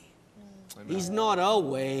way. He's not a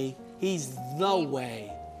way. He's the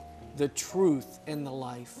way, the truth, and the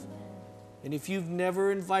life. And if you've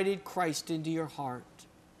never invited Christ into your heart,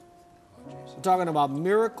 we're talking about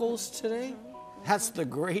miracles today. That's the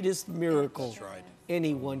greatest miracle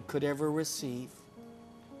anyone could ever receive.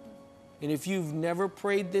 And if you've never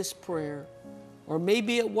prayed this prayer, or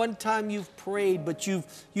maybe at one time you've prayed, but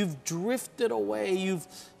you've drifted away, you've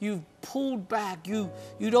pulled back, you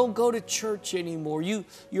don't go to church anymore,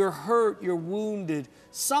 you're hurt, you're wounded,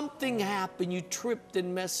 something happened, you tripped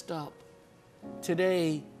and messed up.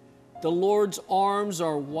 Today, the Lord's arms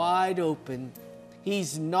are wide open.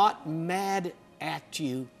 He's not mad at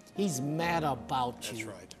you. He's mad about you.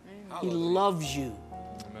 That's right. He loves you.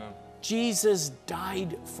 Amen. Jesus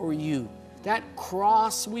died for you. That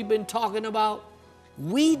cross we've been talking about,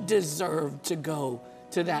 we deserve to go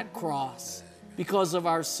to that cross because of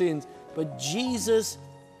our sins. But Jesus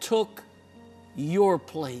took your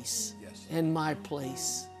place and my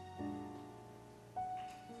place.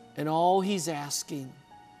 And all He's asking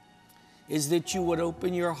is that you would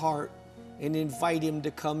open your heart and invite Him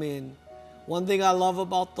to come in. One thing I love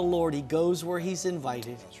about the Lord, He goes where He's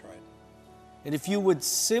invited. That's right. And if you would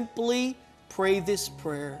simply pray this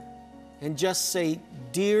prayer and just say,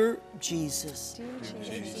 Dear Jesus,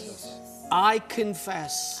 I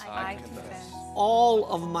confess all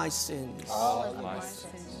of my sins.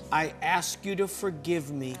 I ask you to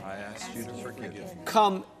forgive me.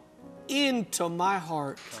 Come into my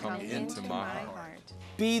heart.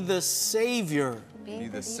 Be the Savior.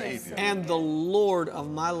 And the Lord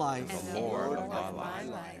of my life.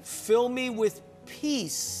 Fill me with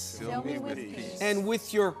peace. And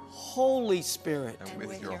with your Holy Spirit.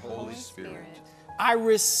 I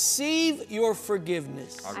receive your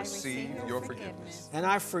forgiveness. And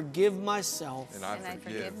I forgive myself.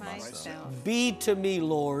 Be to me,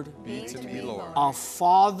 Lord, a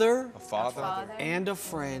father and a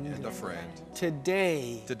friend.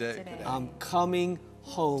 Today, I'm coming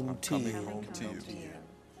home to you.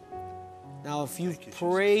 Now, if you've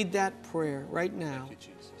prayed that prayer right now,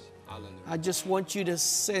 I just want you to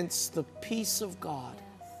sense the peace of God.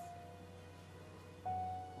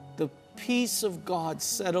 The peace of God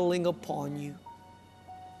settling upon you.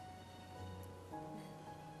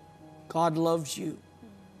 God loves you.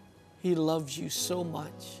 He loves you so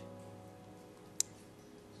much.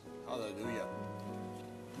 Hallelujah.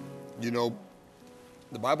 You know,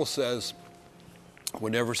 the Bible says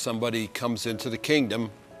whenever somebody comes into the kingdom,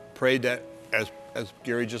 pray that, as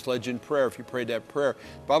Gary just led you in prayer, if you prayed that prayer,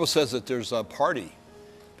 the Bible says that there's a party.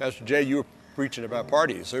 Pastor Jay, you were preaching about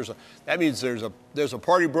parties. That means there's a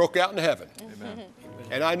party broke out in heaven. Amen.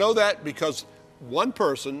 And I know that because one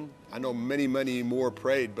person, I know many, many more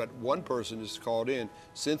prayed, but one person is called in,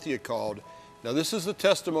 Cynthia called, Now, this is the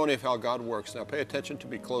testimony of how God works. Now, pay attention to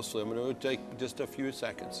me closely. I'm going to take just a few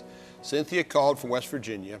seconds. Cynthia called from West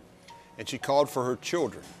Virginia, and she called for her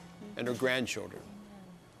children and her grandchildren.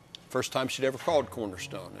 First time she'd ever called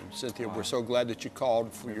Cornerstone. And Cynthia, we're so glad that you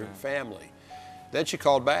called for your family. Then she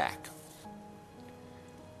called back.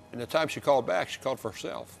 And the time she called back, she called for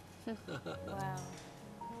herself. Wow.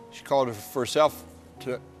 She called for herself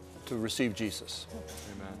to receive Jesus.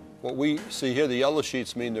 Amen. What we see here, the yellow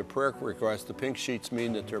sheets mean their prayer requests. The pink sheets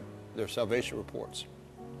mean that their salvation reports.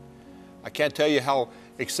 I can't tell you how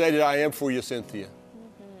excited I am for you, Cynthia.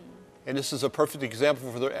 And this is a perfect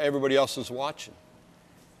example for everybody else who's watching.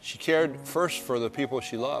 She cared first for the people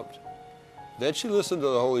she loved. Then she listened to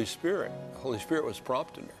the Holy Spirit. The Holy Spirit was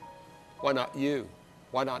prompting her. Why not you?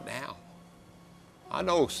 Why not now? I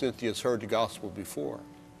know Cynthia's heard the gospel before.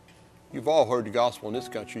 You've all heard the gospel in this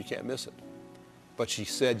country. You can't miss it. But she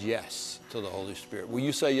said yes to the Holy Spirit. Will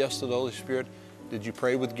you say yes to the Holy Spirit? Did you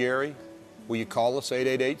pray with Gary? Will you call us,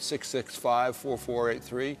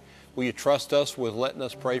 888-665-4483? Will you trust us with letting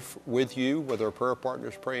us pray with you, with our prayer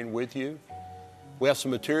partners praying with you? We have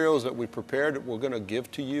some materials that we prepared that we're going to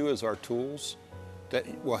give to you as our tools that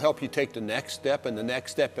will help you take the next step and the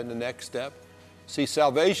next step and the next step. See,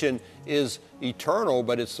 salvation is eternal,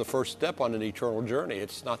 but it's the first step on an eternal journey.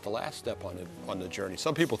 It's not the last step on the journey.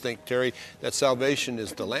 Some people think, Terry, that salvation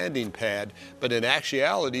is the landing pad, but in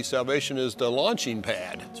actuality, salvation is the launching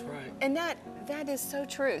pad. That's right. And that is so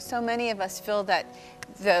true. So many of us feel that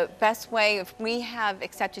the best way, if we have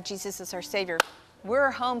accepted Jesus as our Savior,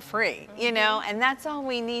 we're home free, you know, and that's all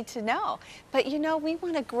we need to know. But, you know, we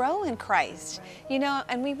want to grow in Christ, you know,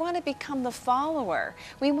 and we want to become the follower.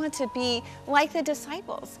 We want to be like the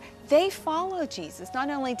disciples. They followed Jesus.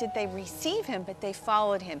 Not only did they receive him, but they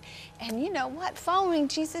followed him. And you know what? Following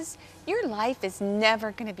Jesus, your life is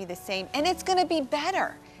never going to be the same, and it's going to be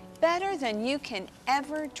better. Better than you can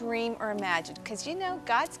ever dream or imagine, because you know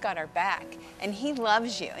God's got our back and he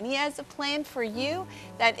loves you and he has a plan for you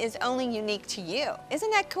that is only unique to you.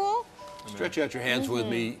 Isn't that cool? Stretch out your hands with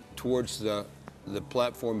me towards the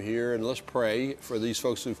platform here, and let's pray for these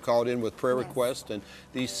folks who've called in with prayer requests and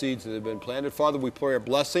these seeds that have been planted. Father, we pray a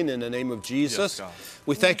blessing in the name of Jesus. Yes, God.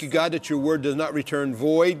 We thank you, God, that your word does not return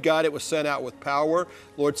void. God, it was sent out with power.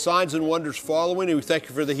 Lord, signs and wonders following, and we thank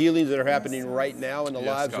you for the healings that are happening right now in the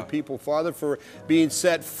lives of people, Father, for being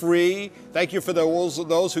set free. Thank you for those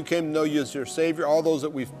who came to know you as your Savior, all those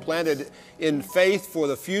that we've planted in faith for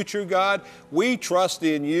the future, God. We trust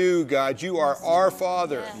in you, God. You are our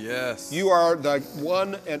Father. Yes. You are the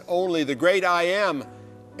one and only, the great I am.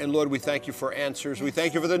 And Lord, we thank you for answers. We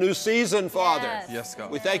thank you for the new season, Father. Yes, God.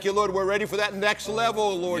 We thank you, Lord, we're ready for that next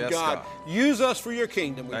level, Lord Yes, God. God. Use us for your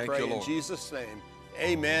kingdom, we Thank pray you, in Lord. Jesus' name.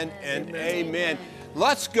 Amen and amen.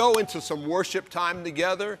 Let's go into some worship time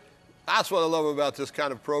together. That's what I love about this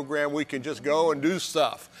kind of program. We can just go and do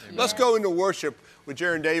stuff. Amen. Let's go into worship with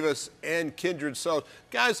Geron Davis and Kindred Souls.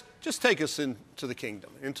 Guys, just take us into the kingdom,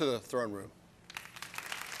 into the throne room.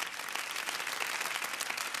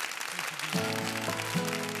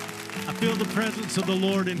 I feel the presence of the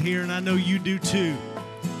Lord in here, and I know you do too.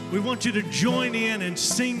 We want you to join in and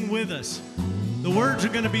sing with us. The words are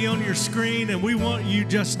going to be on your screen, and we want you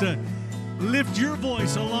just to lift your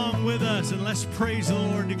voice along with us, and let's praise the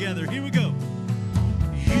Lord together. Here we go.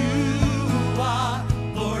 You are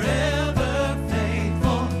forever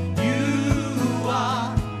faithful. You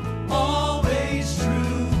are always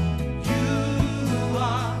true. You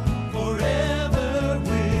are forever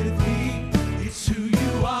with me. It's who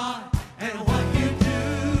you are and what you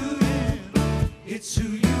do. It's who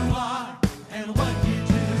you are and what you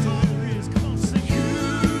do.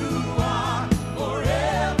 You are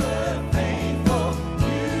forever faithful.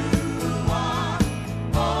 You are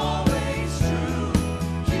always true.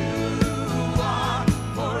 You are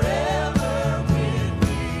forever with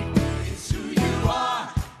me. It's who you are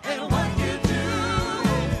and what you do.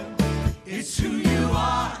 It's who you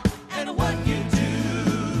are and what you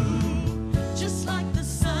do. Just like the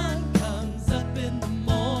sun comes up in the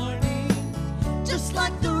morning, just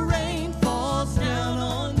like the rain falls down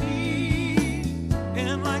on me,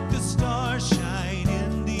 and like the stars shine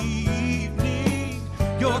in the evening,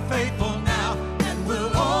 you're faithful now and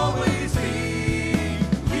will always be.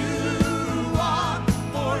 You are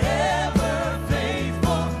forever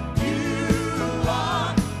faithful. You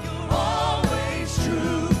are always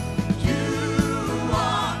true. You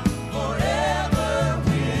are forever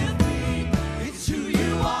with me. It's who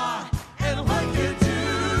you are and what you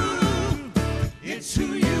do. It's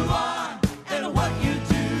who you are and what you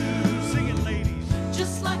do. Sing it, ladies.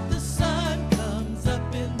 Just like the sun comes up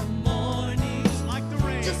in the morning, Just like the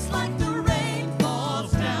rain. just like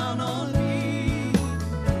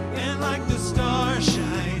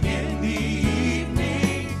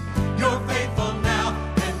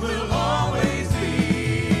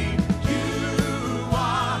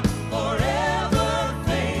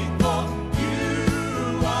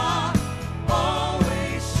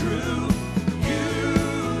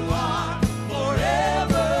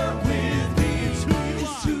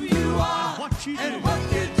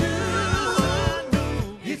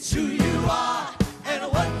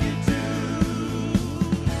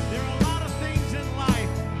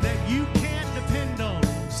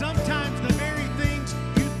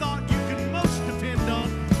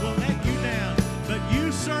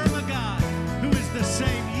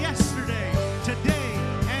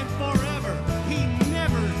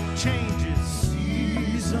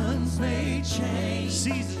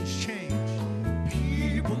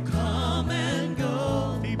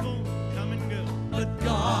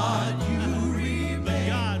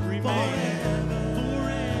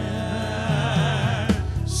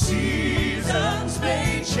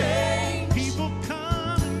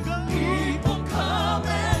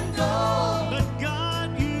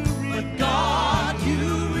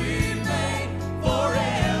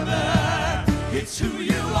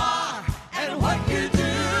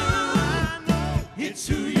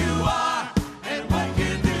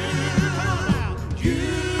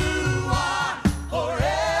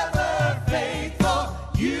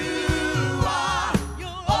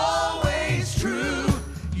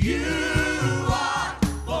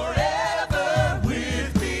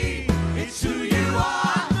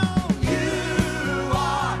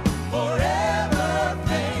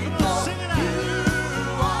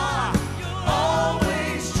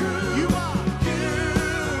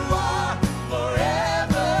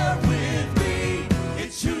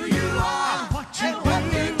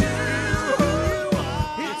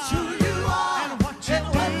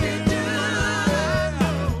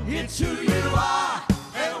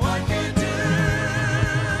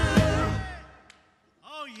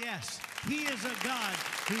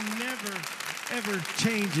ever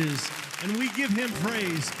changes, and we give him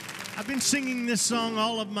praise. I've been singing this song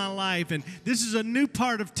all of my life, and this is a new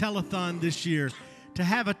part of Telethon this year, to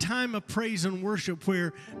have a time of praise and worship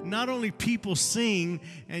where not only people sing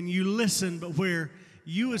and you listen, but where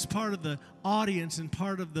you as part of the audience and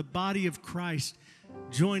part of the body of Christ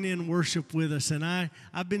join in worship with us. And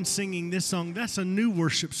I've been singing this song. That's a new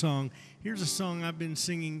worship song. Here's a song I've been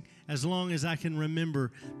singing as long as I can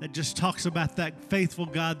remember that just talks about that faithful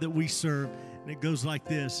God that we serve. And it goes like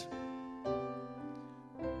this.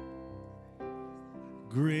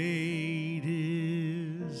 Great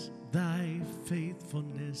is thy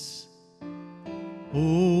faithfulness,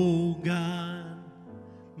 O God,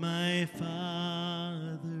 my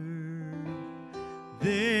Father.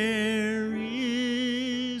 There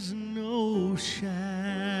is no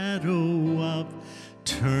shadow of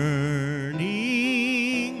turning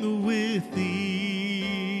with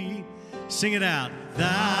thee. Sing it out.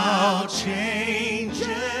 Thou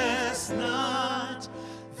changest not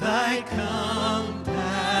thy compassions,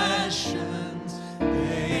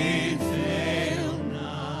 they fail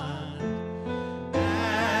not.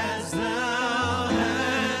 As thou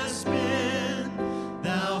hast been,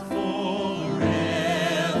 thou forever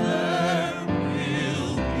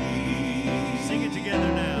will be. Sing it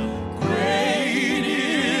together now. Great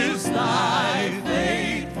is thy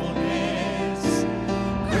faithfulness.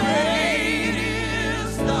 Great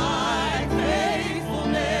is thy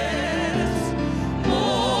faithfulness.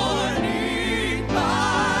 Morning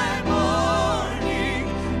by morning,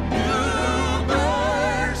 new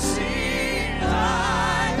mercy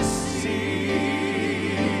I see.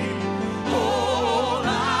 All I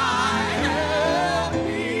have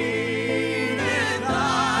needed,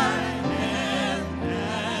 thy hand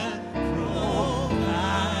hath provided.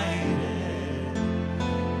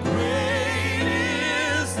 Great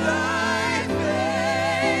is thy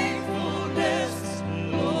faithfulness,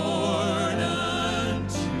 Lord,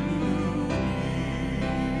 unto me.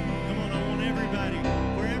 Come on, I want everybody,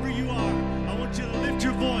 wherever you are, I want you to lift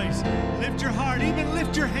your voice, lift your heart, even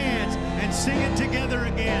lift your hands, and sing it together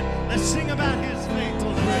again. Let's sing about his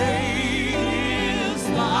faithfulness. Great is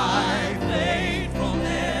thy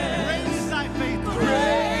faithfulness. Great is thy faithfulness.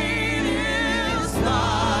 Great is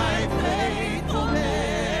thy faithfulness.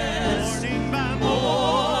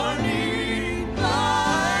 Morning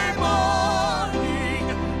by morning,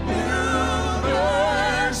 new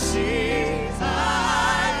mercies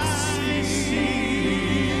I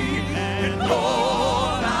see. And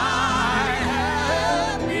all I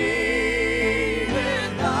have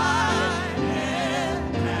needed, thy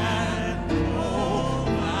hand hath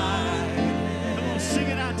provided. Come on, sing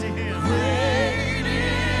it out to him. Great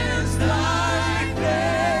is thy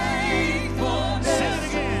faithfulness. Sing it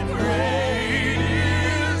again. Great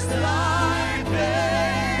is thy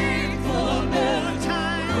faithfulness. One more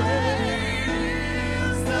time. Great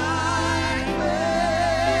is thy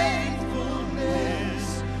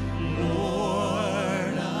faithfulness,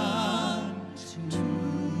 Lord, unto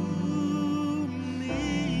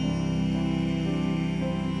me.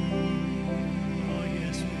 Oh,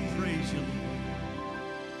 yes, we praise you, Lord.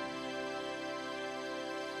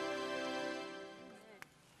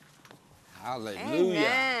 Hallelujah.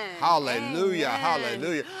 Amen. Hallelujah. Amen.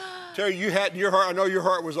 Hallelujah. Terry, you had your heart, I know your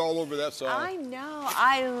heart was all over that song. I know.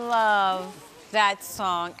 I love that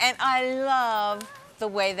song, and I love the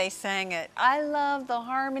way they sang it. I love the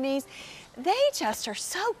harmonies. They just are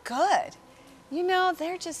so good. You know,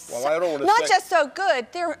 they're just Well, I don't wanna not say- just so good,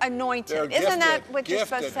 they're anointed. They're Isn't that gifted. what you're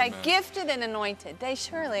supposed to say? Gifted. Gifted and anointed. They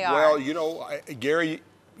surely are. Well, you know, Gary,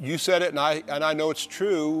 you said it, and I know it's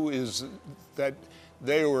true, is that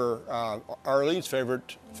they were Arlene's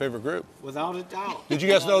favorite group. Without a doubt. Did you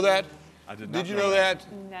guys know that? I did not Did you know that?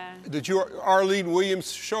 No. That you were Arlene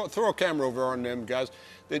Williams? Throw a camera over on them, guys.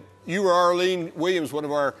 That you were Arlene Williams, one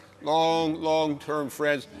of our long-term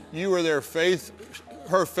friends. You were her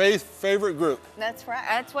favorite group That's right.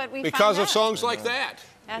 That's what we because found of out. songs like that.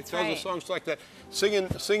 That's because right. of songs like that,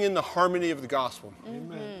 singing the harmony of the gospel.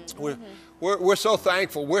 Amen. We're so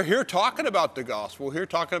thankful. We're here talking about the gospel. We're here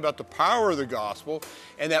talking about the power of the gospel,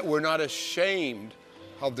 and that we're not ashamed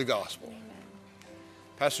of the gospel.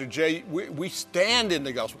 Pastor Jay, we stand in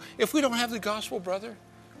the gospel. If we don't have the gospel, brother,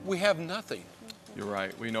 we have nothing. You're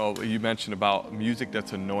right. We know you mentioned about music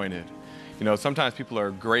that's anointed. You know, sometimes people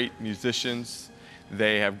are great musicians.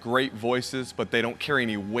 They have great voices, but they don't carry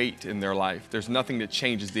any weight in their life. There's nothing that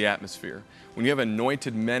changes the atmosphere. When you have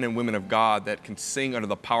anointed men and women of God that can sing under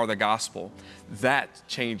the power of the gospel, that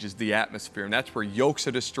changes the atmosphere. And that's where yokes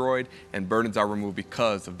are destroyed and burdens are removed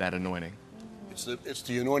because of that anointing. It's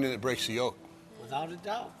the anointing that breaks the yoke. Without a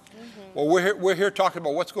doubt. Well, we're here talking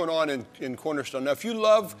about what's going on in Cornerstone. Now, if you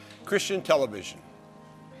love Christian television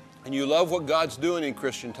and you love what God's doing in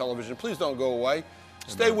Christian television, please don't go away.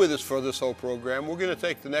 Stay with us for this whole program. We're going to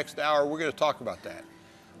take the next hour. We're going to talk about that.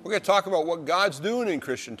 We're going to talk about what God's doing in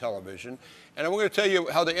Christian television, and we're going to tell you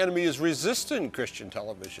how the enemy is resisting Christian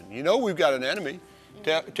television. You know we've got an enemy.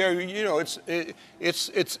 Terry, you know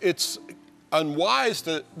it's unwise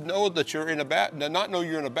to know that you're in a battle, not know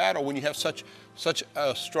you're in a battle when you have such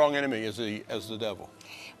a strong enemy as the devil.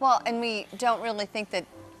 Well, and we don't really think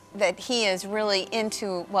that he is really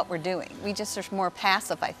into what we're doing. We just are more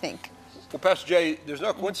passive, I think. Well, Pastor Jay, there's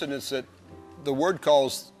no coincidence that the Word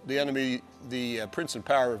calls the enemy the prince and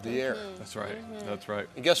power of the air. That's right. That's right.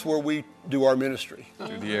 And guess where we do our ministry?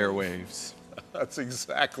 Through the airwaves. That's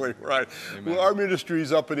exactly right. Amen. Well, our ministry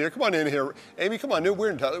is up in here. Come on in here, Amy. Come on,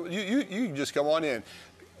 we're in. You can just come on in.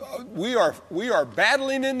 We are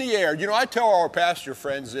battling in the air. You know, I tell our pastor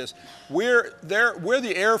friends this: we're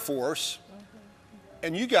the Air Force,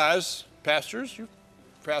 and you guys, pastors,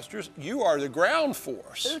 you are the ground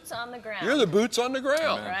force. Boots on the ground. You're the boots on the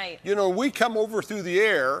ground. Right. You know, we come over through the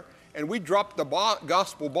air and we drop the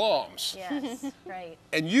gospel bombs. Yes, right.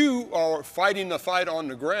 And you are fighting the fight on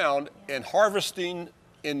the ground and harvesting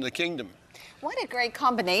in the kingdom. What a great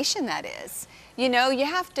combination that is. You know,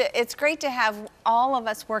 it's great to have all of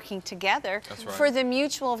us working together for the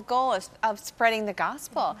mutual goal of spreading the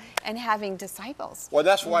gospel and having disciples. Well,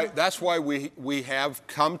 that's why we have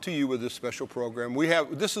come to you with this special program.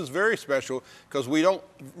 This is very special because we don't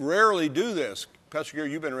rarely do this. Pastor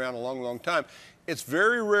Gary, you've been around a long, long time. It's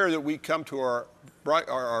very rare that we come to our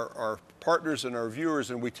partners and our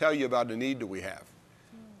viewers and we tell you about a need that we have.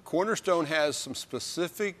 Cornerstone has some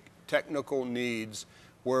specific technical needs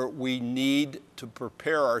where we need to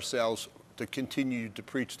prepare ourselves to continue to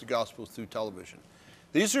preach the gospel through television.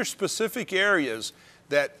 These are specific areas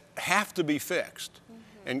that have to be fixed.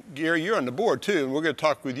 And Gary, you're on the board too, and we're going to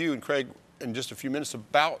talk with you and Craig in just a few minutes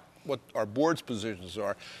about what our board's positions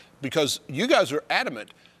are, because you guys are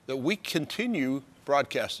adamant that we continue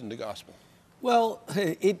broadcasting the gospel. Well,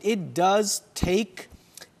 it does take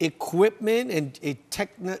equipment, and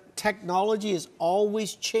technology is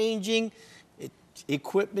always changing.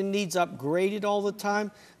 Equipment needs upgraded all the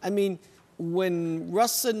time. I mean, when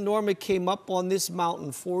Russ and Norma came up on this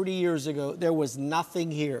mountain 40 years ago, there was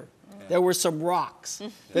nothing here. Yeah. There were some rocks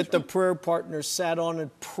that the prayer partners sat on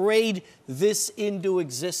and prayed this into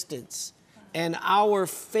existence. And our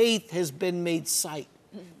faith has been made sight.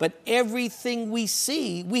 But everything we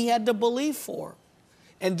see, we had to believe for.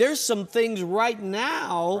 And there's some things right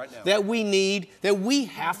now that we need, that we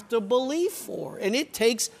have to believe for. And it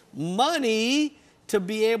takes money to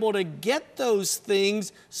be able to get those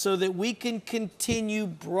things so that we can continue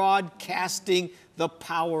broadcasting the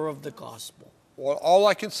power of the gospel. Well, all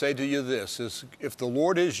I can say to you this is, if the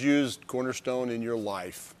Lord has used Cornerstone in your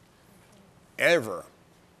life, ever,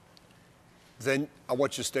 then I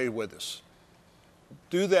want you to stay with us.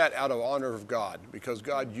 Do that out of honor of God, because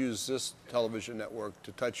God used this television network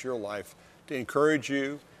to touch your life, to encourage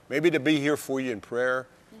you, maybe to be here for you in prayer,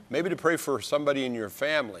 maybe to pray for somebody in your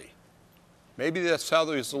family. Maybe that's how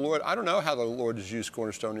the Lord, I don't know how the Lord has used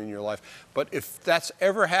Cornerstone in your life, but if that's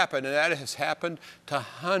ever happened, and that has happened to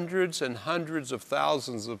hundreds and hundreds of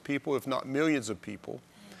thousands of people, if not millions of people,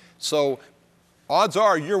 so odds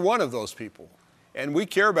are you're one of those people. And we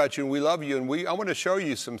care about you and we love you, and I want to show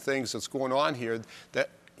you some things that's going on here that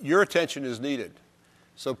your attention is needed.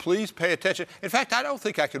 So please pay attention. In fact, I don't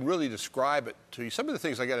think I can really describe it to you. Some of the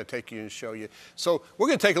things I got to take you and show you. So we're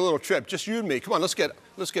going to take a little trip, just you and me. Come on, let's get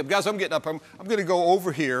guys, I'm getting up. I'm going to go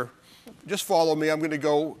over here. Just follow me. I'm going to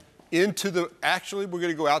go into we're going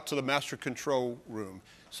to go out to the master control room.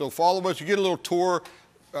 So follow us. You get a little tour.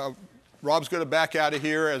 Rob's going to back out of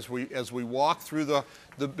here as we walk through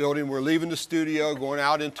the building. We're leaving the studio, going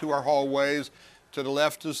out into our hallways. To the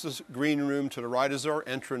left is the green room. To the right is our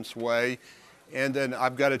entranceway. And then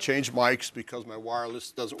I've got to change mics because my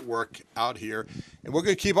wireless doesn't work out here. And we're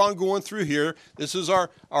going to keep on going through here. This is our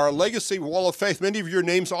Legacy Wall of Faith. Many of your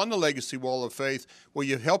names on the Legacy Wall of Faith. Well,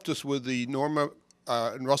 you helped us with the Norma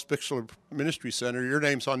and Russ Bixler Ministry Center. Your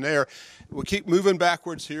name's on there. We'll keep moving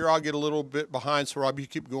backwards here. I'll get a little bit behind, so Rob, you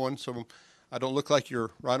keep going so I don't look like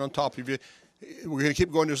you're right on top of you. We're going to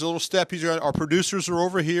keep going. There's a little step. Our producers are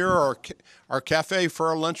over here. Our cafe for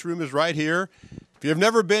our lunchroom is right here. If you've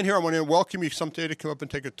never been here, I want to welcome you someday to come up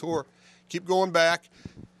and take a tour. Keep going back.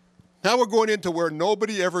 Now we're going into where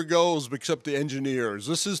nobody ever goes except the engineers.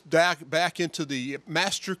 This is back into the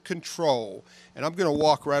master control. And I'm going to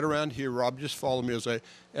walk right around here. Rob, just follow me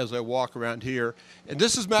as I walk around here. And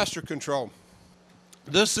this is master control.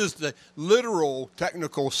 This is the literal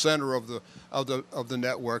technical center of the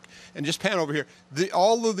network. And just pan over here.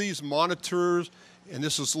 All of these monitors, and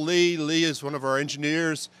this is Lee. Lee is one of our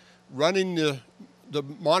engineers running the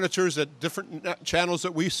monitors at different channels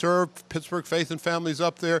that we serve. Pittsburgh Faith and Family's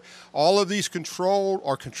up there. All of these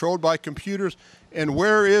are controlled by computers. And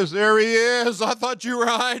there he is. I thought you were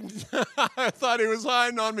hiding. I thought he was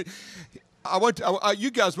hiding on me. Most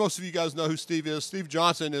of you guys know who Steve is. Steve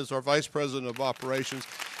Johnson is our Vice President of Operations.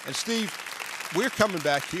 And Steve, we're coming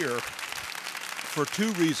back here for two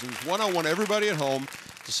reasons. One, I want everybody at home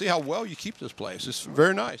to see how well you keep this place. It's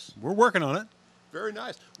very nice. We're working on it. Very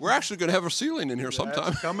nice. We're actually going to have a ceiling in here sometime.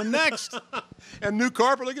 That's coming next. And new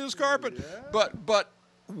carpet. Look at this carpet. Yeah. But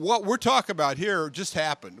what we're talking about here just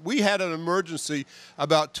happened. We had an emergency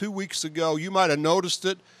about 2 weeks ago. You might have noticed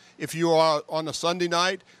it if you are on a Sunday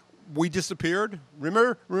night. We disappeared.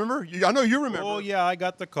 Remember? I know you remember. Oh, yeah, I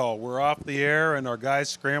got the call. We're off the air, and our guys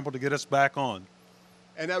scrambled to get us back on.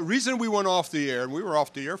 And the reason we went off the air, and we were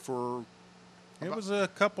off the air for... It was a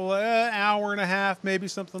couple hour and a half, maybe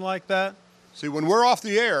something like that. See, when we're off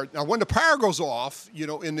the air, now when the power goes off,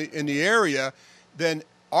 in the area, then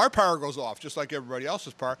our power goes off, just like everybody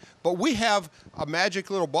else's power. But we have a magic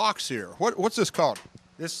little box here. What's this called?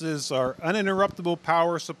 This is our uninterruptible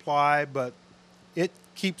power supply, but it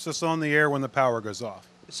keeps us on the air when the power goes off.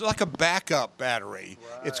 It's like a backup battery.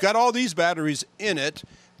 Right. It's got all these batteries in it,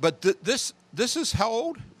 but this is how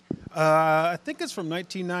old? I think it's from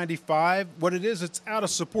 1995. What it is, it's out of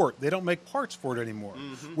support. They don't make parts for it anymore.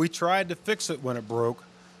 Mm-hmm. We tried to fix it when it broke,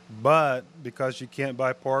 but because you can't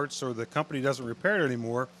buy parts or the company doesn't repair it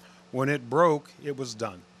anymore, when it broke, it was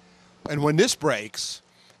done. And when this breaks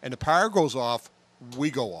and the power goes off, we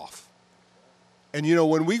go off. And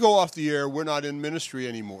when we go off the air, we're not in ministry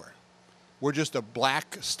anymore. We're just a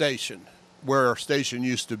black station where our station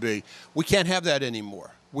used to be. We can't have that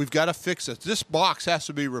anymore. We've got to fix it. This box has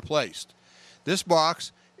to be replaced. This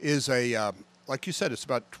box is like you said, it's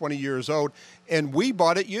about 20 years old, and we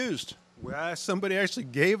bought it used. Well, somebody actually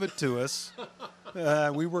gave it to us.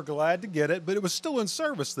 We were glad to get it, but it was still in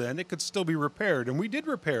service then. It could still be repaired, and we did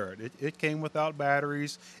repair it. It came without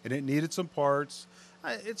batteries, and it needed some parts.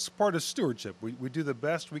 It's part of stewardship. We do the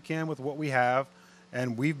best we can with what we have,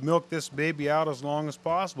 and we've milked this baby out as long as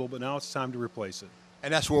possible, but now it's time to replace it.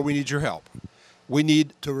 And that's where we need your help. We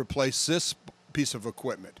need to replace this piece of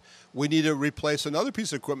equipment. We need to replace another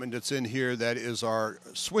piece of equipment that's in here that is our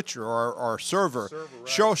switcher, our server.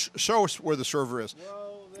 Right. Show us where the server is.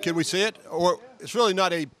 Well, can we see it? Or it's really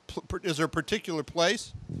not is there a particular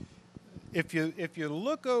place? If you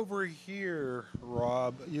look over here,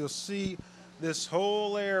 Rob, you'll see this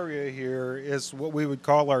whole area here is what we would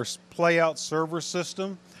call our play-out server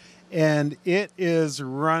system. And it is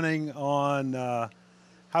running on...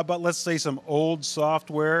 how about, let's say, some old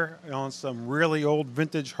software on some really old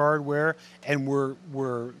vintage hardware, and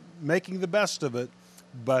we're making the best of it.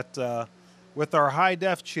 But with our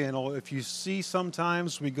high-def channel, if you see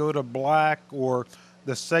sometimes we go to black or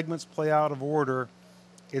the segments play out of order,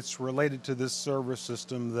 it's related to this server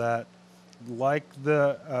system that, like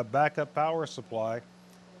the backup power supply,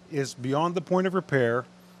 is beyond the point of repair,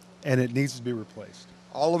 and it needs to be replaced.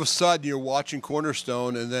 All of a sudden, you're watching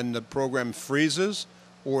Cornerstone, and then the program freezes,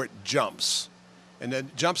 or it jumps. And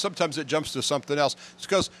then sometimes it jumps to something else. It's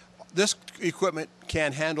because this equipment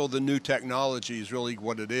can't handle the new technology is really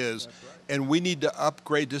what it is. That's right. And we need to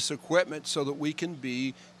upgrade this equipment so that we can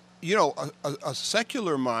be, a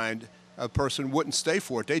secular mind person wouldn't stay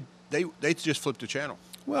for it. They just flip the channel.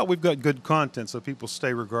 Well, we've got good content, so people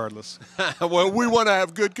stay regardless. Well, we want to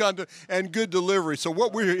have good content and good delivery. So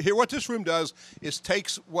what this room does is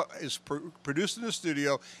takes what is produced in the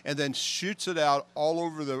studio and then shoots it out all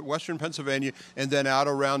over the Western Pennsylvania and then out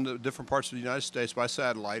around the different parts of the United States by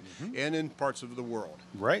satellite and in parts of the world.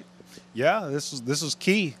 Right. Yeah, this is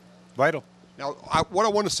key, vital. Now, what I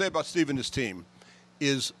want to say about Steve and his team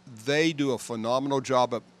is they do a phenomenal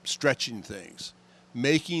job of stretching things,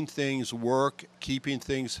 making things work, keeping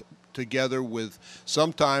things together with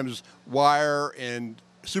sometimes wire and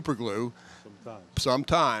super glue.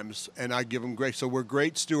 Sometimes, and I give them grace. So we're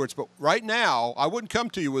great stewards. But right now, I wouldn't come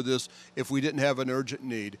to you with this if we didn't have an urgent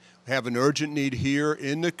need. We have an urgent need here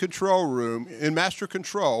in the control room, in master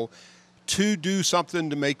control, to do something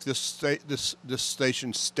to make this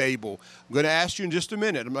station stable. I'm going to ask you in just a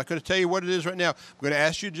minute. I'm not going to tell you what it is right now. I'm going to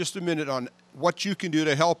ask you in just a minute on what you can do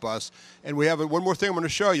to help us. And we have one more thing I'm going to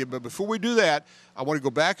show you. But before we do that, I want to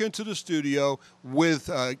go back into the studio with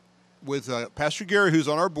Pastor Gary, who's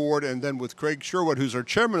on our board, and then with Craig Sherwood, who's our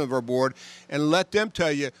chairman of our board, and let them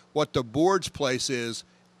tell you what the board's place is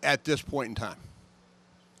at this point in time.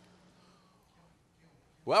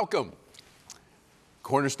 Welcome,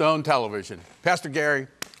 Cornerstone Television. Pastor Gary,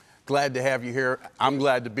 glad to have you here. I'm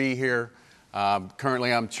glad to be here.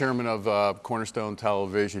 Currently, I'm chairman of Cornerstone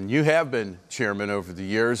Television. You have been chairman over the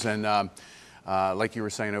years, and like you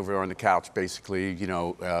were saying over on the couch, basically, you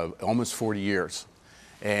know, almost 40 years.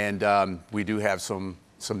 And we do have some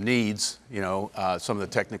needs, you know, some of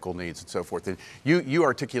the technical needs and so forth. And you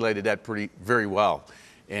articulated that very well.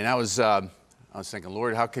 And I was thinking,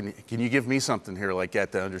 Lord, how can you give me something here like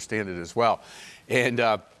that to understand it as well? And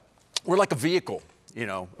we're like a vehicle, you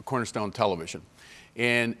know, a Cornerstone Television.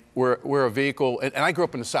 And we're a vehicle, and I grew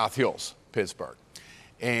up in the South Hills, Pittsburgh.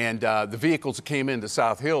 And the vehicles that came into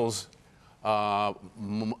South Hills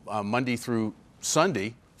Monday through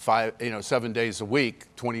Sunday, 7 days a week,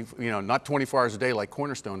 not 24 hours a day like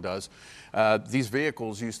Cornerstone does. These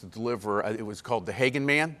vehicles used to deliver, it was called the Hagen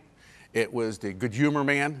Man, it was the Good Humor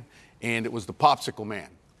Man, and it was the Popsicle Man.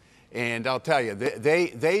 And I'll tell you,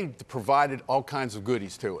 they provided all kinds of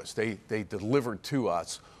goodies to us. They delivered to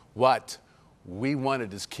us what we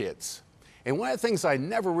wanted as kids. And one of the things I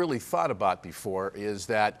never really thought about before is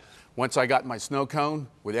that once I got my snow cone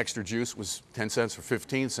with extra juice, was 10 cents or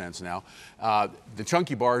 15 cents now, the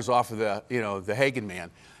chunky bars off of the Hagen Man,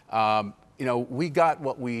 we got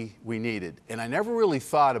what we needed. And I never really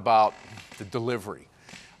thought about the delivery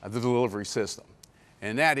system.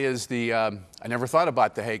 And that is I never thought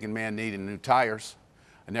about the Hagen Man needing new tires.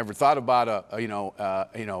 I never thought about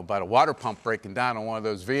about a water pump breaking down on one of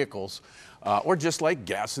those vehicles, or just like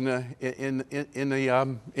gas in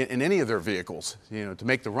any of their vehicles, to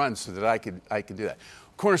make the run so that I could do that.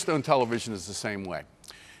 Cornerstone Television is the same way,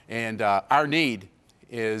 and our need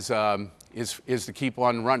is to keep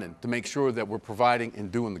on running, to make sure that we're providing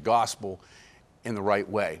and doing the gospel in the right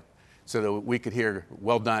way, so that we could hear,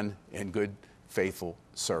 "Well done and good, faithful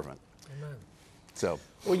servant." Amen. So.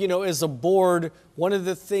 Well, as a board, one of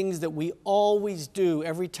the things that we always do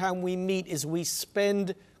every time we meet is we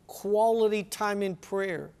spend quality time in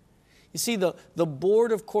prayer. You see, the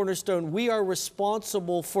board of Cornerstone, we are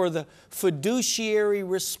responsible for the fiduciary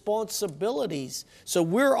responsibilities. So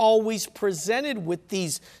we're always presented with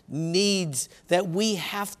these needs that we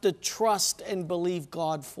have to trust and believe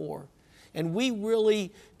God for. And we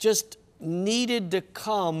really just needed to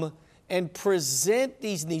come and present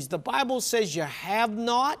these needs. The Bible says you have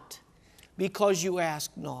not because you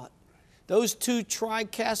ask not. Those two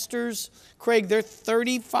TriCasters, Craig, they're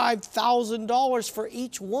 $35,000 for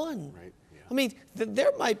each one. Right, yeah. I mean,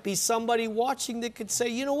 there might be somebody watching that could say,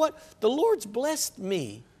 you know what, the Lord's blessed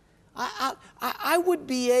me. I would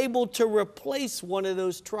be able to replace one of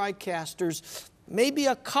those TriCasters. Maybe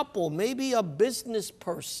a couple, maybe a business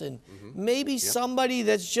person, maybe somebody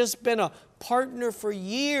that's just been a partner for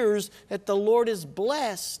years that the Lord has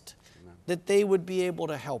blessed, that they would be able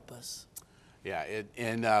to help us. Yeah,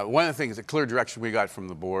 and one of the things, the clear direction we got from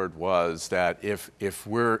the board was that if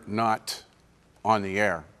we're not on the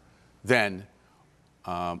air, then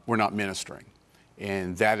we're not ministering.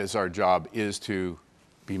 And that is our job, is to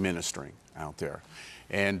be ministering out there.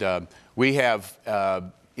 And we have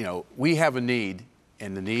a need,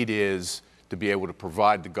 and the need is to be able to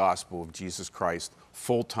provide the gospel of Jesus Christ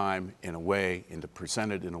full-time in a way, and to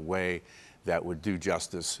present it in a way that would do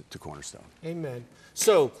justice to Cornerstone. Amen.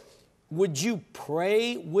 So, would you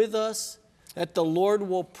pray with us that the Lord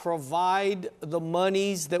will provide the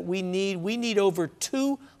monies that we need? We need over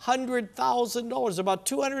 $200,000, about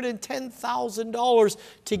 $210,000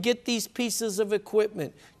 to get these pieces of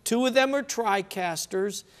equipment. 2 of them are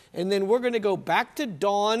TriCasters, and then we're going to go back to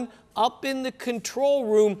Don up in the control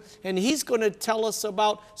room, and he's going to tell us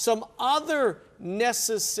about some other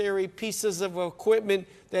necessary pieces of equipment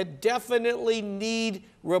that definitely need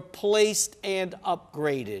replaced and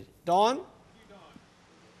upgraded. Don?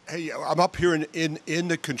 Hey, I'm up here in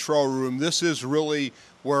the control room. This is really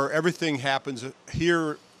where everything happens.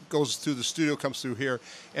 Here goes through the studio, comes through here.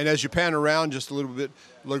 And as you pan around just a little bit,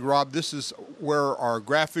 look, Rob, this is where our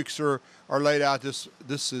graphics are laid out.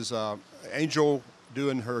 This is Angel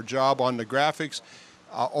doing her job on the graphics.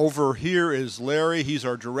 Over here is Larry. He's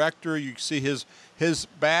our director. You can see his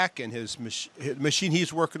back and his machine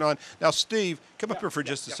he's working on. Now, Steve, come up here for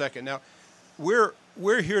just a second. Now, we're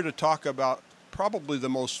here to talk about probably the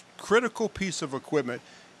most critical piece of equipment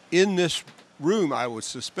in this room, I would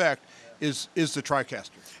suspect, is the TriCaster.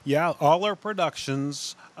 Yeah, all our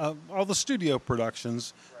productions, all the studio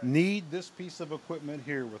productions need this piece of equipment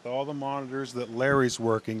here with all the monitors that Larry's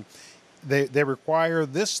working. They require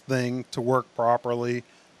this thing to work properly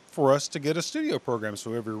for us to get a studio program.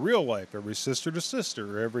 So every Real Life, every Sister to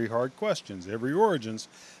Sister, every Hard Questions, every Origins,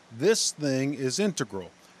 this thing is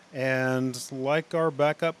integral. And like our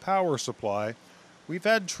backup power supply, we've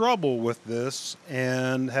had trouble with this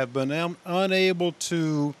and have been unable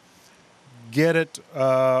to get it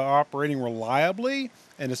operating reliably,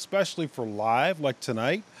 and especially for live like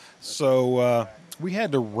tonight. So we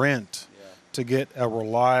had to rent to get a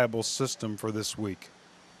reliable system for this week.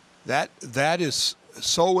 That is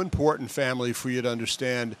so important, family, for you to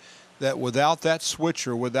understand that without that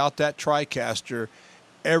switcher, without that TriCaster,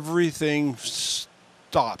 everything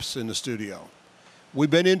stops in the studio. We've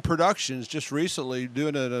been in productions just recently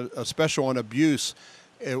doing a special on abuse.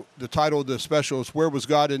 The title of the special is Where Was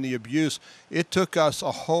God in the Abuse? It took us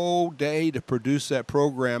a whole day to produce that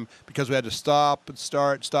program because we had to stop and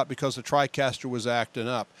stop because the TriCaster was acting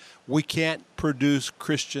up. We can't produce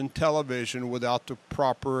Christian television without the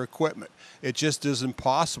proper equipment. It just isn't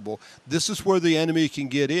possible. This is where the enemy can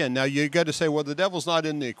get in. Now, you got to say, well, the devil's not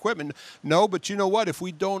in the equipment. No, but you know what? If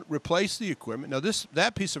we don't replace the equipment, now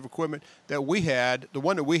that piece of equipment that we had, the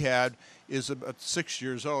one that we had, is about 6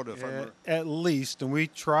 years old, if I remember. At least, and we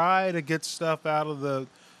try to get stuff out of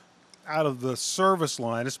the service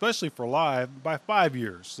line, especially for live, by 5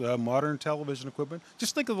 years. Modern television equipment.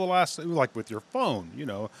 Just think of the last, like with your phone. You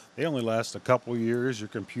know, they only last a couple years. Your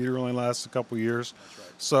computer only lasts a couple years. That's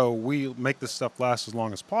right. So we make this stuff last as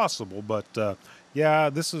long as possible. But yeah,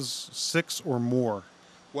 this is 6 or more.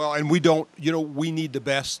 Well, and we don't. You know, we need the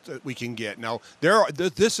best that we can get. Now,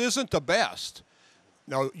 this isn't the best.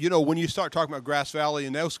 Now, you know, when you start talking about Grass Valley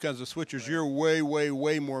and those kinds of switchers, you're way, way,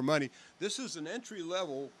 way more money. This is an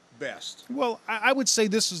entry-level best. Well, I would say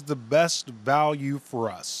this is the best value for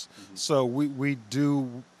us. Mm-hmm. So we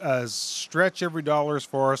do stretch every dollar as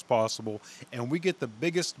far as possible, and we get the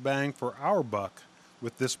biggest bang for our buck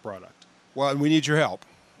with this product. Well, and we need your help.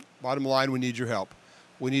 Bottom line, we need your help.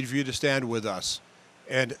 We need for you to stand with us.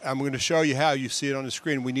 And I'm going to show you how. You see it on the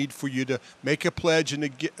screen. We need for you to make a pledge and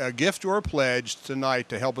a gift or a pledge tonight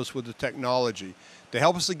to help us with the technology, to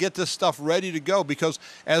help us to get this stuff ready to go. Because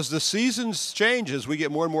as the seasons change, as we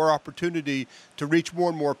get more and more opportunity to reach more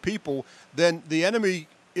and more people, then the enemy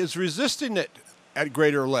is resisting it at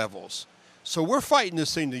greater levels. So we're fighting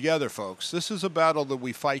this thing together, folks. This is a battle that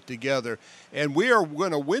we fight together. And we are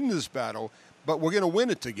going to win this battle, but we're going to win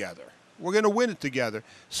it together. We're going to win it together.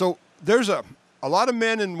 So there's a lot of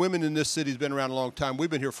men and women in this city has been around a long time. We've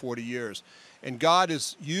been here 40 years. And God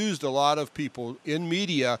has used a lot of people in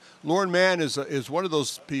media. Lauren Mann is one of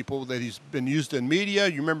those people that he's been used in media.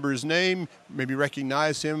 You remember his name, maybe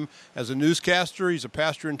recognize him as a newscaster. He's a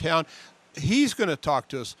pastor in town. He's going to talk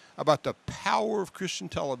to us about the power of Christian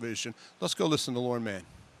television. Let's go listen to Lauren Mann.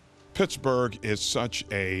 Pittsburgh is such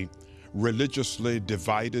a religiously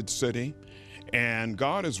divided city. And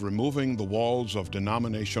God is removing the walls of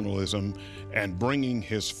denominationalism and bringing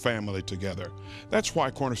his family together. That's why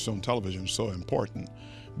Cornerstone Television is so important,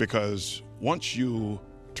 because once you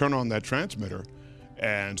turn on that transmitter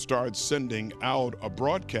and start sending out a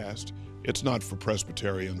broadcast, it's not for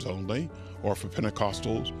Presbyterians only, or for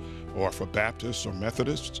Pentecostals, or for Baptists or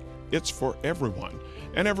Methodists. It's for everyone,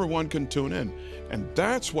 and everyone can tune in. And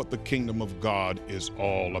that's what the kingdom of God is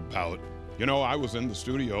all about. You know, I was in the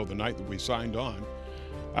studio the night that we signed on.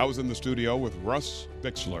 I was in the studio with Russ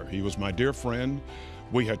Bixler. He was my dear friend.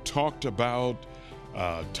 We had talked about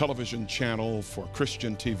a television channel for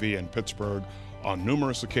Christian TV in Pittsburgh on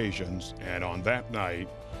numerous occasions. And on that night,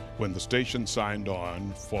 when the station signed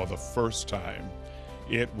on for the first time,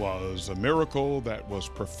 it was a miracle that was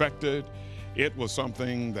perfected. It was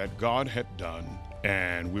something that God had done,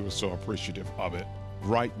 and we were so appreciative of it.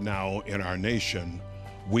 Right now in our nation,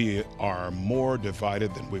 we are more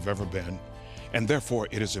divided than we've ever been, and therefore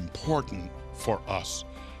it is important for us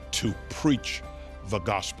to preach the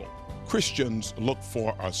gospel. Christians look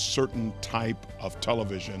for a certain type of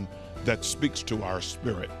television that speaks to our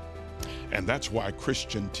spirit, and that's why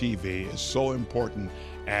Christian TV is so important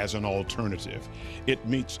as an alternative. It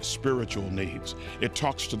meets spiritual needs. It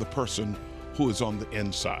talks to the person who is on the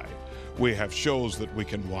inside. We have shows that we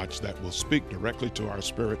can watch that will speak directly to our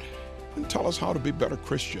spirit and tell us how to be better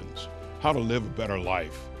Christians, how to live a better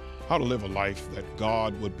life, how to live a life that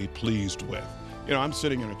God would be pleased with. You know, I'm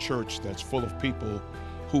sitting in a church that's full of people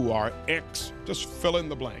who are just fill in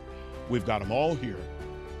the blank. We've got them all here,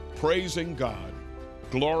 praising God,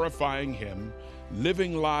 glorifying him,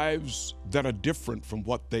 living lives that are different from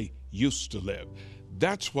what they used to live.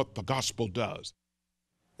 That's what the gospel does.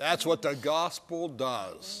 That's what the gospel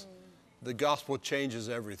does. The gospel changes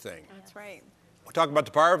everything. That's right. We're talking about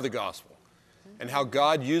the power of the gospel and how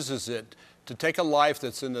God uses it to take a life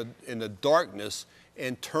that's in the darkness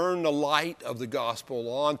and turn the light of the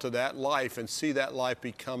gospel onto that life and see that life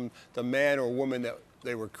become the man or woman that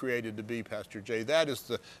they were created to be, Pastor Jay. That is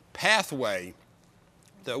the pathway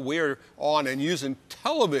that we're on and using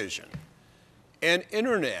television and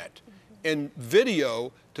internet and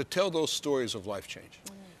video to tell those stories of life change.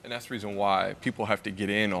 And that's the reason why people have to get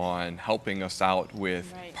in on helping us out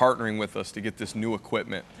with partnering with us to get this new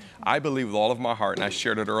equipment. I believe with all of my heart, and I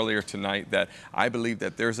shared it earlier tonight, that I believe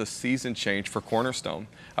that there's a season change for Cornerstone.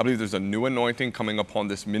 I believe there's a new anointing coming upon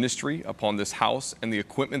this ministry, upon this house, and the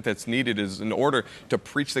equipment that's needed is in order to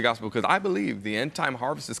preach the gospel, because I believe the end time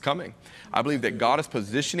harvest is coming. I believe that God is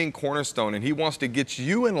positioning Cornerstone, and He wants to get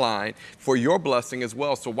you in line for your blessing as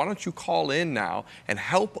well. So why don't you call in now and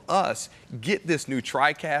help us get this new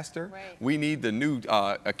TriCaster. We need the new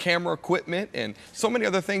camera equipment and so many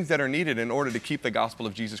other things that are needed in order to keep the gospel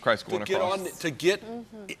of Jesus Christ going across.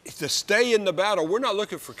 To stay in the battle. We're not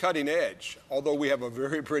looking for cutting edge, although we have a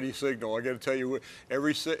very pretty signal. I got to tell you,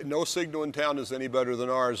 no signal in town is any better than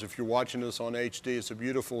ours. If you're watching us on HD, it's a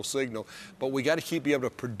beautiful signal. But we got to be able to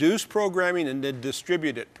produce programming and then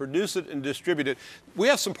distribute it, produce it and distribute it. We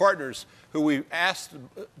have some partners who we've asked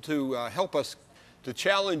to help us to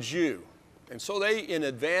challenge you. And so they, in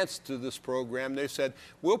advance to this program, they said,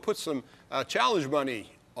 we'll put some challenge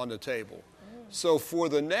money on the table. So for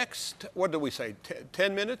the next, what do we say,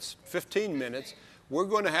 10 minutes, 15 minutes, we're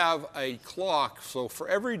going to have a clock. So for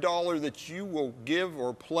every dollar that you will give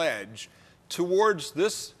or pledge towards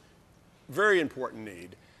this very important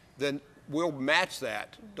need, then we'll match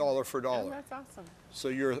that dollar for dollar. Oh, that's awesome. So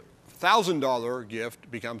your $1,000 gift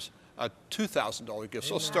becomes a $2,000 gift.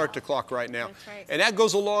 So let's start the clock right now. That's right. And that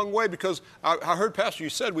goes a long way, because I heard, Pastor, you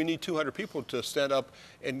said we need 200 people to stand up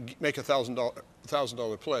and make a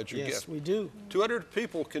 $1,000 pledge or gift. Yes, we do. 200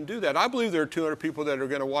 people can do that. I believe there are 200 people that are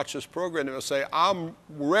going to watch this program and will say, I'm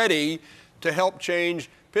ready to help change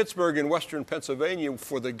Pittsburgh and Western Pennsylvania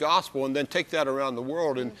for the gospel, and then take that around the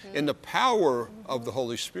world in the power of the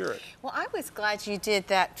Holy Spirit. Well, I was glad you did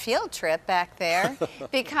that field trip back there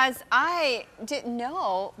because I didn't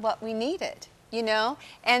know what we needed, you know,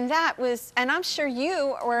 and I'm sure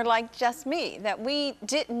you were like just me, that we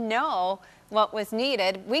didn't know what was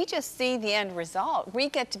needed. We just see the end result. We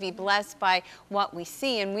get to be blessed by what we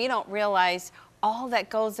see, and we don't realize all that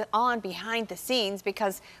goes on behind the scenes,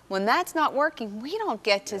 because when that's not working, we don't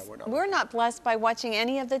get to, we're not blessed by watching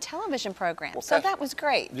any of the television programs. Well, so that was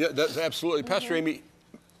great. Yeah, that's absolutely. Pastor Amy,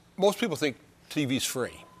 most people think TV's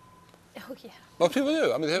free. Oh, yeah. Most people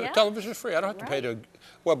do. I mean, television's free. I don't have to pay to,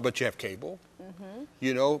 well, but you have cable,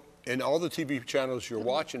 you know, and all the TV channels you're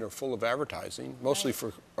watching are full of advertising, mostly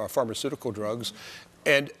for pharmaceutical drugs.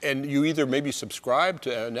 And you either maybe subscribe to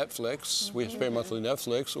Netflix, we have to pay monthly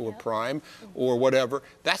Netflix, or Prime, or whatever.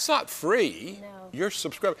 That's not free. No. You're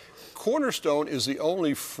subscribed. Cornerstone is the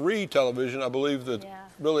only free television, I believe, that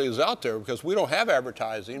really is out there, because we don't have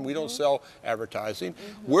advertising. We don't sell advertising.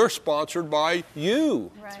 We're sponsored by you.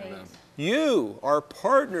 Right. You, our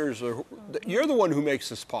partners, you're the one who makes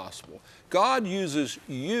this possible. God uses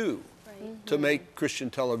you to make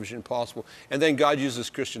Christian television possible. And then God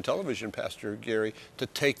uses Christian television, Pastor Gary, to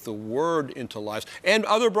take the word into lives. And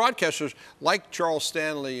other broadcasters like Charles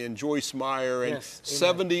Stanley and Joyce Meyer and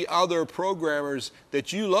 70 other programmers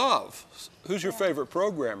that you love. Who's your favorite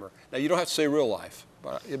programmer? Now, you don't have to say real life,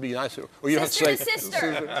 but it'd be nice. Or you don't have to say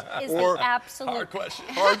sister is or the absolute hard question.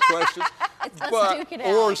 Hard question. Let's duke it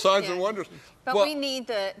out. Or signs and wonders. But we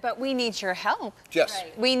need your help. Yes.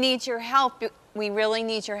 Right. We need your help. We really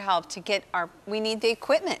need your help to get we need the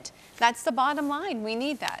equipment. That's the bottom line. We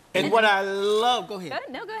need that. And what I love, go ahead.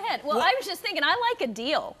 No, go ahead. Well, I was just thinking, I like a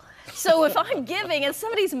deal. So if I'm giving and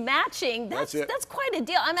somebody's matching, that's quite a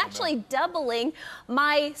deal. I'm actually doubling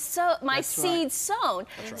my seed sown.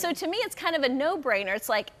 So to me, it's kind of a no-brainer. It's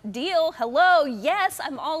like, deal, hello, yes,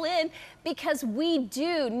 I'm all in, because we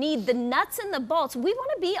do need the nuts and the bolts. We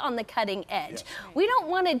want to be on the cutting edge. Yes. We don't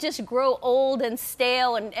want to just grow old and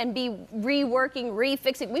stale and be reworking,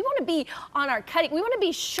 refixing. We want to be on our cutting. We want to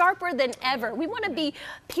be sharper than ever. We want to be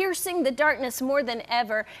piercing the darkness more than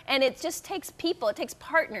ever. And it just takes people, it takes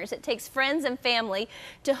partners, it takes friends and family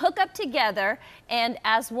to hook up together and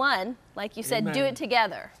as one, like you said, do it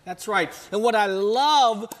together. That's right. And what I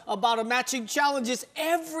love about a matching challenge is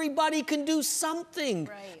everybody can do something.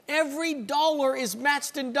 Right. Every dollar is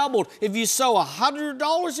matched and doubled. If you sow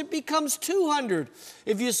 $100, it becomes $200.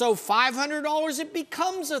 If you sow $500, it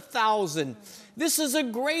becomes $1,000. This is a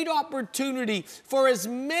great opportunity for as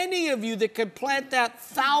many of you that can plant that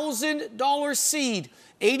 $1,000 seed.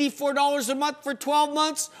 $84 a month for 12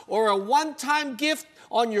 months, or a one-time gift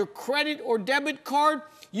on your credit or debit card.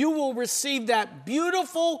 You will receive that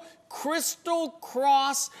beautiful crystal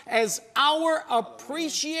cross as our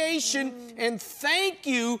appreciation and thank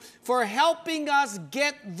you for helping us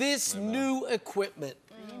get this new equipment.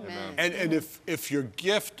 Amen. And if your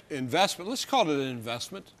gift investment, let's call it an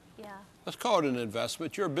investment. Yeah. Let's call it an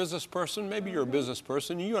investment. You're a business person. Maybe you're a business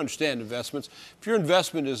person. You understand investments. If your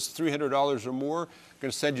investment is $300 or more, I'm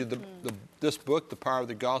going to send you this book, The Power of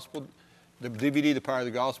the Gospel, the DVD, The Power of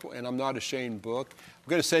the Gospel, and I'm Not Ashamed book. I'm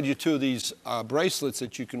going to send you 2 of these bracelets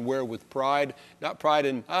that you can wear with pride, not pride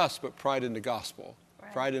in us, but pride in the gospel.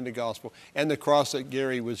 Right. Pride in the gospel. And the cross that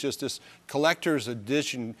Gary was just this collector's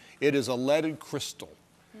edition. It is a leaded crystal.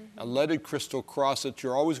 A leaded crystal cross that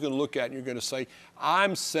you're always going to look at and you're going to say,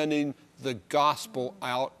 I'm sending the gospel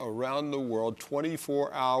out around the world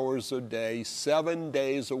 24 hours a day, 7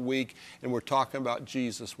 days a week, and we're talking about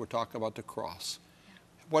Jesus. We're talking about the cross.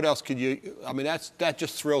 What else could you, I mean, that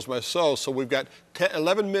just thrills my soul. So we've got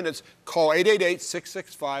 11 minutes. Call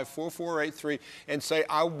 888-665-4483 and say,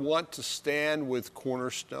 I want to stand with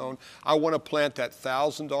Cornerstone. I want to plant that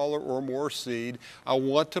 $1,000 or more seed. I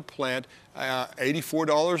want to plant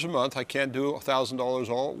 $84 a month. I can't do $1,000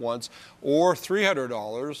 all at once, or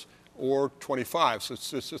 $300 or $25. So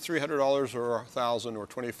it's $300 or $1,000 or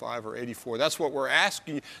 $25 or $84. That's what we're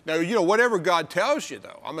asking. Now, you know, whatever God tells you,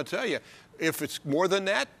 though, I'm going to tell you, if it's more than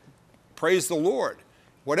that, praise the Lord.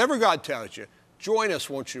 Whatever God tells you, join us,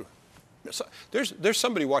 won't you? There's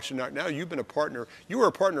somebody watching right now. You've been a partner. You were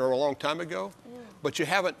a partner a long time ago, but you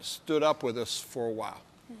haven't stood up with us for a while.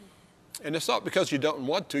 And it's not because you don't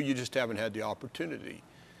want to. You just haven't had the opportunity.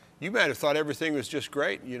 You might have thought everything was just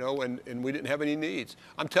great, you know, and we didn't have any needs.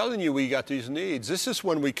 I'm telling you, we got these needs. This is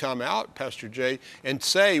when we come out, Pastor Jay, and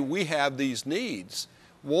say we have these needs.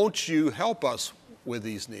 Won't you help us with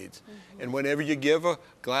these needs? And whenever you give a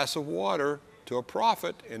glass of water to a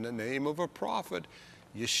prophet in the name of a prophet,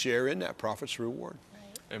 you share in that prophet's reward.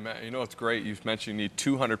 Amen. You know, it's great. You've mentioned you need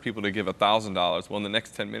 200 people to give $1,000. Well, in the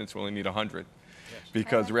next 10 minutes, we only need 100.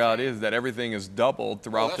 Because the reality is that everything is doubled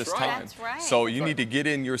throughout this time. That's right. So you need to get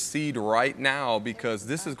in your seed right now, because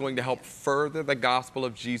this is going to help further the gospel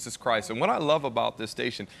of Jesus Christ. And what I love about this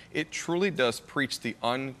station, it truly does preach the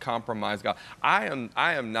uncompromised God. I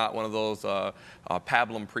am not one of those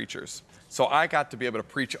pablum preachers. So I got to be able to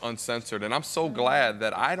preach uncensored, and I'm so glad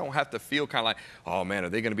that I don't have to feel kind of like, oh man, are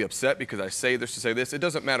they going to be upset because I say this to say this? It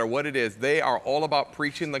doesn't matter what it is. They are all about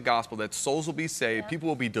preaching the gospel, that souls will be saved, people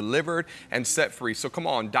will be delivered and set free. So come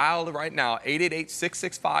on, dial right now,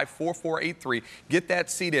 888-665-4483. Get that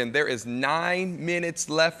seat in. There is 9 minutes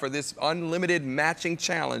left for this unlimited matching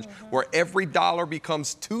challenge where every dollar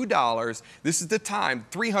becomes $2. This is the time.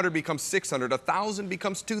 300 becomes 600, 1,000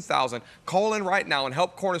 becomes 2,000. Call in right now and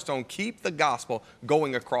help Cornerstone keep the gospel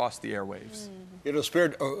going across the airwaves. You know, the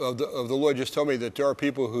Spirit of the Lord just told me that there are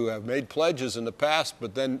people who have made pledges in the past,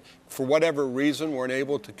 but then for whatever reason weren't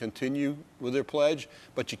able to continue with their pledge,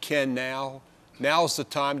 but you can now. Now's the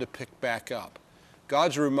time to pick back up.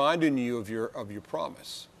 God's reminding you of your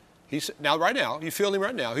promise. Right now, you feel Him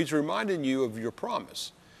right now. He's reminding you of your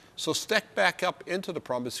promise. So step back up into the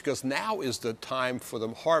promise, because now is the time for the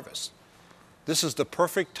harvest. This is the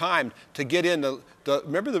perfect time to get in.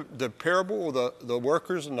 Remember the parable of the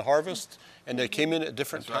workers and the harvest? And they came in at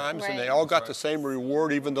different times, and they all got the same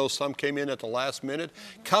reward, even though some came in at the last minute.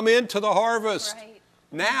 Come into the harvest.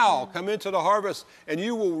 Now, come into the harvest, and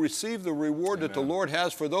you will receive the reward that the Lord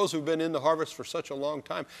has for those who've been in the harvest for such a long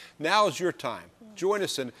time. Now is your time. Join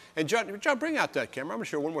us in. And John, bring out that camera. I'm going to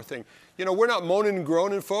share one more thing. You know, we're not moaning and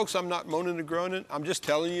groaning, folks. I'm not moaning and groaning. I'm just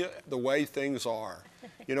telling you the way things are.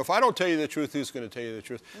 You know, if I don't tell you the truth, who's going to tell you the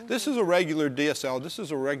truth? This is a regular DSL. This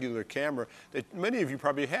is a regular camera that many of you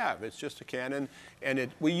probably have. It's just a Canon, and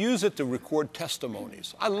we use it to record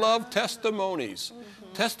testimonies. I love testimonies.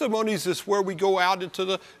 Testimonies is where we go out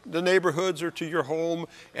into the neighborhoods or to your home,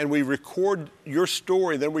 and we record your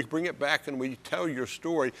story. Then we bring it back and we tell your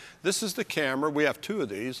story. This is the camera. We have 2 of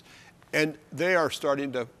these, and they are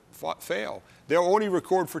starting to fail. They'll only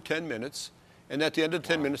record for 10 minutes, and at the end of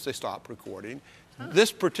 10 minutes, they stop recording.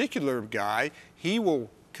 This particular guy, he will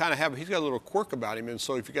kind of he's got a little quirk about him, and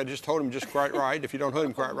so if you got to just hold him just quite right, if you don't hold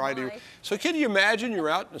him quite right. So can you imagine you're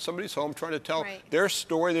out in somebody's home trying to tell their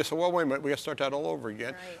story? They say, well, wait a minute, we got to start that all over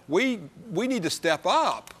again. We need to step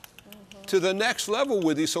up to the next level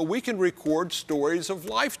with you so we can record stories of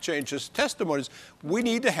life changes, testimonies. We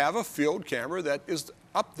need to have a field camera that is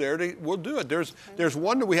up there. We'll do it. There's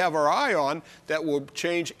one that we have our eye on that will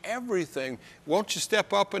change everything. Won't you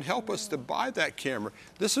step up and help us to buy that camera?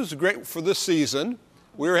 This is great for this season.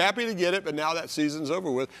 We were happy to get it, but now that season's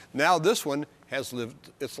over with. Now this one has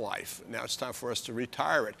lived its life. Now it's time for us to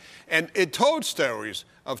retire it. And it told stories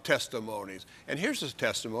of testimonies. And here's his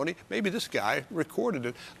testimony. Maybe this guy recorded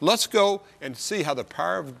it. Let's go and see how the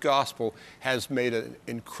power of the gospel has made an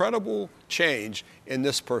incredible change in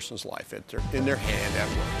this person's life, in their hand at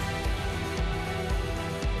work.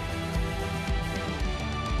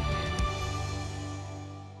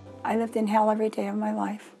 I lived in hell every day of my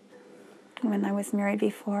life. When I was married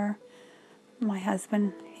before, my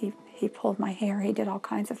husband, he pulled my hair. He did all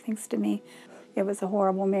kinds of things to me. It was a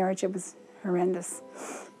horrible marriage. It was horrendous.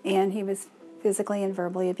 And he was physically and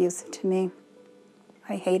verbally abusive to me.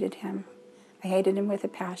 I hated him. I hated him with a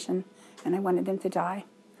passion, and I wanted him to die.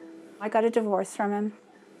 I got a divorce from him.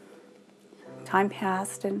 Time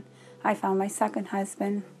passed, and I found my second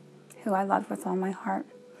husband, who I loved with all my heart,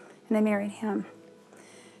 and I married him.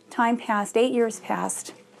 Time passed, 8 years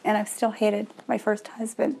passed, and I've still hated my first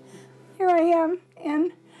husband. Here I am,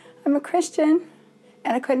 and I'm a Christian,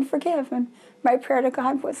 and I couldn't forgive. And my prayer to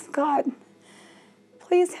God was, God,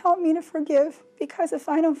 please help me to forgive, because if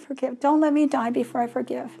I don't forgive, don't let me die before I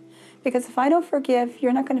forgive. Because if I don't forgive,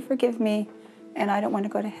 you're not going to forgive me, and I don't want to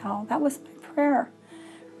go to hell. That was my prayer.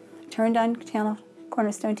 I turned on channel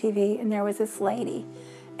Cornerstone TV, and there was this lady,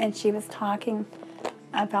 and she was talking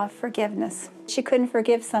about forgiveness. She couldn't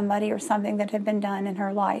forgive somebody or something that had been done in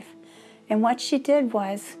her life. And what she did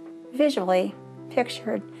was visually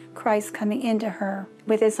pictured Christ coming into her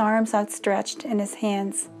with his arms outstretched and his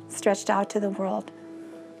hands stretched out to the world.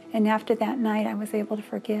 And after that night, I was able to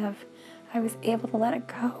forgive. I was able to let it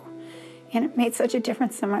go. And it made such a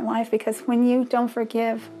difference in my life, because when you don't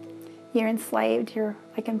forgive, you're enslaved. You're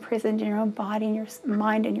like imprisoned in your own body and your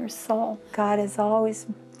mind and your soul. God has always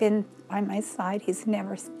been by my side. He's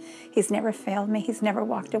never failed me. He's never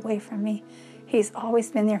walked away from me. He's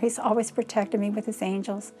always been there. He's always protected me with his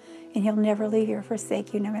angels. And he'll never leave you or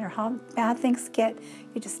forsake you, no matter how bad things get.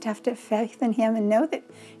 You just have to have faith in him and know that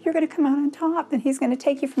you're going to come out on top, and he's going to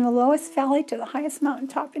take you from the lowest valley to the highest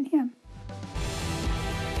mountaintop in him.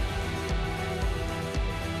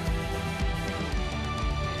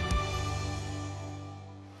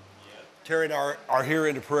 Terry and I are here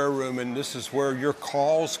in the prayer room, and this is where your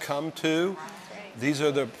calls come to. These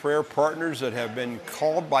are the prayer partners that have been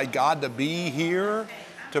called by God to be here,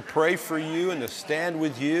 to pray for you and to stand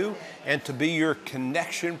with you, and to be your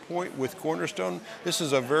connection point with Cornerstone. This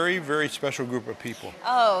is a very, very special group of people.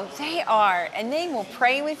 Oh, they are. And they will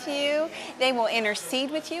pray with you, they will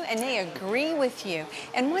intercede with you, and they agree with you.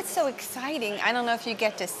 And what's so exciting, I don't know if you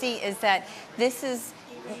get to see, is that this is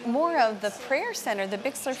more of the prayer center, the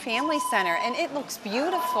Bixler Family Center, and it looks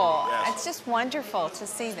beautiful. Yes. It's just wonderful to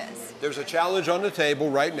see this. There's a challenge on the table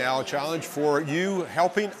right now, a challenge for you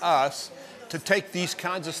helping us to take these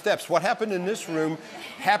kinds of steps. What happened in this room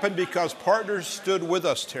happened because partners stood with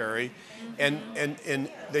us, Terry, and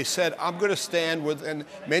they said, I'm going to stand with, and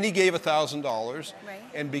many gave $1,000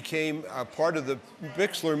 and became a part of the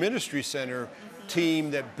Bixler Ministry Center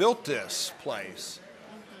team that built this place.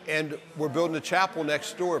 And we're building a chapel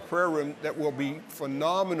next door, a prayer room that will be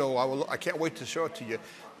phenomenal. I can't wait to show it to you.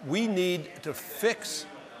 We need to fix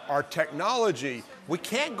our technology. We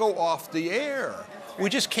can't go off the air. We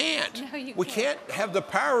just can't. No, we can't have the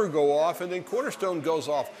power go off and then Cornerstone goes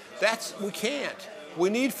off. We can't. We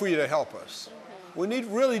need for you to help us. We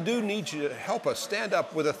really do need you to help us. Stand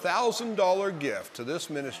up with a $1,000 gift to this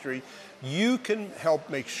ministry. You can help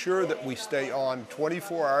make sure that we stay on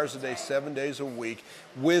 24 hours a day, 7 days a week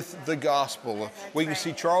with the gospel. We can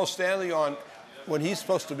see Charles Stanley on when he's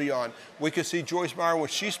supposed to be on. We can see Joyce Meyer when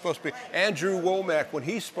she's supposed to be. Andrew Womack when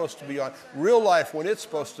he's supposed to be on. Real Life when it's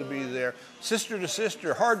supposed to be there. Sister to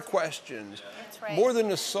Sister, Hard Questions. Right. More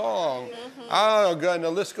Than a Song. Oh, God, and the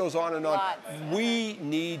list goes on and on. We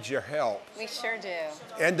need your help. We sure do.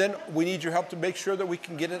 And then we need your help to make sure that we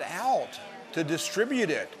can get it out, to distribute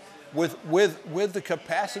it with the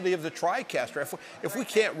capacity of the TriCaster. If we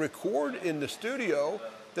can't record in the studio,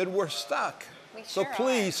 then we're stuck. So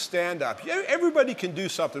please stand up. Everybody can do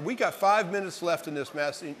something. We got 5 minutes left in this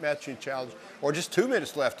matching challenge, or just 2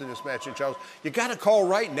 minutes left in this matching challenge. You got to call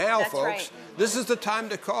right now, folks. Right. This is the time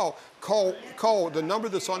to call. Call the number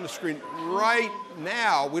that's on the screen right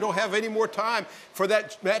now. We don't have any more time for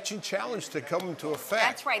that matching challenge to come into effect.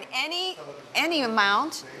 That's right. Any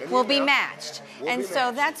amount will be matched.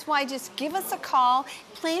 So that's why just give us a call,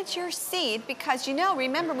 plant your seed, because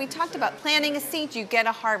remember we talked about planting a seed, you get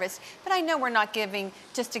a harvest. But I know we're not giving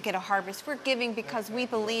just to get a harvest. We're giving because we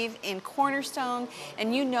believe in Cornerstone,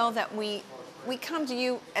 and you know that we come to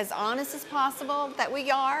you as honest as possible, that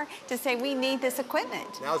we are, to say we need this equipment.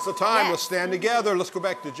 Now it's the time. Let's stand together. Let's go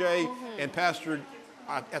back to Jay and Pastor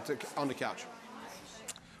on the couch.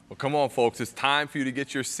 Well, come on, folks. It's time for you to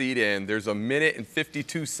get your seat in. There's 1 minute and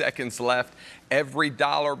 52 seconds left. Every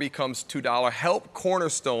dollar becomes $2. Help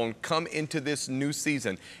Cornerstone come into this new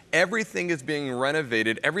season. Everything is being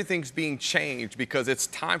renovated. Everything's being changed because it's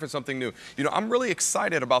time for something new. You know, I'm really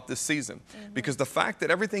excited about this season because the fact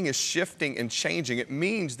that everything is shifting and changing, it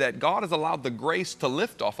means that God has allowed the grace to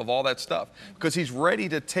lift off of all that stuff because He's ready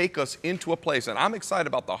to take us into a place. And I'm excited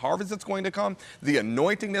about the harvest that's going to come, the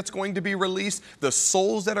anointing that's going to be released, the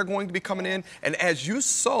souls that are going to be coming in. And as you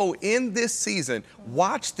sow in this season,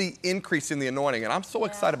 watch the increase in the anointing. And I'm so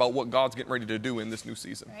excited about what God's getting ready to do in this new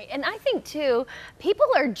season. Right. And I think, too, people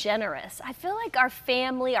are generous. I feel like our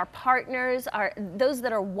family, our partners, those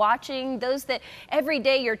that are watching, those that every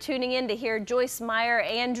day you're tuning in to hear Joyce Meyer,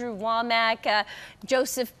 Andrew Womack,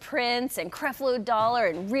 Joseph Prince, and Creflo Dollar,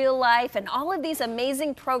 and Real Life, and all of these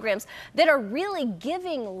amazing programs that are really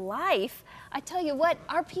giving life. I tell you what,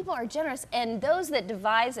 our people are generous, and those that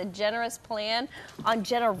devise a generous plan on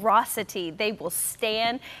generosity, they will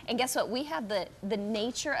stand. And guess what? We have the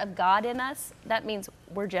nature of God in us. That means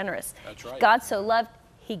we're generous. That's right. God so loved,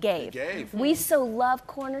 He gave. He gave. We so love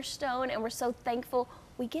Cornerstone, and we're so thankful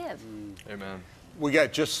we give. Amen. We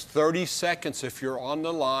got just 30 seconds. If you're on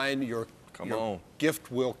the line, your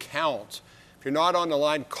gift will count. If you're not on the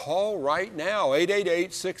line, call right now,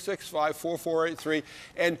 888-665-4483,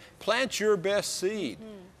 and plant your best seed.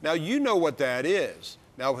 Now, you know what that is.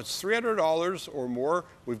 Now, if it's $300 or more,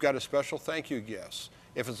 we've got a special thank you gifts.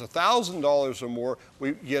 If it's $1,000 or more,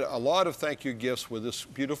 we get a lot of thank you gifts with this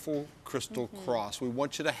beautiful crystal cross. We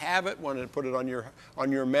want you to have it, want to put it on your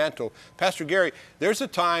mantle. Pastor Gary, there's a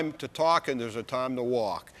time to talk and there's a time to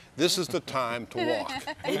walk. This is the time to walk.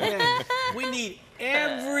 Amen. We need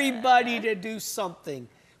everybody to do something.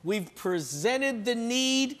 We've presented the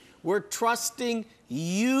need. We're trusting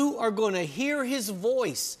you are going to hear His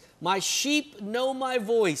voice. My sheep know my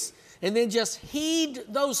voice. And then just heed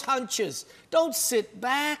those hunches. Don't sit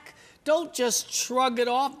back. Don't just shrug it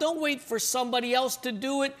off. Don't wait for somebody else to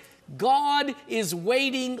do it. God is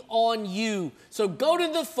waiting on you. So go to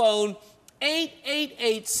the phone,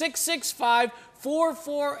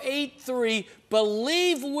 888-665-4483.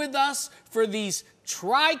 Believe with us for these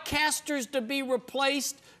TriCasters to be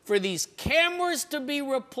replaced, for these cameras to be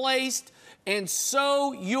replaced, and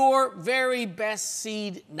sow your very best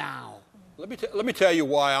seed now. Let me tell you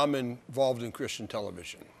why I'm involved in Christian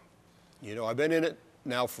television. You know, I've been in it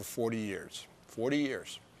now for 40 years. 40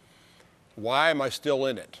 years. Why am I still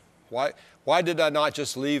in it? Why did I not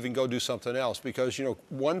just leave and go do something else? Because, you know,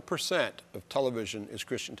 1% of television is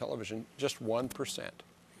Christian television, just 1%.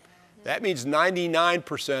 That means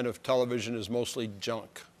 99% of television is mostly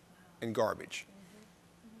junk and garbage.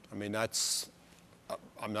 I mean, I'm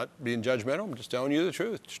not being judgmental, I'm just telling you the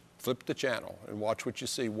truth. Flip the channel and watch what you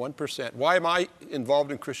see, 1%. Why am I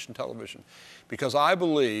involved in Christian television? Because I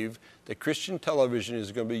believe that Christian television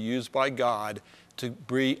is going to be used by God to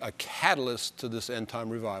be a catalyst to this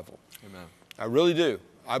end-time revival. Amen. I really do.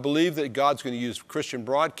 I believe that God's going to use Christian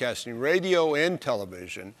broadcasting, radio and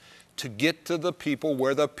television, to get to the people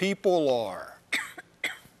where the people are.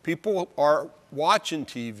 People are watching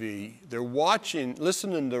TV, they're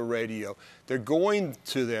listening to radio, they're going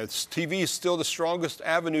to there. TV is still the strongest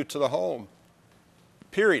avenue to the home,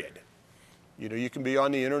 period. You know, you can be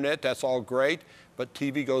on the internet, that's all great, but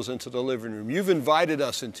TV goes into the living room. You've invited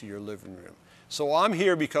us into your living room. So I'm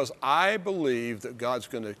here because I believe that God's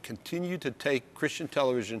going to continue to take Christian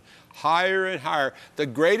television higher and higher. The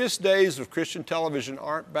greatest days of Christian television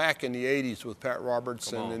aren't back in the 80s with Pat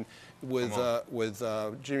Robertson and with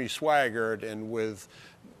Jimmy Swaggart and with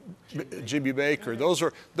Jimmy Baker. Those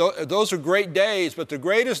are great days, but the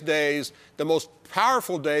greatest days, the most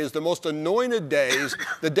powerful days, the most anointed days,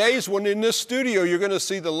 the days when in this studio you're going to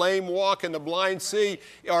see the lame walk and the blind see,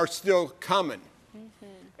 are still coming.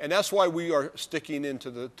 And that's why we are sticking into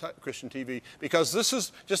the Christian TV, because this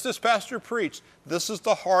is, just as Pastor preached, this is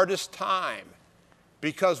the hardest time,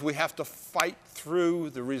 because we have to fight through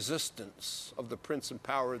the resistance of the prince and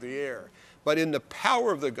power of the air. But in the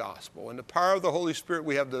power of the gospel, in the power of the Holy Spirit,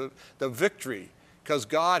 we have the victory, because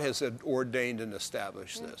God has ordained and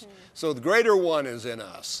established this. So the greater one is in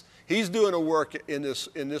us. He's doing a work in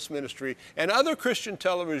this ministry and other Christian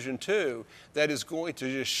television too, that is going to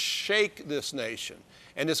just shake this nation.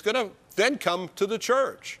 And it's going to then come to the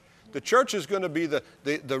church. The church is going to be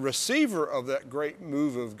the receiver of that great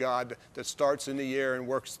move of God that starts in the air and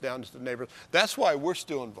works down to the neighborhood. That's why we're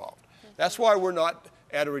still involved. That's why we're not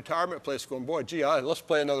at a retirement place going, boy, gee, let's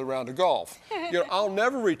play another round of golf. You know, I'll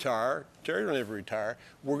never retire. Terry will never retire.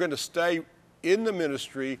 We're going to stay in the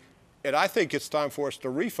ministry, and I think it's time for us to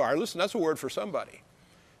refire. Listen, that's a word for somebody.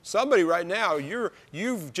 Somebody right now,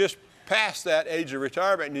 you've just passed that age of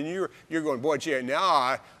retirement, and you're going, boy, gee,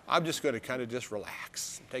 now I'm just going to kind of just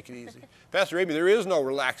relax, take it easy. Pastor Amy, there is no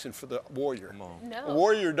relaxing for the warrior. No. A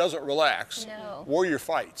warrior doesn't relax. No. Warrior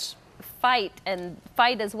fights. Fight, and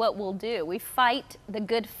fight is what we'll do. We fight the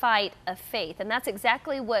good fight of faith, and that's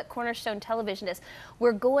exactly what Cornerstone Television is.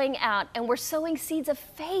 We're going out and we're sowing seeds of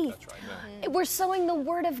faith. That's right. We're sowing the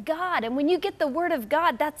Word of God, and when you get the Word of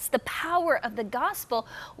God, that's the power of the gospel.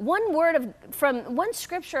 One word from one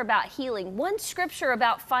scripture about healing, one scripture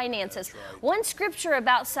about finances, one scripture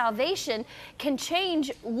about salvation can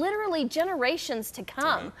change literally generations to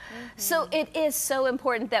come. So it is so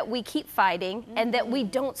important that we keep fighting and that we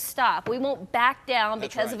don't stop. We won't back down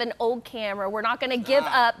because of an old camera. We're not going to give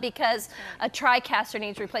up because a TriCaster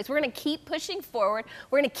needs replaced. We're going to keep pushing forward.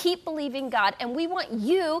 We're going to keep believing God, and we want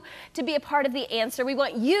you to be a part of the answer. We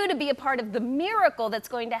want you to be a part of the miracle that's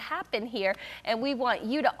going to happen here, and we want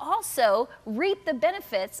you to also reap the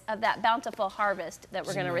benefits of that bountiful harvest that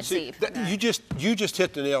we're going to receive. You just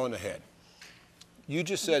hit the nail on the head. You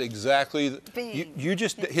just said exactly, you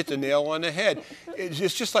just hit the nail on the head.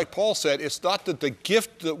 It's just like Paul said, it's not that the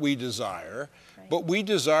gift that we desire, but we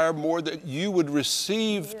desire more that you would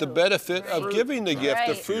receive the benefit of giving the gift,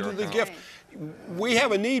 the fruit of the gift. We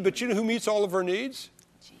have a need, but you know who meets all of our needs?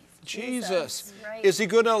 Jesus. Is he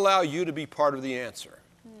going to allow you to be part of the answer?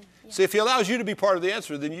 See, if he allows you to be part of the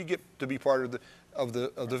answer, then you get to be part of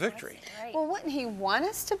the victory. Well, wouldn't he want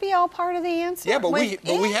us to be all part of the answer? Yeah, but we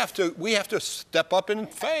have to step up in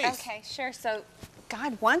faith. Okay, sure. So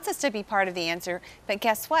God wants us to be part of the answer, but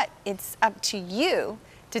guess what? It's up to you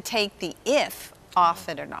to take the if off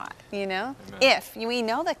it or not, you know? If. We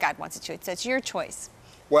know that God wants it to. It's your choice.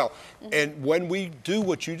 Well, and when we do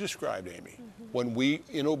what you described, Amy, when we,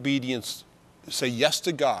 in obedience, say yes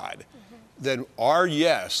to God, then our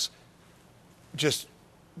yes just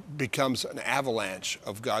becomes an avalanche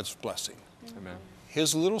of God's blessing. Amen.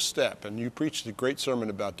 His little step, and you preached a great sermon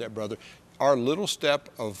about that, brother, our little step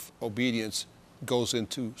of obedience goes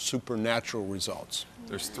into supernatural results.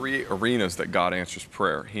 There's three arenas that God answers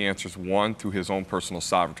prayer. He answers one through his own personal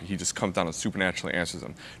sovereignty. He just comes down and supernaturally answers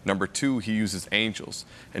them. Number two, he uses angels.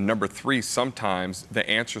 And number three, sometimes the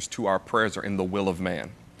answers to our prayers are in the will of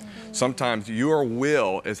man. Sometimes your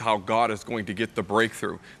will is how God is going to get the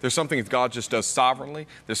breakthrough. There's something that God just does sovereignly.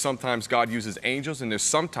 There's sometimes God uses angels, and there's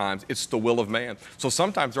sometimes it's the will of man. So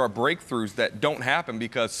sometimes there are breakthroughs that don't happen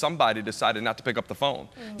because somebody decided not to pick up the phone.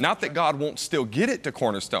 Not that God won't still get it to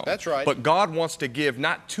Cornerstone. That's right. But God wants to give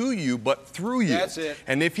not to you, but through you. That's it.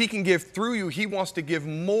 And if he can give through you, he wants to give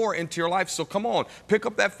more into your life. So come on, pick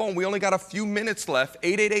up that phone. We only got a few minutes left.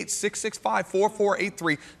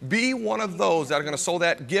 888-665-4483. Be one of those that are going to sow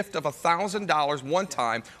that gift of $1,000 one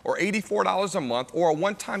time, or $84 a month, or a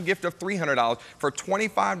one-time gift of $300 for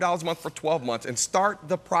 $25 a month for 12 months, and start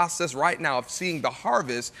the process right now of seeing the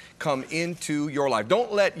harvest come into your life.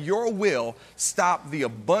 Don't let your will stop the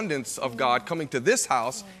abundance of God coming to this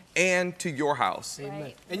house and to your house.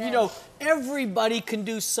 Amen. And you know, everybody can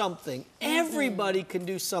do something. Everybody can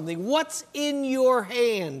do something. What's in your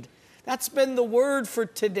hand? That's been the word for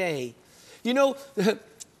today. You know, the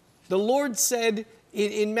Lord said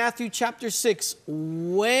in Matthew chapter 6,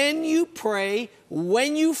 when you pray,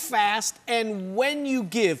 when you fast, and when you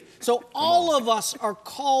give. So all of us are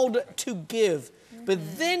called to give. But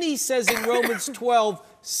then he says in Romans 12,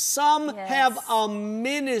 some have a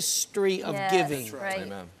ministry of giving. That's right.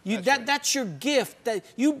 Amen. That's your gift. That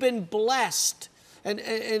you've been blessed. And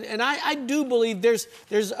I do believe there's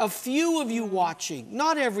a few of you watching,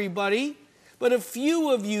 not everybody, but a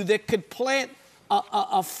few of you that could plant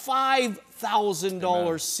a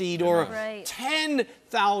 $5,000 seed or a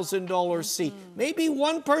 $10,000 seed. Maybe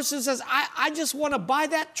one person says, I just want to buy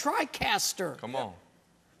that TriCaster. Come on.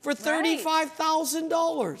 For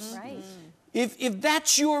 $35,000. Right. If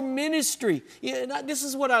that's your ministry, this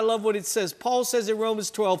is what I love what it says. Paul says in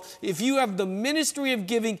Romans 12, if you have the ministry of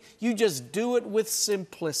giving, you just do it with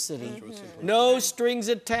simplicity. No strings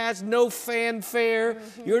attached, no fanfare.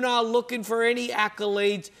 You're not looking for any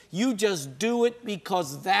accolades. You just do it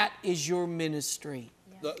because that is your ministry.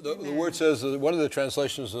 The word says, one of the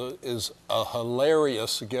translations is a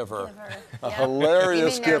hilarious giver. A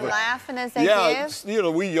hilarious you mean giver. They're laughing as they give? You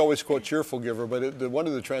know, we always quote cheerful giver, but one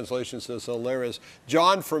of the translations says hilarious.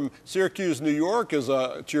 John from Syracuse, New York is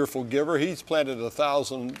a cheerful giver. He's planted a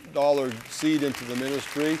 $1,000 seed into the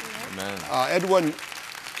ministry. Amen. Edwin,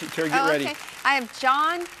 Terry, get ready. Okay. I have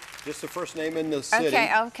John Just the first name in the city.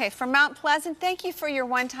 Okay. From Mount Pleasant, thank you for your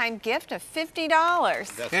one-time gift of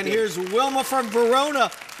 $50. And here's Wilma from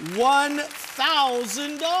Verona,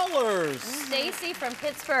 $1,000. Stacy from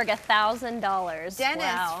Pittsburgh, $1,000.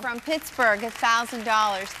 Dennis from Pittsburgh,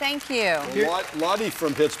 $1,000. Thank you. Lottie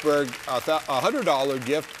from Pittsburgh, $100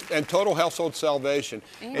 gift and total household salvation.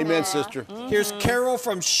 Amen, sister. Here's Carol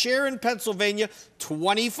from Sharon, Pennsylvania,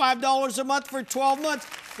 $25 a month for 12 months,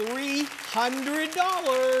 $300.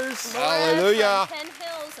 Hallelujah. Penn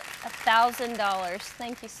Hills, $1,000.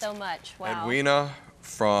 Thank you so much. Wow. Edwina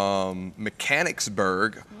from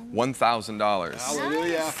Mechanicsburg, $1,000.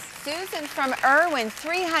 Hallelujah. Susan from Irwin,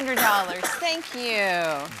 $300. Thank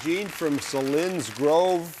you. Jean from Salins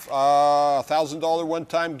Grove, $1,000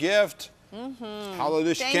 one-time gift.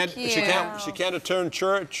 Hallelujah. She can't attend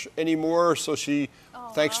church anymore, so she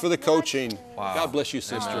thanks for the coaching. Wow. God bless you,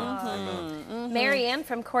 sister. Amen. Mary Ann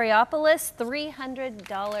from Coriopolis,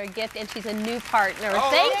 $300 gift, and she's a new partner.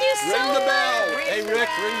 Thank you so Ring the bell. much. Hey, Rick,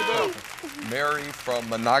 ring the bell. Mary from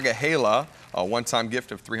Monongahela, a one-time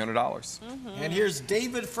gift of $300. And here's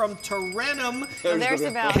David from Tarentum. There's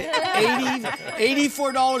the bell.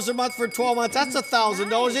 $84 a month for 12 months. That's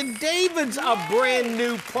 $1,000. And David's a brand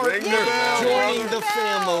new partner joining the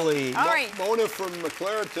family. All right. Mona from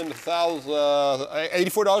McClariton,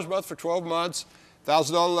 $84 a month for 12 months,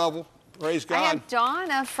 $1,000 level. Praise God. I have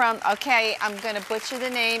Donna from, I'm going to butcher the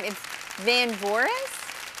name. It's Van Voris.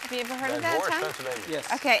 Have you ever heard of that, Tom?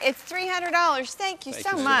 Yes. Okay, it's $300. Thank you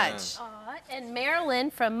so much. And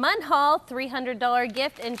Marilyn from Munhall, $300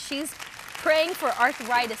 gift, and she's praying for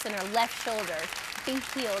arthritis in her left shoulder. Be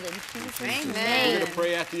healed in Jesus' name. We're going to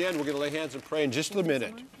pray at the end. We're going to lay hands and pray in just a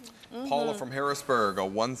minute. Paula from Harrisburg, a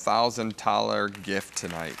 $1,000 gift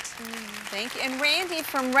tonight. Thank you. And Randy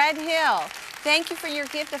from Red Hill, thank you for your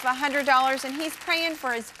gift of $100, and he's praying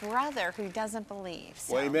for his brother who doesn't believe.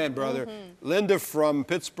 So. Well, amen, brother. Linda from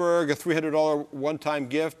Pittsburgh, a $300 one-time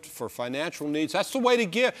gift for financial needs. That's the way to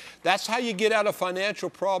give. That's how you get out of financial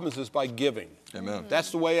problems, is by giving. Amen.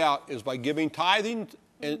 That's the way out, is by giving, tithing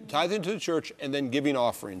to the church, and then giving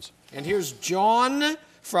offerings. And here's John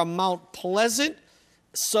from Mount Pleasant,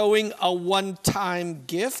 sowing a one-time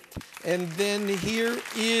gift. And then here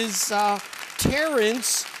is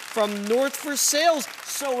Terrence from North for Sales,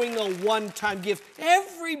 sowing a one-time gift.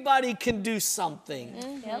 Everybody can do something.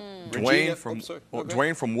 Dwayne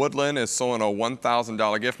from Woodland is sowing a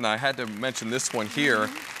 $1,000 gift. Now, I had to mention this one here.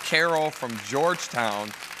 Carol from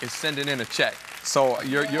Georgetown is sending in a check. So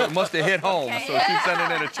you must have hit home. So she's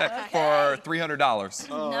sending in a check for $300.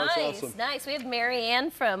 Oh, nice, awesome. nice. We have Mary Ann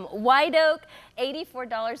from White Oak,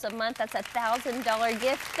 $84 a month. That's a $1,000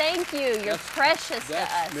 gift. Thank you. You're precious to us.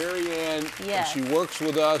 That's Mary Ann, Yes. and she works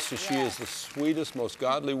with us, and she is the sweetest, most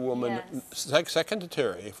godly woman, second to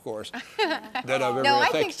Terry, of course, that I've ever No, I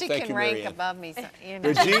met. think she Thank can you, Mary rank Ann. above me. So,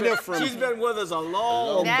 Regina from... She's been with us a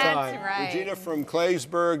long That's time. right. Regina from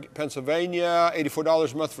Claysburg, Pennsylvania,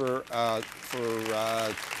 $84 a month for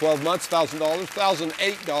 12 months, $1,000,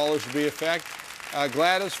 $1,008 to be effect.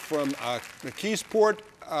 Gladys from McKeesport,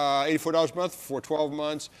 $84 a month for 12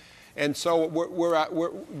 months. And so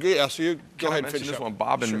so you go ahead and finish this up. one.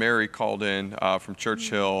 Bob and Mary called in from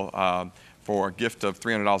Churchill for a gift of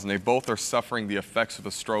 $300, and they both are suffering the effects of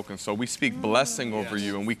a stroke. And so we speak blessing over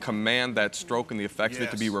you, and we command that stroke and the effects of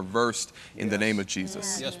it to be reversed in the name of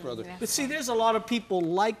Jesus. Yes, brother. But see, there's a lot of people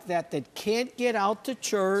like that can't get out to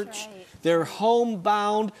church. They're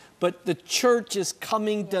homebound, but the church is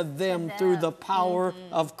coming to them through the power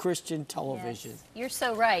of Christian television. Yes. You're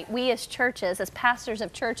so right. We as churches, as pastors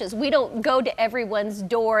of churches, we don't go to everyone's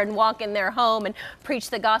door and walk in their home and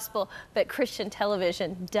preach the gospel, but Christian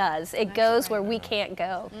television does. It goes where we can't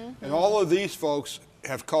go. And all of these folks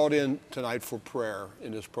have called in tonight for prayer,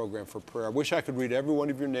 in this program for prayer. I wish I could read every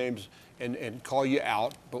one of your names and call you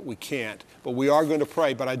out, but we can't. But we are going to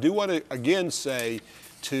pray. But I do want to again say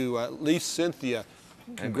to at least Cynthia,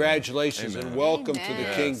 congratulations and welcome to the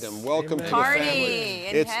kingdom. Welcome to the family.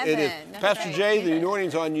 In heaven. It is. Pastor Jay, the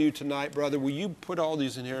anointing's on you tonight, brother. Will you put all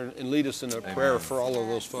these in here and lead us in a prayer for all of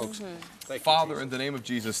those folks? Thank Father, in the name of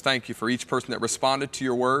Jesus, thank you for each person that responded to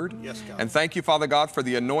your word. Yes, God. And thank you, Father God, for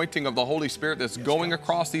the anointing of the Holy Spirit that's going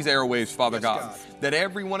across these airwaves, Father God. That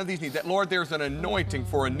every one of these needs, that Lord, there's an anointing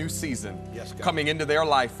for a new season coming into their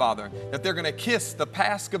life, Father. That they're going to kiss the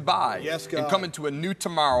past goodbye and come into a new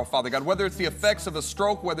tomorrow, Father God. Whether it's the effects of a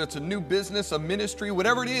stroke, whether it's a new business, a ministry,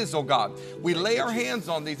 whatever it is, oh God, we lay our hands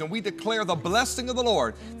on these and we declare the blessing of the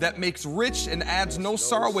Lord that makes rich and adds no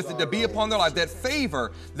sorrow with it to be upon their life. That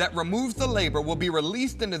favor that removes the labor will be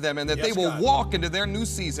released into them and that they will walk into their new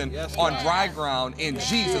season on dry ground. In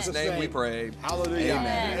Jesus' name we pray. Hallelujah.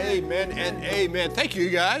 Amen. Amen and amen. Thank you,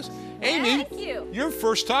 guys. Amy, Thank you. your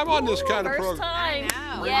first time on this kind of program.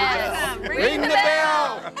 Time. Yes. Ring the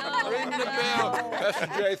bell. Ring the bell. Pastor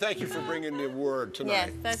Jay, thank you for bringing the word tonight.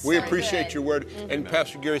 Yes, that's we so appreciate good. your word. And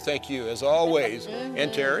Pastor Gary, thank you as always.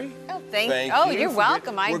 And Terry. Thank you. You're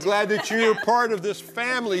welcome. We're glad that you're part of this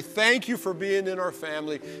family. Thank you for being in our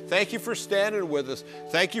family. Thank you for standing with us.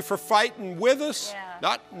 Thank you for fighting with us.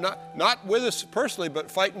 Not with us personally, but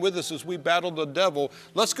fighting with us as we battle the devil.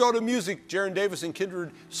 Let's go to music. Geron Davis and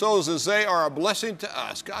Kindred Souls, as they are a blessing to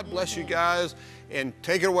us. God bless you guys. And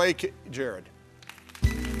take it away, Jared.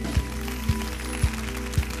 Here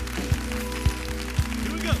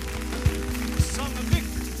we go. Song of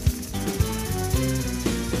victory.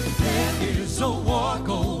 There is a war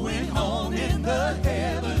going on in the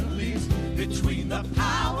heavenlies between the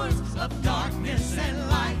powers of darkness and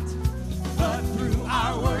light. But through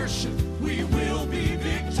our worship, we will be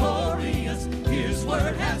victorious. His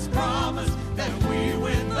word has promised that we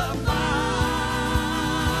win the fight.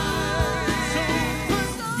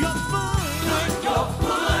 Put your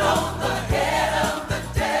foot on the head of the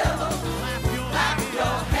devil. Clap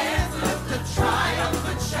your hands, lift the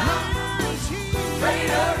triumphant shout.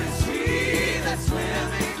 Greater is he that's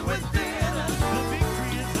living within us.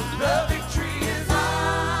 The victory is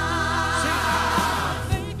ours.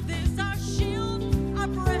 Faith is our shield, our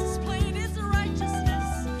breastplate is righteousness.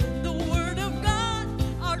 The word of God,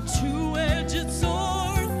 our two-edged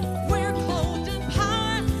sword. We're clothed in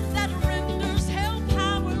power that renders hell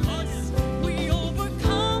powerless. We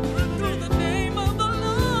overcome through the name of the Lord.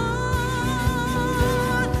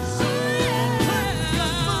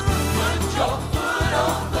 Put your foot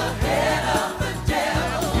on the head of the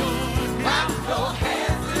devil. Clap your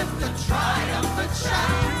hands, lift the triumphant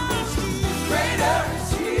shout. Greater is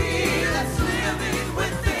he that's living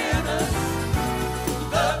within us.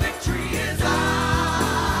 The victory is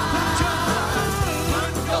ours.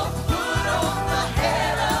 Put your foot on the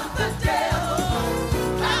head of the devil.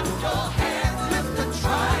 Clap your hands, lift the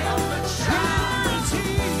triumphant shout.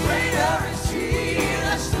 Greater is he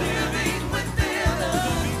that's living within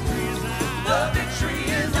us. The victory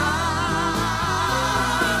is ours.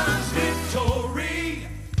 Victory,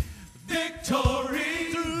 victory.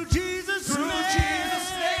 Through Jesus' Through name. Jesus'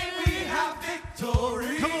 name we have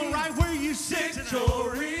victory. Come on, right where you sit tonight.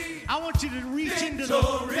 Victory. I want you to reach into the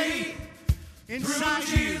Victory. faith inside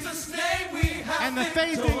Through you Jesus' name we have and the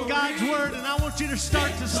faith in victory. God's word, and I want you to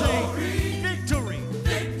start to say victory.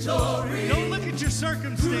 Victory. Don't look at your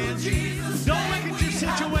circumstance. Don't look at your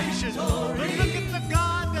situation. But look at the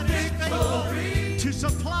God that is faithful to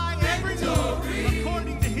supply every need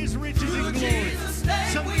according to his riches and glory.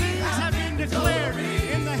 Some things have been declared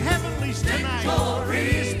in the heavenlies tonight.